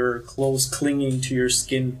 your clothes clinging to your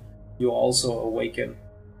skin, you also awaken.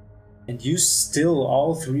 And you still,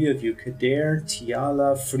 all three of you, Kader,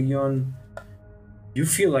 Tiala, Frion, you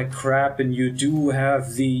feel like crap, and you do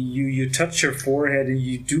have you touch your forehead and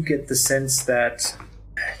you do get the sense that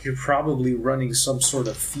you're probably running some sort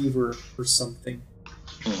of fever or something.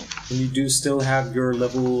 And you do still have your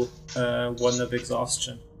level 1 of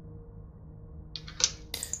exhaustion.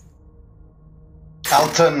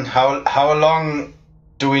 Alton, how long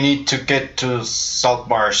do we need to get to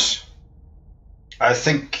Saltmarsh? I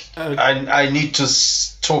think I need to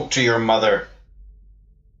talk to your mother.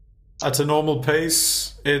 At a normal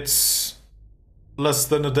pace, it's less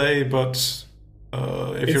than a day, but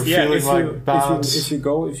if you're feeling bad,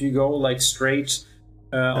 if you go like straight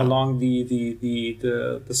along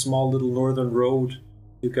the small little northern road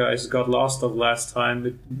you guys got lost of last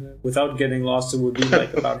time, without getting lost, it would be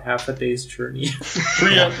like about half a day's journey.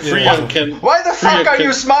 Freya can. Why the fuck are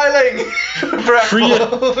you smiling?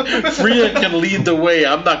 Freya can lead the way.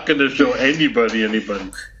 I'm not going to show anybody.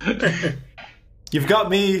 You've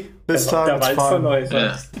got me this time. It's fine.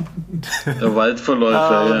 The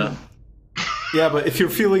Waldverläufer, yeah. Yeah, but if you're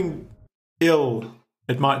feeling ill,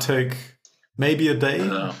 it might take maybe a day,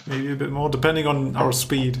 maybe a bit more, depending on our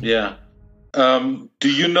speed. Yeah. Do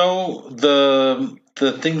you know the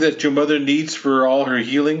thing that your mother needs for all her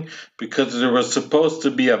healing? Because there was supposed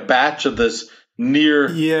to be a batch of this near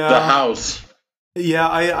the house. Yeah,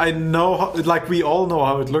 I know. Like we all know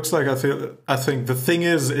how it looks like. I think the thing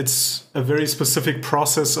is, it's a very specific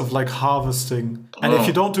process of like harvesting, and if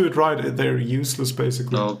you don't do it right, they're useless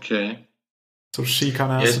basically. Okay. So she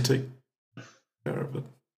kind of has to take care of it.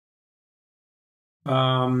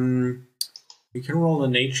 You can roll a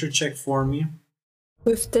nature check for me.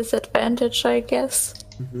 With disadvantage, I guess.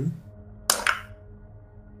 Mm-hmm.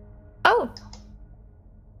 Oh.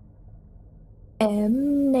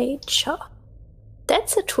 Nature.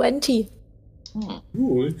 That's a 20.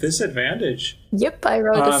 Ooh, disadvantage. Yep, I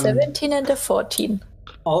rolled a 17 and a 14.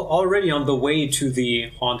 Already on the way to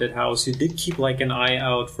the haunted house, you did keep like an eye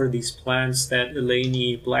out for these plants that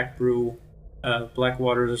Eleni Blackbrew,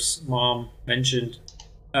 Blackwater's mom, mentioned.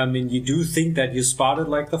 And you do think that you spotted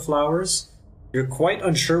like the flowers. You're quite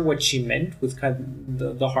unsure what she meant with kind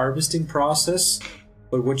of the harvesting process,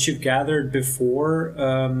 but what you've gathered before,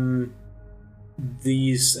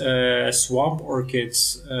 these swamp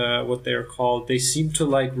orchids, what they're called, they seem to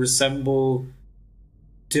like resemble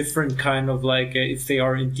different kind of like, if they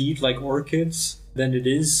are indeed like orchids, then it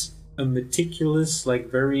is a meticulous, like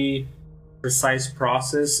very precise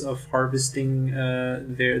process of harvesting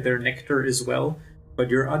their nectar as well. But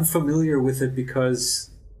you're unfamiliar with it because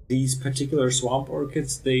these particular swamp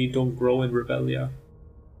orchids, they don't grow in Rebelia.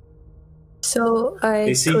 So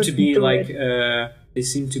they seem to be like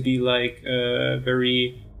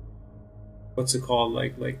very, what's it called?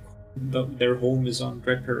 Like their home is on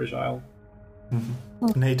Dreadparish Isle.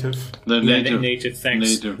 Mm-hmm. Native. Native.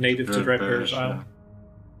 Thanks. Native to Dreadparish Isle. Yeah.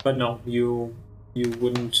 But no, you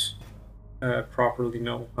wouldn't properly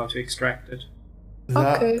know how to extract it.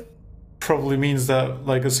 That probably means that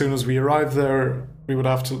like as soon as we arrive there, we would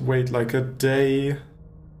have to wait like a day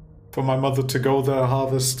for my mother to go there,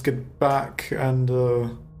 harvest, get back, and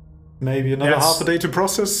maybe another half a day to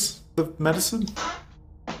process the medicine.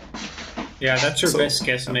 Yeah, that's your best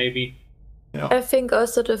guess, maybe. Yeah. I think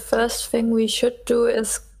also the first thing we should do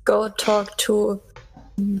is go talk to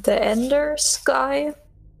the Enders guy,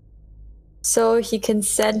 so he can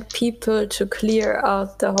send people to clear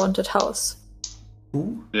out the haunted house.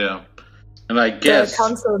 Ooh. Yeah. And I guess the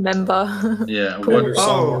council member. Yeah. What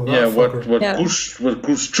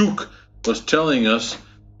Kuschuk was telling us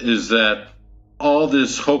is that all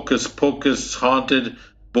this hocus pocus haunted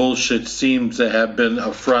bullshit seems to have been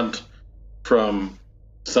a front from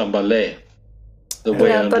Sambalay. But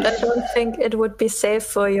I don't think it would be safe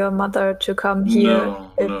for your mother to come here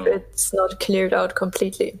if it's not cleared out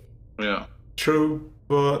completely. Yeah. True,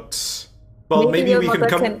 but maybe we can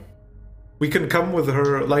come. We can come with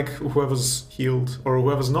her, like whoever's healed or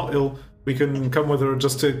whoever's not ill. We can come with her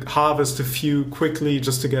just to harvest a few quickly,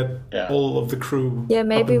 just to get all of the crew. Yeah,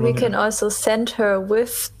 maybe we can also send her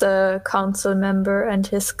with the council member and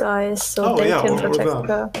his guys, so they can protect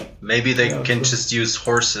her. Maybe they can just use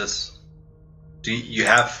horses. Do you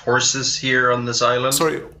have horses here on this island?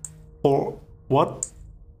 Sorry, or what?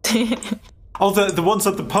 Oh, the ones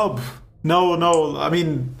at the pub. No. I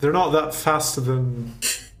mean, they're not that fast than.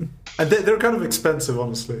 And they're kind of expensive,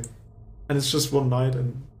 honestly. And it's just one night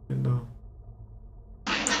in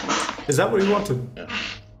Is that what you wanted? Yeah.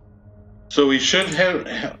 So we should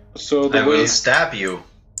have. So the I will stab you.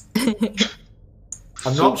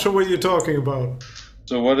 I'm not sure what you're talking about.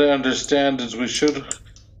 So what I understand is we should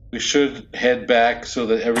head back so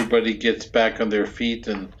that everybody gets back on their feet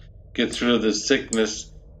and gets rid of the sickness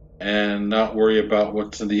and not worry about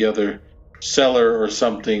what's in the other cellar or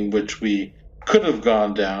something, which we could have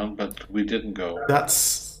gone down, but we didn't go.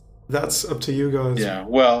 That's up to you guys. Yeah.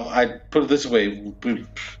 Well, I put it this way. I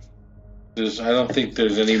don't think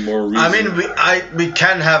there's any more reason. I mean, we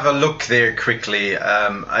can have a look there quickly.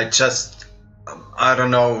 I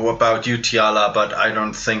don't know about you, Tiala, but I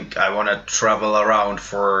don't think I want to travel around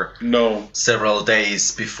for several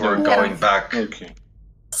days before going back. Okay.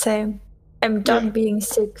 Same. I'm done being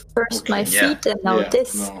sick. First my feet and now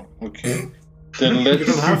this. No. Okay. Then let's. You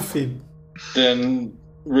don't have feet. Then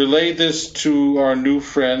relay this to our new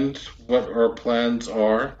friend, what our plans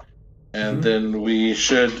are, and then we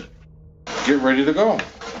should get ready to go.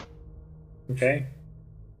 Okay.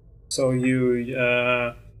 So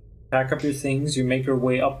you pack up your things, you make your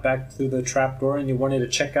way up back through the trapdoor, and you wanted to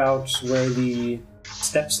check out where the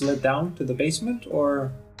steps led down to the basement,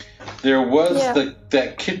 or? There was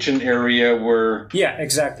that kitchen area where... Yeah,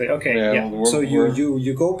 exactly. Okay, yeah. So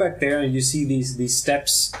you go back there and you see these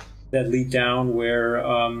steps that lead down where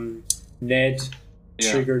Ned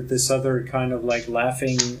triggered this other kind of like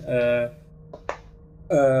laughing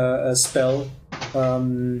spell.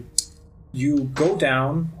 You go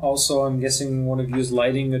down. Also, I'm guessing one of you is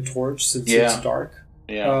lighting a torch since it's dark.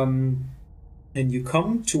 Yeah. And you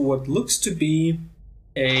come to what looks to be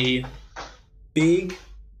a big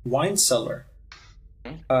wine cellar.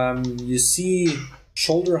 You see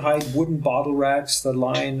shoulder-height wooden bottle racks that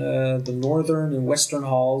line the northern and western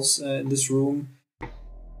halls in this room.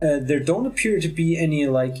 There don't appear to be any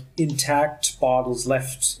like intact bottles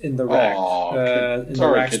left in the rack.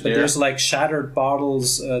 Racks, but there's like shattered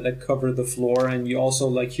bottles that cover the floor, and you also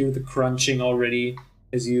like hear the crunching already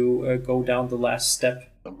as you go down the last step.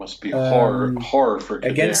 That must be horror for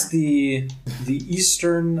Kadir. Against the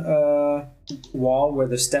eastern wall where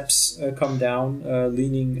the steps come down,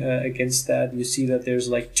 leaning against that, you see that there's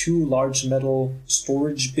like two large metal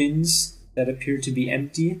storage bins that appear to be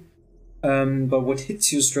empty. But what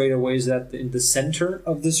hits you straight away is that in the center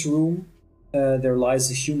of this room, there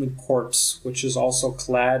lies a human corpse, which is also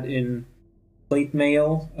clad in plate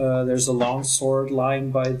mail. There's a long sword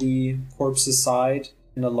lying by the corpse's side,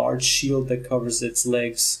 and a large shield that covers its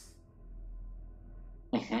legs.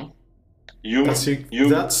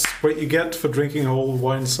 That's what you get for drinking a whole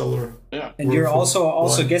wine cellar. Yeah. And you're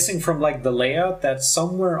also guessing from like the layout that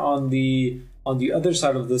somewhere on the other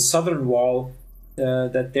side of the southern wall,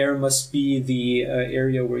 that there must be the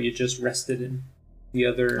area where you just rested in the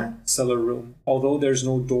other cellar room, although there's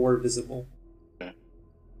no door visible. Okay.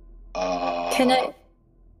 Can I?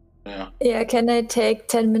 Yeah, can I take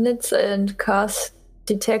 10 minutes and cast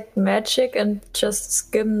detect magic and just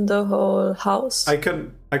skim the whole house? I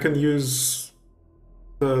can use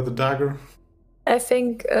the dagger. I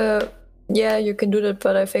think you can do that,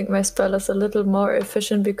 but I think my spell is a little more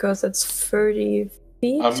efficient because it's 30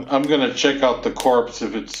 feet. I'm gonna check out the corpse,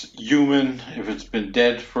 if it's human, if it's been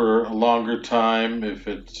dead for a longer time, if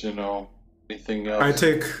it's anything else.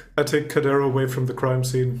 I take Kader away from the crime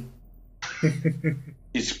scene.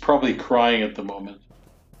 He's probably crying at the moment.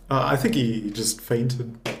 I think he just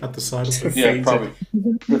fainted at the side of it. Yeah, probably.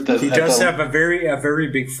 He does have a very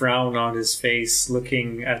big frown on his face,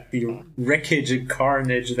 looking at the wreckage and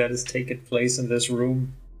carnage that has taken place in this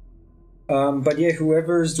room. But yeah,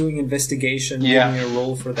 whoever is doing investigation, give me a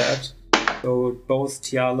roll for that. So both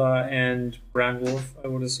Tiala and Branwolf, I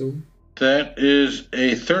would assume. That is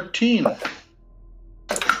a 13.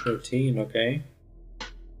 13, okay.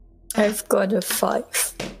 I've got a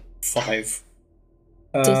 5. 5.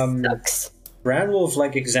 This sucks. Branwolf,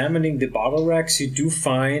 like examining the bottle racks, you do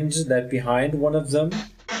find that behind one of them,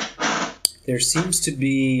 there seems to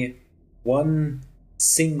be one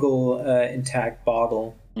single intact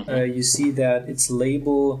bottle. You see that its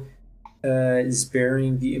label is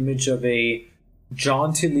bearing the image of a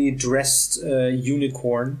jauntily dressed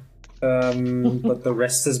unicorn, but the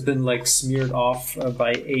rest has been like smeared off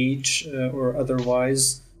by age or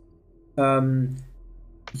otherwise.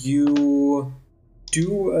 You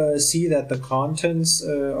do see that the contents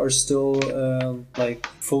are still like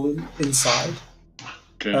full inside.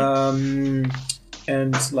 Okay.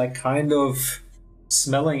 And like kind of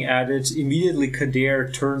smelling at it, immediately Kader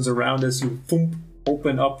turns around as you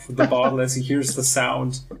open up the bottle as he hears the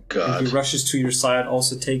sound. Oh, God. And he rushes to your side,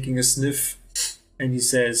 also taking a sniff, and he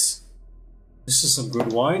says, "This is some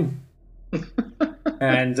good wine."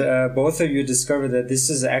 And both of you discover that this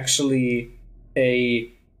is actually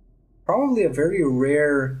probably a very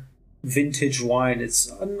rare vintage wine.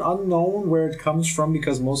 It's unknown where it comes from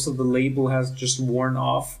because most of the label has just worn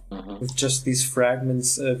off with just these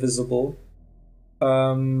fragments visible.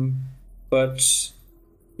 But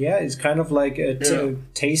yeah, it's kind of like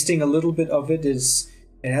tasting a little bit of it. It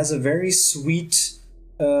has a very sweet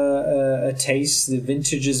a taste. The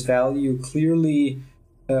vintage's value clearly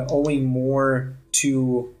owing more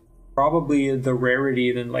to probably the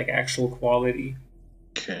rarity than like actual quality.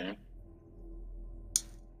 Okay.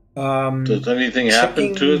 Does anything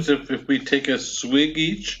happen to us if we take a swig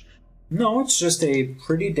each? No, it's just a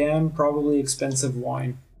pretty damn probably expensive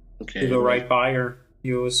wine. Okay. To the right buyer,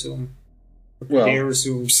 you assume. Well, Kadir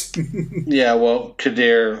assumes. Yeah, well,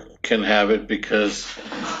 Kadir can have it because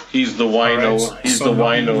he's the wino. Right, he's the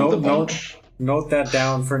wino of the bunch. Note that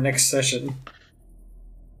down for next session.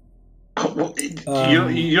 Well,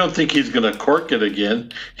 you don't think he's going to cork it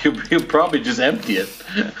again? He'll probably just empty it.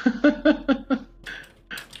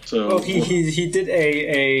 So well, he did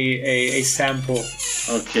a sample.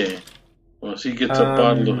 Okay. Well, so he gets a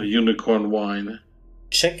bottle of unicorn wine.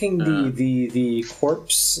 Checking the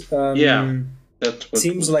corpse. That's what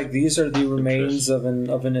seems like these are the remains of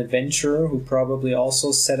an adventurer who probably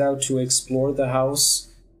also set out to explore the house.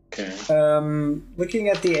 Okay. Looking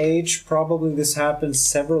at the age, probably this happened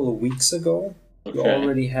several weeks ago. Okay. You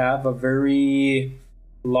already have a very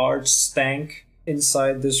large stank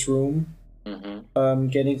inside this room.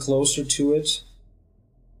 Getting closer to it.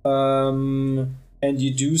 And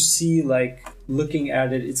you do see, like, looking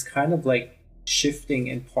at it, it's kind of like shifting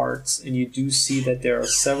in parts, and you do see that there are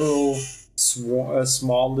several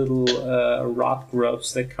small little rot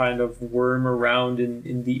grubs that kind of worm around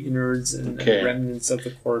in the innards and remnants of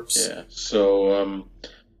the corpse. Yeah. So,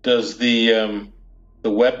 does the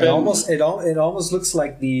weapon? It almost looks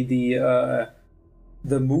like the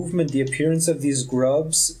movement, the appearance of these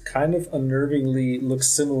grubs, kind of unnervingly looks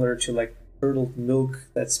similar to like curdled milk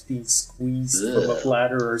that's being squeezed from a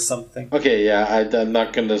bladder or something. Okay, yeah, I'm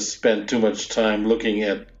not going to spend too much time looking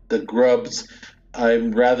at the grubs.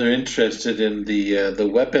 I'm rather interested in the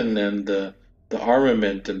weapon and the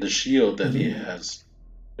armament and the shield that he has.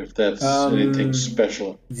 If that's anything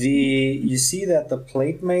special. You see that the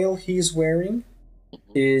plate mail he's wearing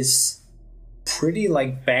is pretty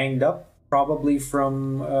like banged up. Probably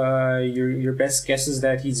from your best guess is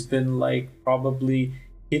that he's been like probably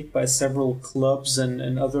hit by several clubs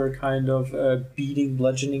and other kind of beating,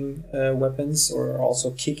 bludgeoning weapons, or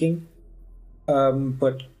also kicking.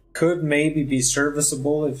 But could maybe be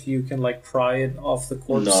serviceable if you can like pry it off the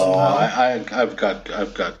corpse somehow. I've got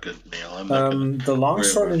good mail. The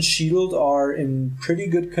longsword and shield are in pretty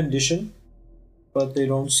good condition, but they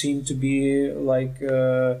don't seem to be like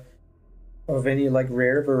of any like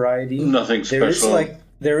rare variety. Nothing special.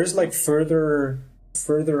 There is like further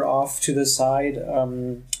off to the side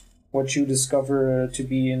what you discover to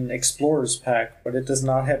be an explorer's pack, but it does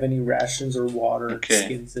not have any rations or water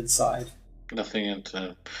skins inside. Nothing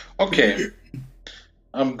into. Okay,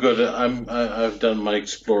 I'm good. I've done my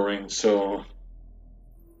exploring. So,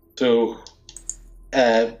 could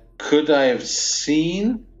I have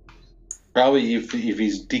seen? Probably if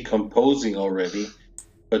he's decomposing already.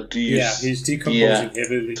 But do you? Yeah, he's decomposing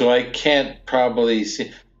heavily. So I can't probably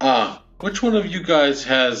see. Which one of you guys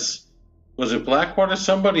has? Was it Blackwater?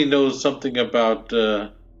 Somebody knows something about.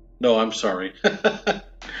 No, I'm sorry.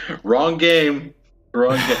 Wrong game.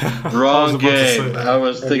 Wrong game. I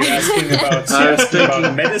was thinking.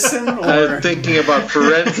 About medicine. Or? I was thinking about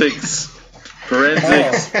forensics.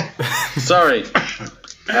 Sorry.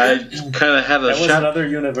 I kind of had a shot. That was another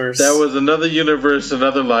universe. That was another universe,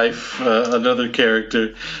 another life, another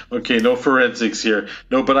character. Okay, no forensics here.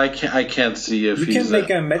 No, but I can't see if you he's. can make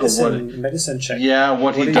a medicine check. Yeah,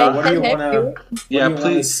 what he died. What do you want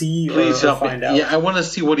to see? Please help find me. out? Yeah, I want to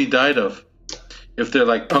see what he died of. If they're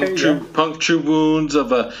like puncture wounds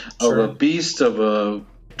of a beast, of a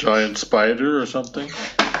giant spider or something.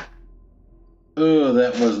 Oh,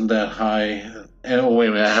 that wasn't that high. And wait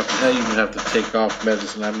a minute, I even have to take off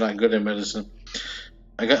medicine. I'm not good at medicine.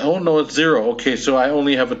 It's 0. Okay, so I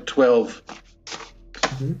only have a 12.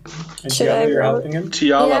 And Tiala, you're helping him?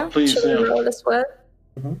 Tiala, please. Should I roll as well?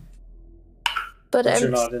 But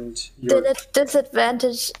I'm the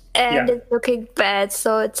disadvantage and it's looking bad,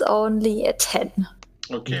 so it's only a 10.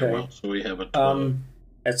 Okay, well, so we have a 12.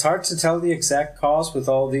 It's hard to tell the exact cause with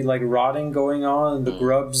all the like rotting going on and the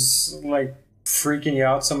grubs like freaking you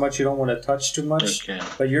out so much you don't want to touch too much. Okay.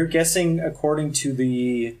 But you're guessing according to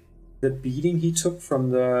the beating he took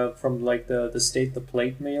from the state the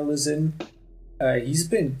plate mail is in. He's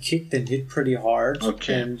been kicked and hit pretty hard.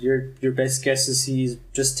 Okay. And your best guess is he's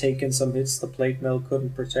just taken some hits the plate mail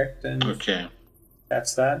couldn't protect, and Okay.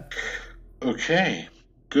 that's that. Okay.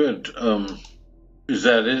 Good. Is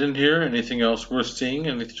that it in here? Anything else worth seeing?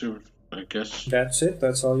 Anything? I guess. That's it.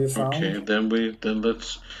 That's all you found. Okay. Then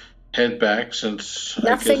let's head back since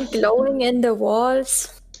Nothing glowing in the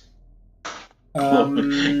walls.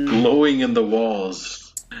 glowing in the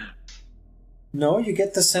walls. No, you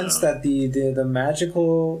get the sense that the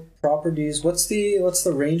magical properties. What's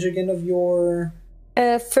the range again of your?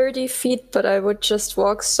 30 feet, but I would just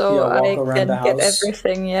walk so Yeah, walk I around can the get house.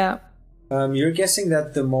 everything, yeah. You're guessing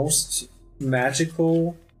that the most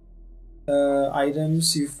magical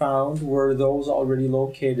items you found were those already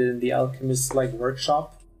located in the alchemist's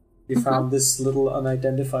workshop. You found this little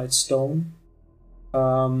unidentified stone.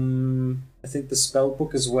 I think the spell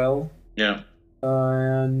book as well. Yeah.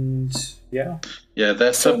 And yeah. Yeah,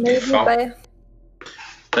 that's So something. maybe by...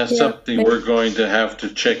 That's Yeah, something maybe. we're going to have to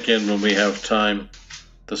check in when we have time.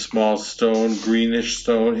 The small stone, greenish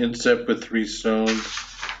stone, inset with 3 stones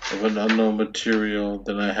of an unknown material.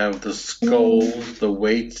 Then I have the skull, the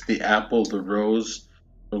weight, the apple, the rose,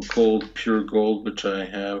 the gold, pure gold, which I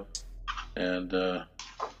have. And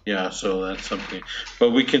yeah, so that's something.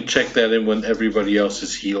 But we can check that in when everybody else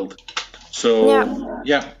is healed. So,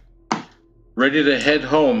 yeah. Ready to head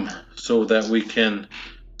home so that we can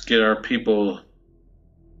get our people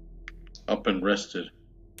up and rested.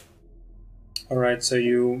 All right. So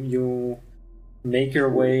you make your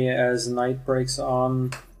way as night breaks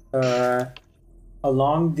on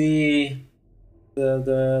along the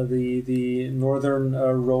northern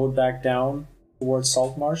road back down towards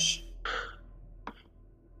Saltmarsh.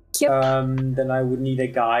 Yep. Then I would need a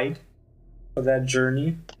guide for that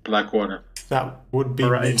journey. Blackwater. That would be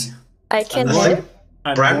Right. me. I can I'm help. going-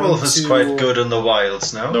 I'm Branwolf going is to- quite good in the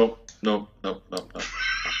wilds, no? Nope. I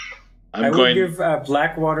I'm will going. give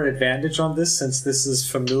Blackwater advantage on this since this is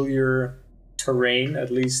familiar terrain,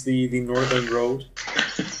 at least the northern road.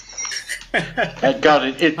 I got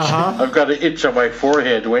an itch. Uh-huh. I've got an itch on my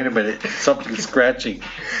forehead. Wait a minute. Something's scratching.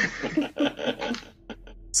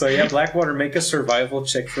 So yeah, Blackwater, make a survival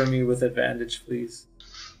check for me with advantage, please.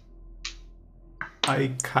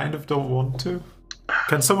 I kind of don't want to.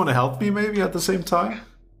 Can someone help me maybe at the same time?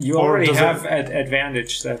 You Or already does have it-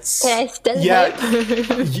 advantage. That's Can I still Yeah.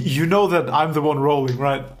 help? You know that I'm the one rolling,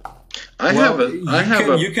 right? I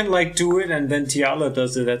you can do it, and then Tiala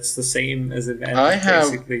does it. That's the same as advantage,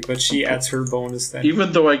 basically. But she adds her bonus then.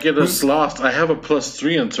 even though I get a sloth, I have a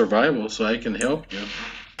 +3 in survival, so I can help you.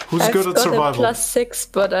 Who's I've good at got a survival? +6,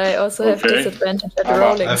 but I also have Okay. disadvantage at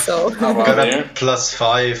rolling, so... I've got there? a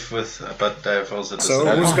 +5 with, but I've also So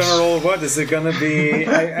disadvantage. who's gonna roll what? Is it gonna be?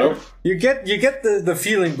 Nope. You get the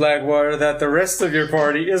feeling, Blackwater, that the rest of your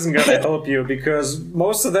party isn't gonna help you because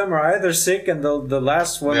most of them are either sick, and the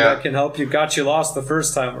last one Yeah. that can help you got you lost the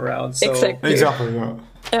first time around. So Exactly. Exactly, yeah.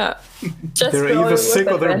 Yeah. Just They're roll either with sick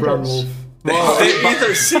or they're advantage. Branwolf. they're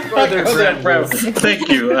either sick or they're Brad. Thank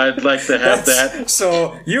you. I'd like to have that.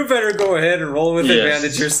 So you better go ahead and roll with Yes.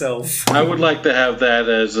 advantage yourself. I would like to have that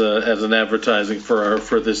as an advertising for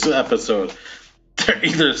this episode. They're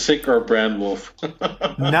either sick or Brandwolf.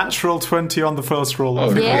 Natural 20 on the first roll. I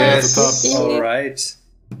think Yes. we'll leave it at that. All right.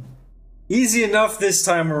 Easy enough this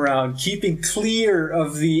time around, keeping clear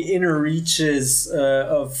of the inner reaches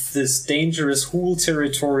of this dangerous Hool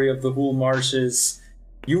territory of the Hool Marshes.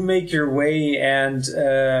 You make your way, and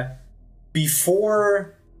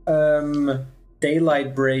before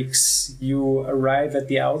daylight breaks, you arrive at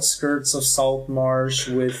the outskirts of Saltmarsh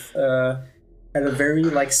with at a very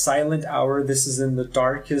silent hour. This is in the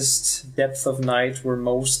darkest depth of night where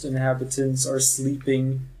most inhabitants are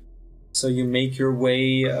sleeping. So you make your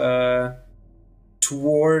way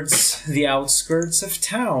towards the outskirts of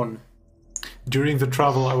town. During the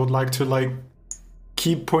travel, I would like to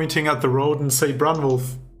keep pointing at the road and say,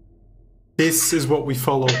 Branwolf, this is what we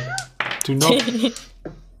follow. Do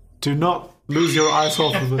not lose your eyes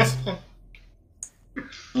off of this.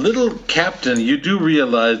 Little Captain, you do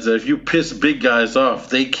realize that if you piss big guys off,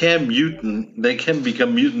 they can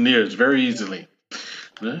become mutineers very easily.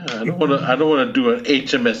 I don't want to do an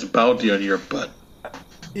HMS bounty on your butt.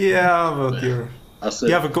 Yeah, but you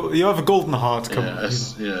have a golden heart. Come on.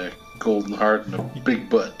 Yeah, golden heart and a big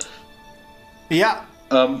butt. Yeah.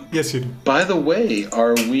 Yes, you do. By the way,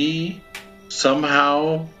 are we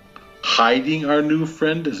somehow hiding our new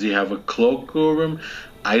friend? Does he have a cloak over him?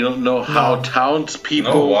 I don't know how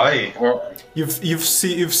townspeople. No, why? You've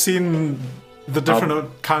seen the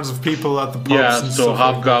different kinds of people at the pubs. Yeah, and so stuff like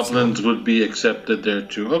that, hobgoblins would be accepted there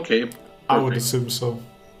too. Okay, I would perfect. assume so.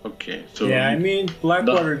 Okay, so Yeah, I mean,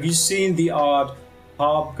 Blackwater, have you seen the odd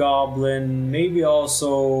hobgoblin, maybe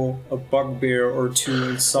also a bugbear or two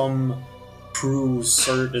in some crew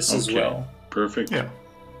service as well? Perfect. Yeah.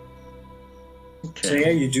 Okay. So yeah,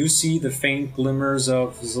 you do see the faint glimmers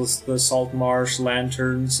of the salt marsh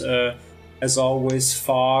lanterns. As always,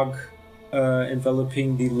 fog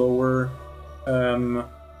enveloping the lower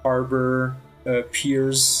harbor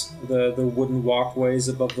piers, the wooden walkways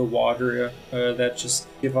above the water that just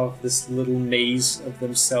give off this little maze of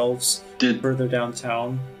themselves further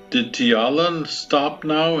downtown. Did Tialan stop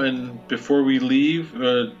now and before we leave?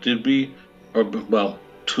 Did we? Or well,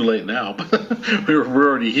 too late now. we're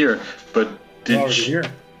already here. But did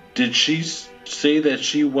she say that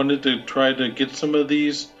she wanted to try to get some of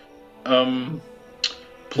these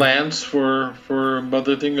plants for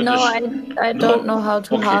Mother Thing? No, I don't know how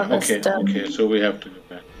to harvest them. Okay, so we have to go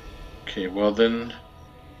back. Okay, well then,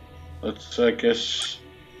 let's I guess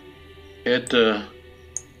head to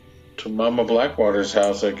Mama Blackwater's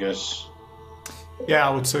house. I guess. Yeah,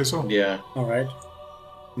 I would say so. Yeah. All right.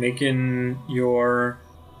 Making your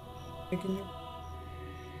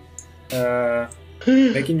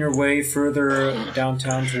way further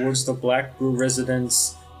downtown towards the Black Brew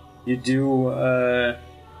residence, you do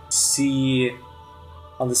see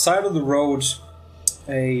on the side of the road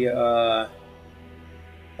a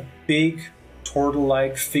big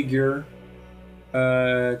turtle-like figure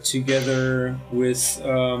together with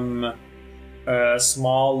a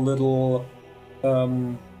small little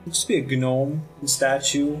just be a gnome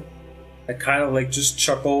statue that kind of like just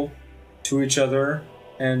chuckle to each other,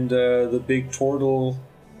 and the big turtle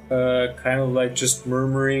kind of like just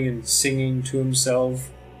murmuring and singing to himself.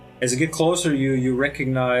 As you get closer, you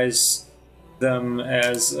recognize them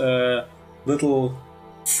as little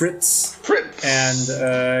Fritz and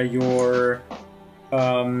your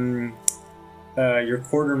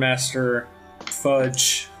quartermaster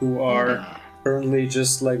Fudge, who are currently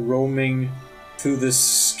just like roaming through the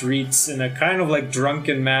streets in a kind of like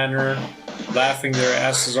drunken manner, laughing their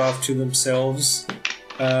asses off to themselves.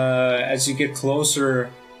 As you get closer,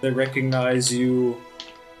 they recognize you.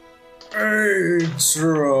 Hey, it's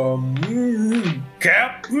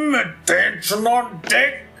Captain, attention on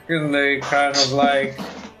deck! And they kind of like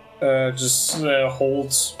just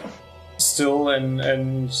hold still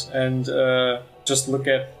and just look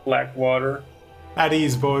at Blackwater. At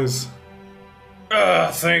ease, boys.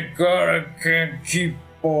 Thank God I can't keep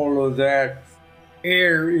all of that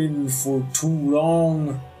air in for too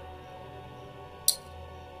long.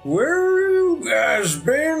 Where have you guys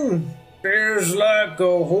been? There's like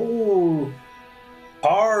a whole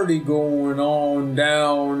party going on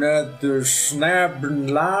down at the Snapping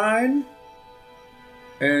Line.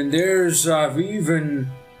 And I've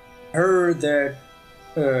even heard that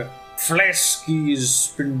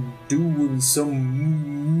Flesky's been doing some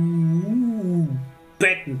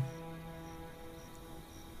betting.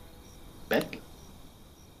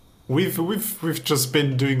 We've just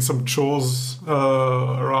been doing some chores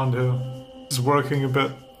around here. Just working a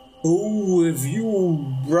bit. Oh, have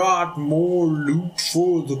you brought more loot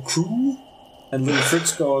for the crew? And little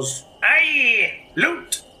Fritz goes, "Aye,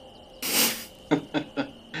 loot!"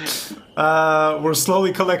 We're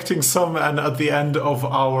slowly collecting some, and at the end of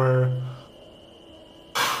our,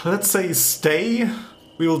 let's say, stay,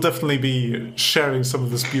 we will definitely be sharing some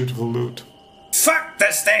of this beautiful loot. Fuck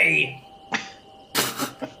the stay!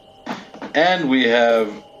 And we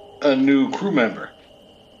have a new crew member.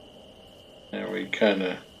 And we kind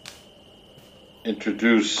of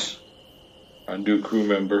introduce our new crew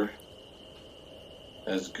member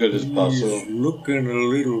as good as possible. He's looking a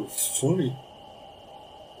little funny.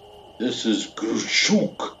 This is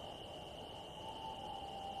Grushuk.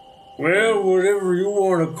 Well, whatever you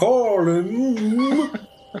want to call him.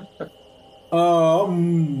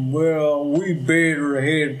 Well, we better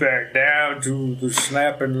head back down to the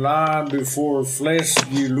Snapping Line before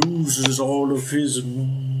Flesky loses all of his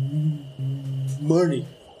money.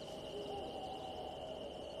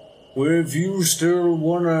 Well, if you still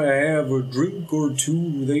want to have a drink or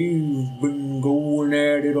two, they've been going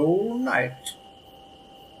at it all night.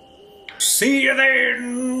 See you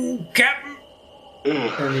then, Captain.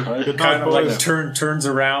 And he kind of like turns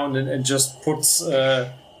around and just puts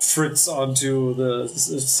Fritz onto the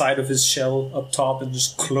side of his shell up top and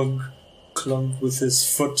just clunk with his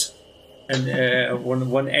foot, and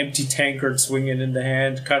one empty tankard swinging in the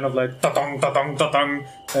hand, kind of like ta-dong, ta-dong, ta-dong,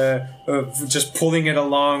 just pulling it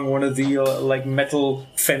along one of the like metal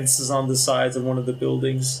fences on the sides of one of the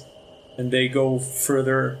buildings, and they go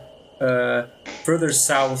further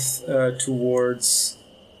south towards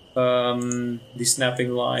the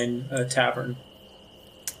Snapping Line Tavern.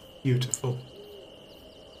 Beautiful.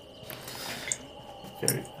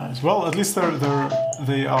 Very nice. Well, at least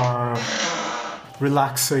they are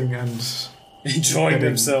relaxing and Enjoying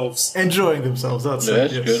themselves. enjoying themselves. That's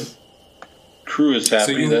That's it. Yes. good. Crew is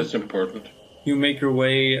happy. you- That's important. You make your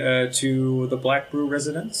way to the Black Brew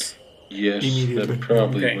residence. Yes, Immediately. that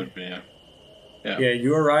probably Okay. would be. Yeah. Yeah,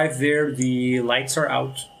 you arrive there. The lights are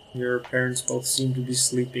out. Your parents both seem to be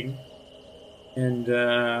sleeping. And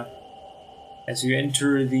as you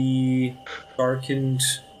enter the darkened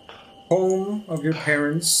home of your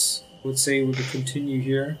parents, I would say we will continue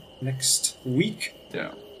here next week.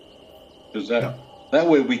 Yeah. Because that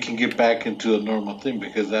way we can get back into a normal thing.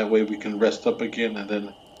 Because that way we can rest up again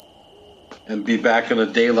and be back in a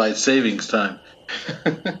daylight savings time.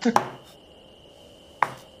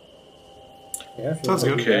 Yeah, Sounds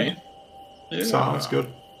good. Okay. Yeah. Sounds good.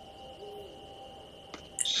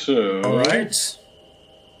 So. All right.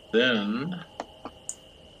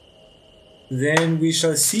 Then we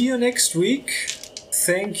shall see you next week.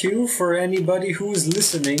 Thank you for anybody who is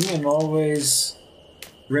listening, and always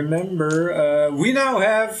remember, we now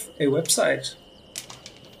have a website.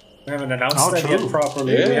 We haven't announced that true. yet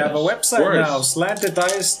properly. Yes, we have a of website course. now,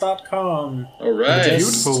 slanteddice.com. All right.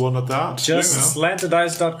 Beautiful one at that. Just Yeah.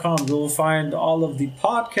 slanteddice.com. You will find all of the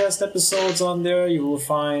podcast episodes on there. You will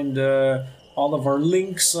find all of our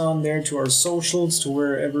links on there to our socials, to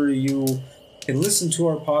wherever you can listen to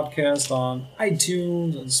our podcast on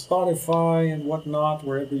iTunes and Spotify and whatnot,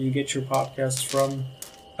 wherever you get your podcasts from.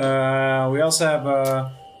 We also have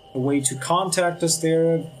a way to contact us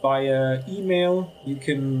there via email. You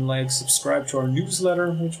can subscribe to our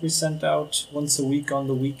newsletter, which we sent out once a week on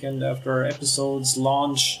the weekend after our episodes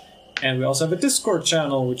launch. And we also have a Discord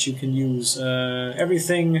channel, which you can use.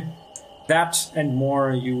 Everything that and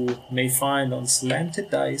more you may find on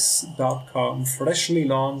slanteddice.com, freshly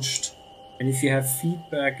launched. And if you have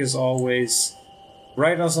feedback, as always,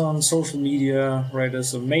 write us on social media, write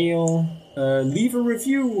us a mail, leave a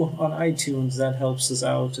review on iTunes. That helps us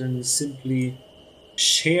out. And simply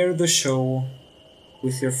share the show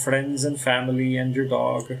with your friends and family and your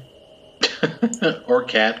dog. Or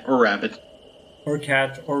cat or rabbit. Or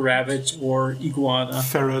cat or rabbit or iguana.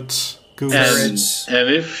 Ferret, goose. And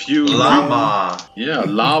if you Llama.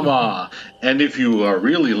 llama. And if you are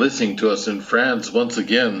really listening to us in France, once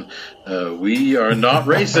again, we are not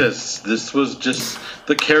racist. This was just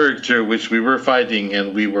the character which we were fighting,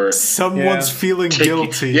 and we were Someone's feeling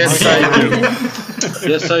guilty. Yes, I do.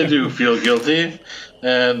 Yes, I do feel guilty.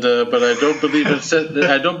 And but I don't believe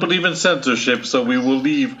in censorship, so we will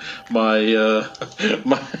leave my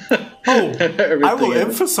my. Oh, I will everything in.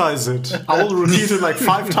 emphasize it. I will repeat it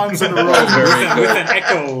 5 times in a row. With an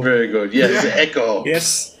echo. Very good. Yes, the echo.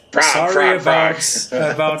 Yes. Frog, Sorry frog,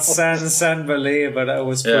 frog. about San Ballet, but I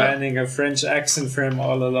was Yeah. planning a French accent for him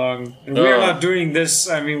all along. And we're not doing this.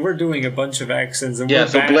 I mean, we're doing a bunch of accents, and we're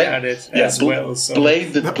bad at it as well. So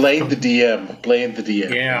blame the DM. Blame the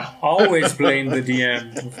DM. yeah, always blame the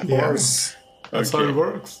DM, of course. That's how Okay. it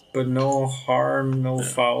works. But no harm, no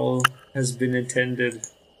foul has been intended.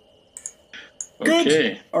 Good.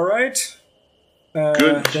 Okay. All right.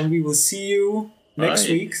 Good. Then we will see you next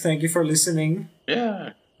Right. week. Thank you for listening. Yeah.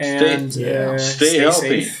 And Stay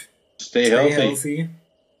healthy. safe. Stay healthy.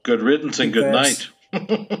 Good riddance and good night.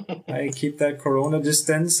 I keep that corona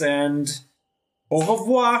distance, and au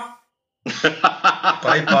revoir.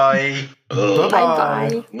 Bye bye. Bye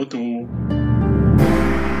bye.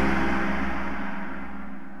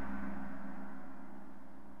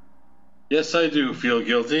 Yes, I do feel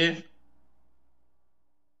guilty.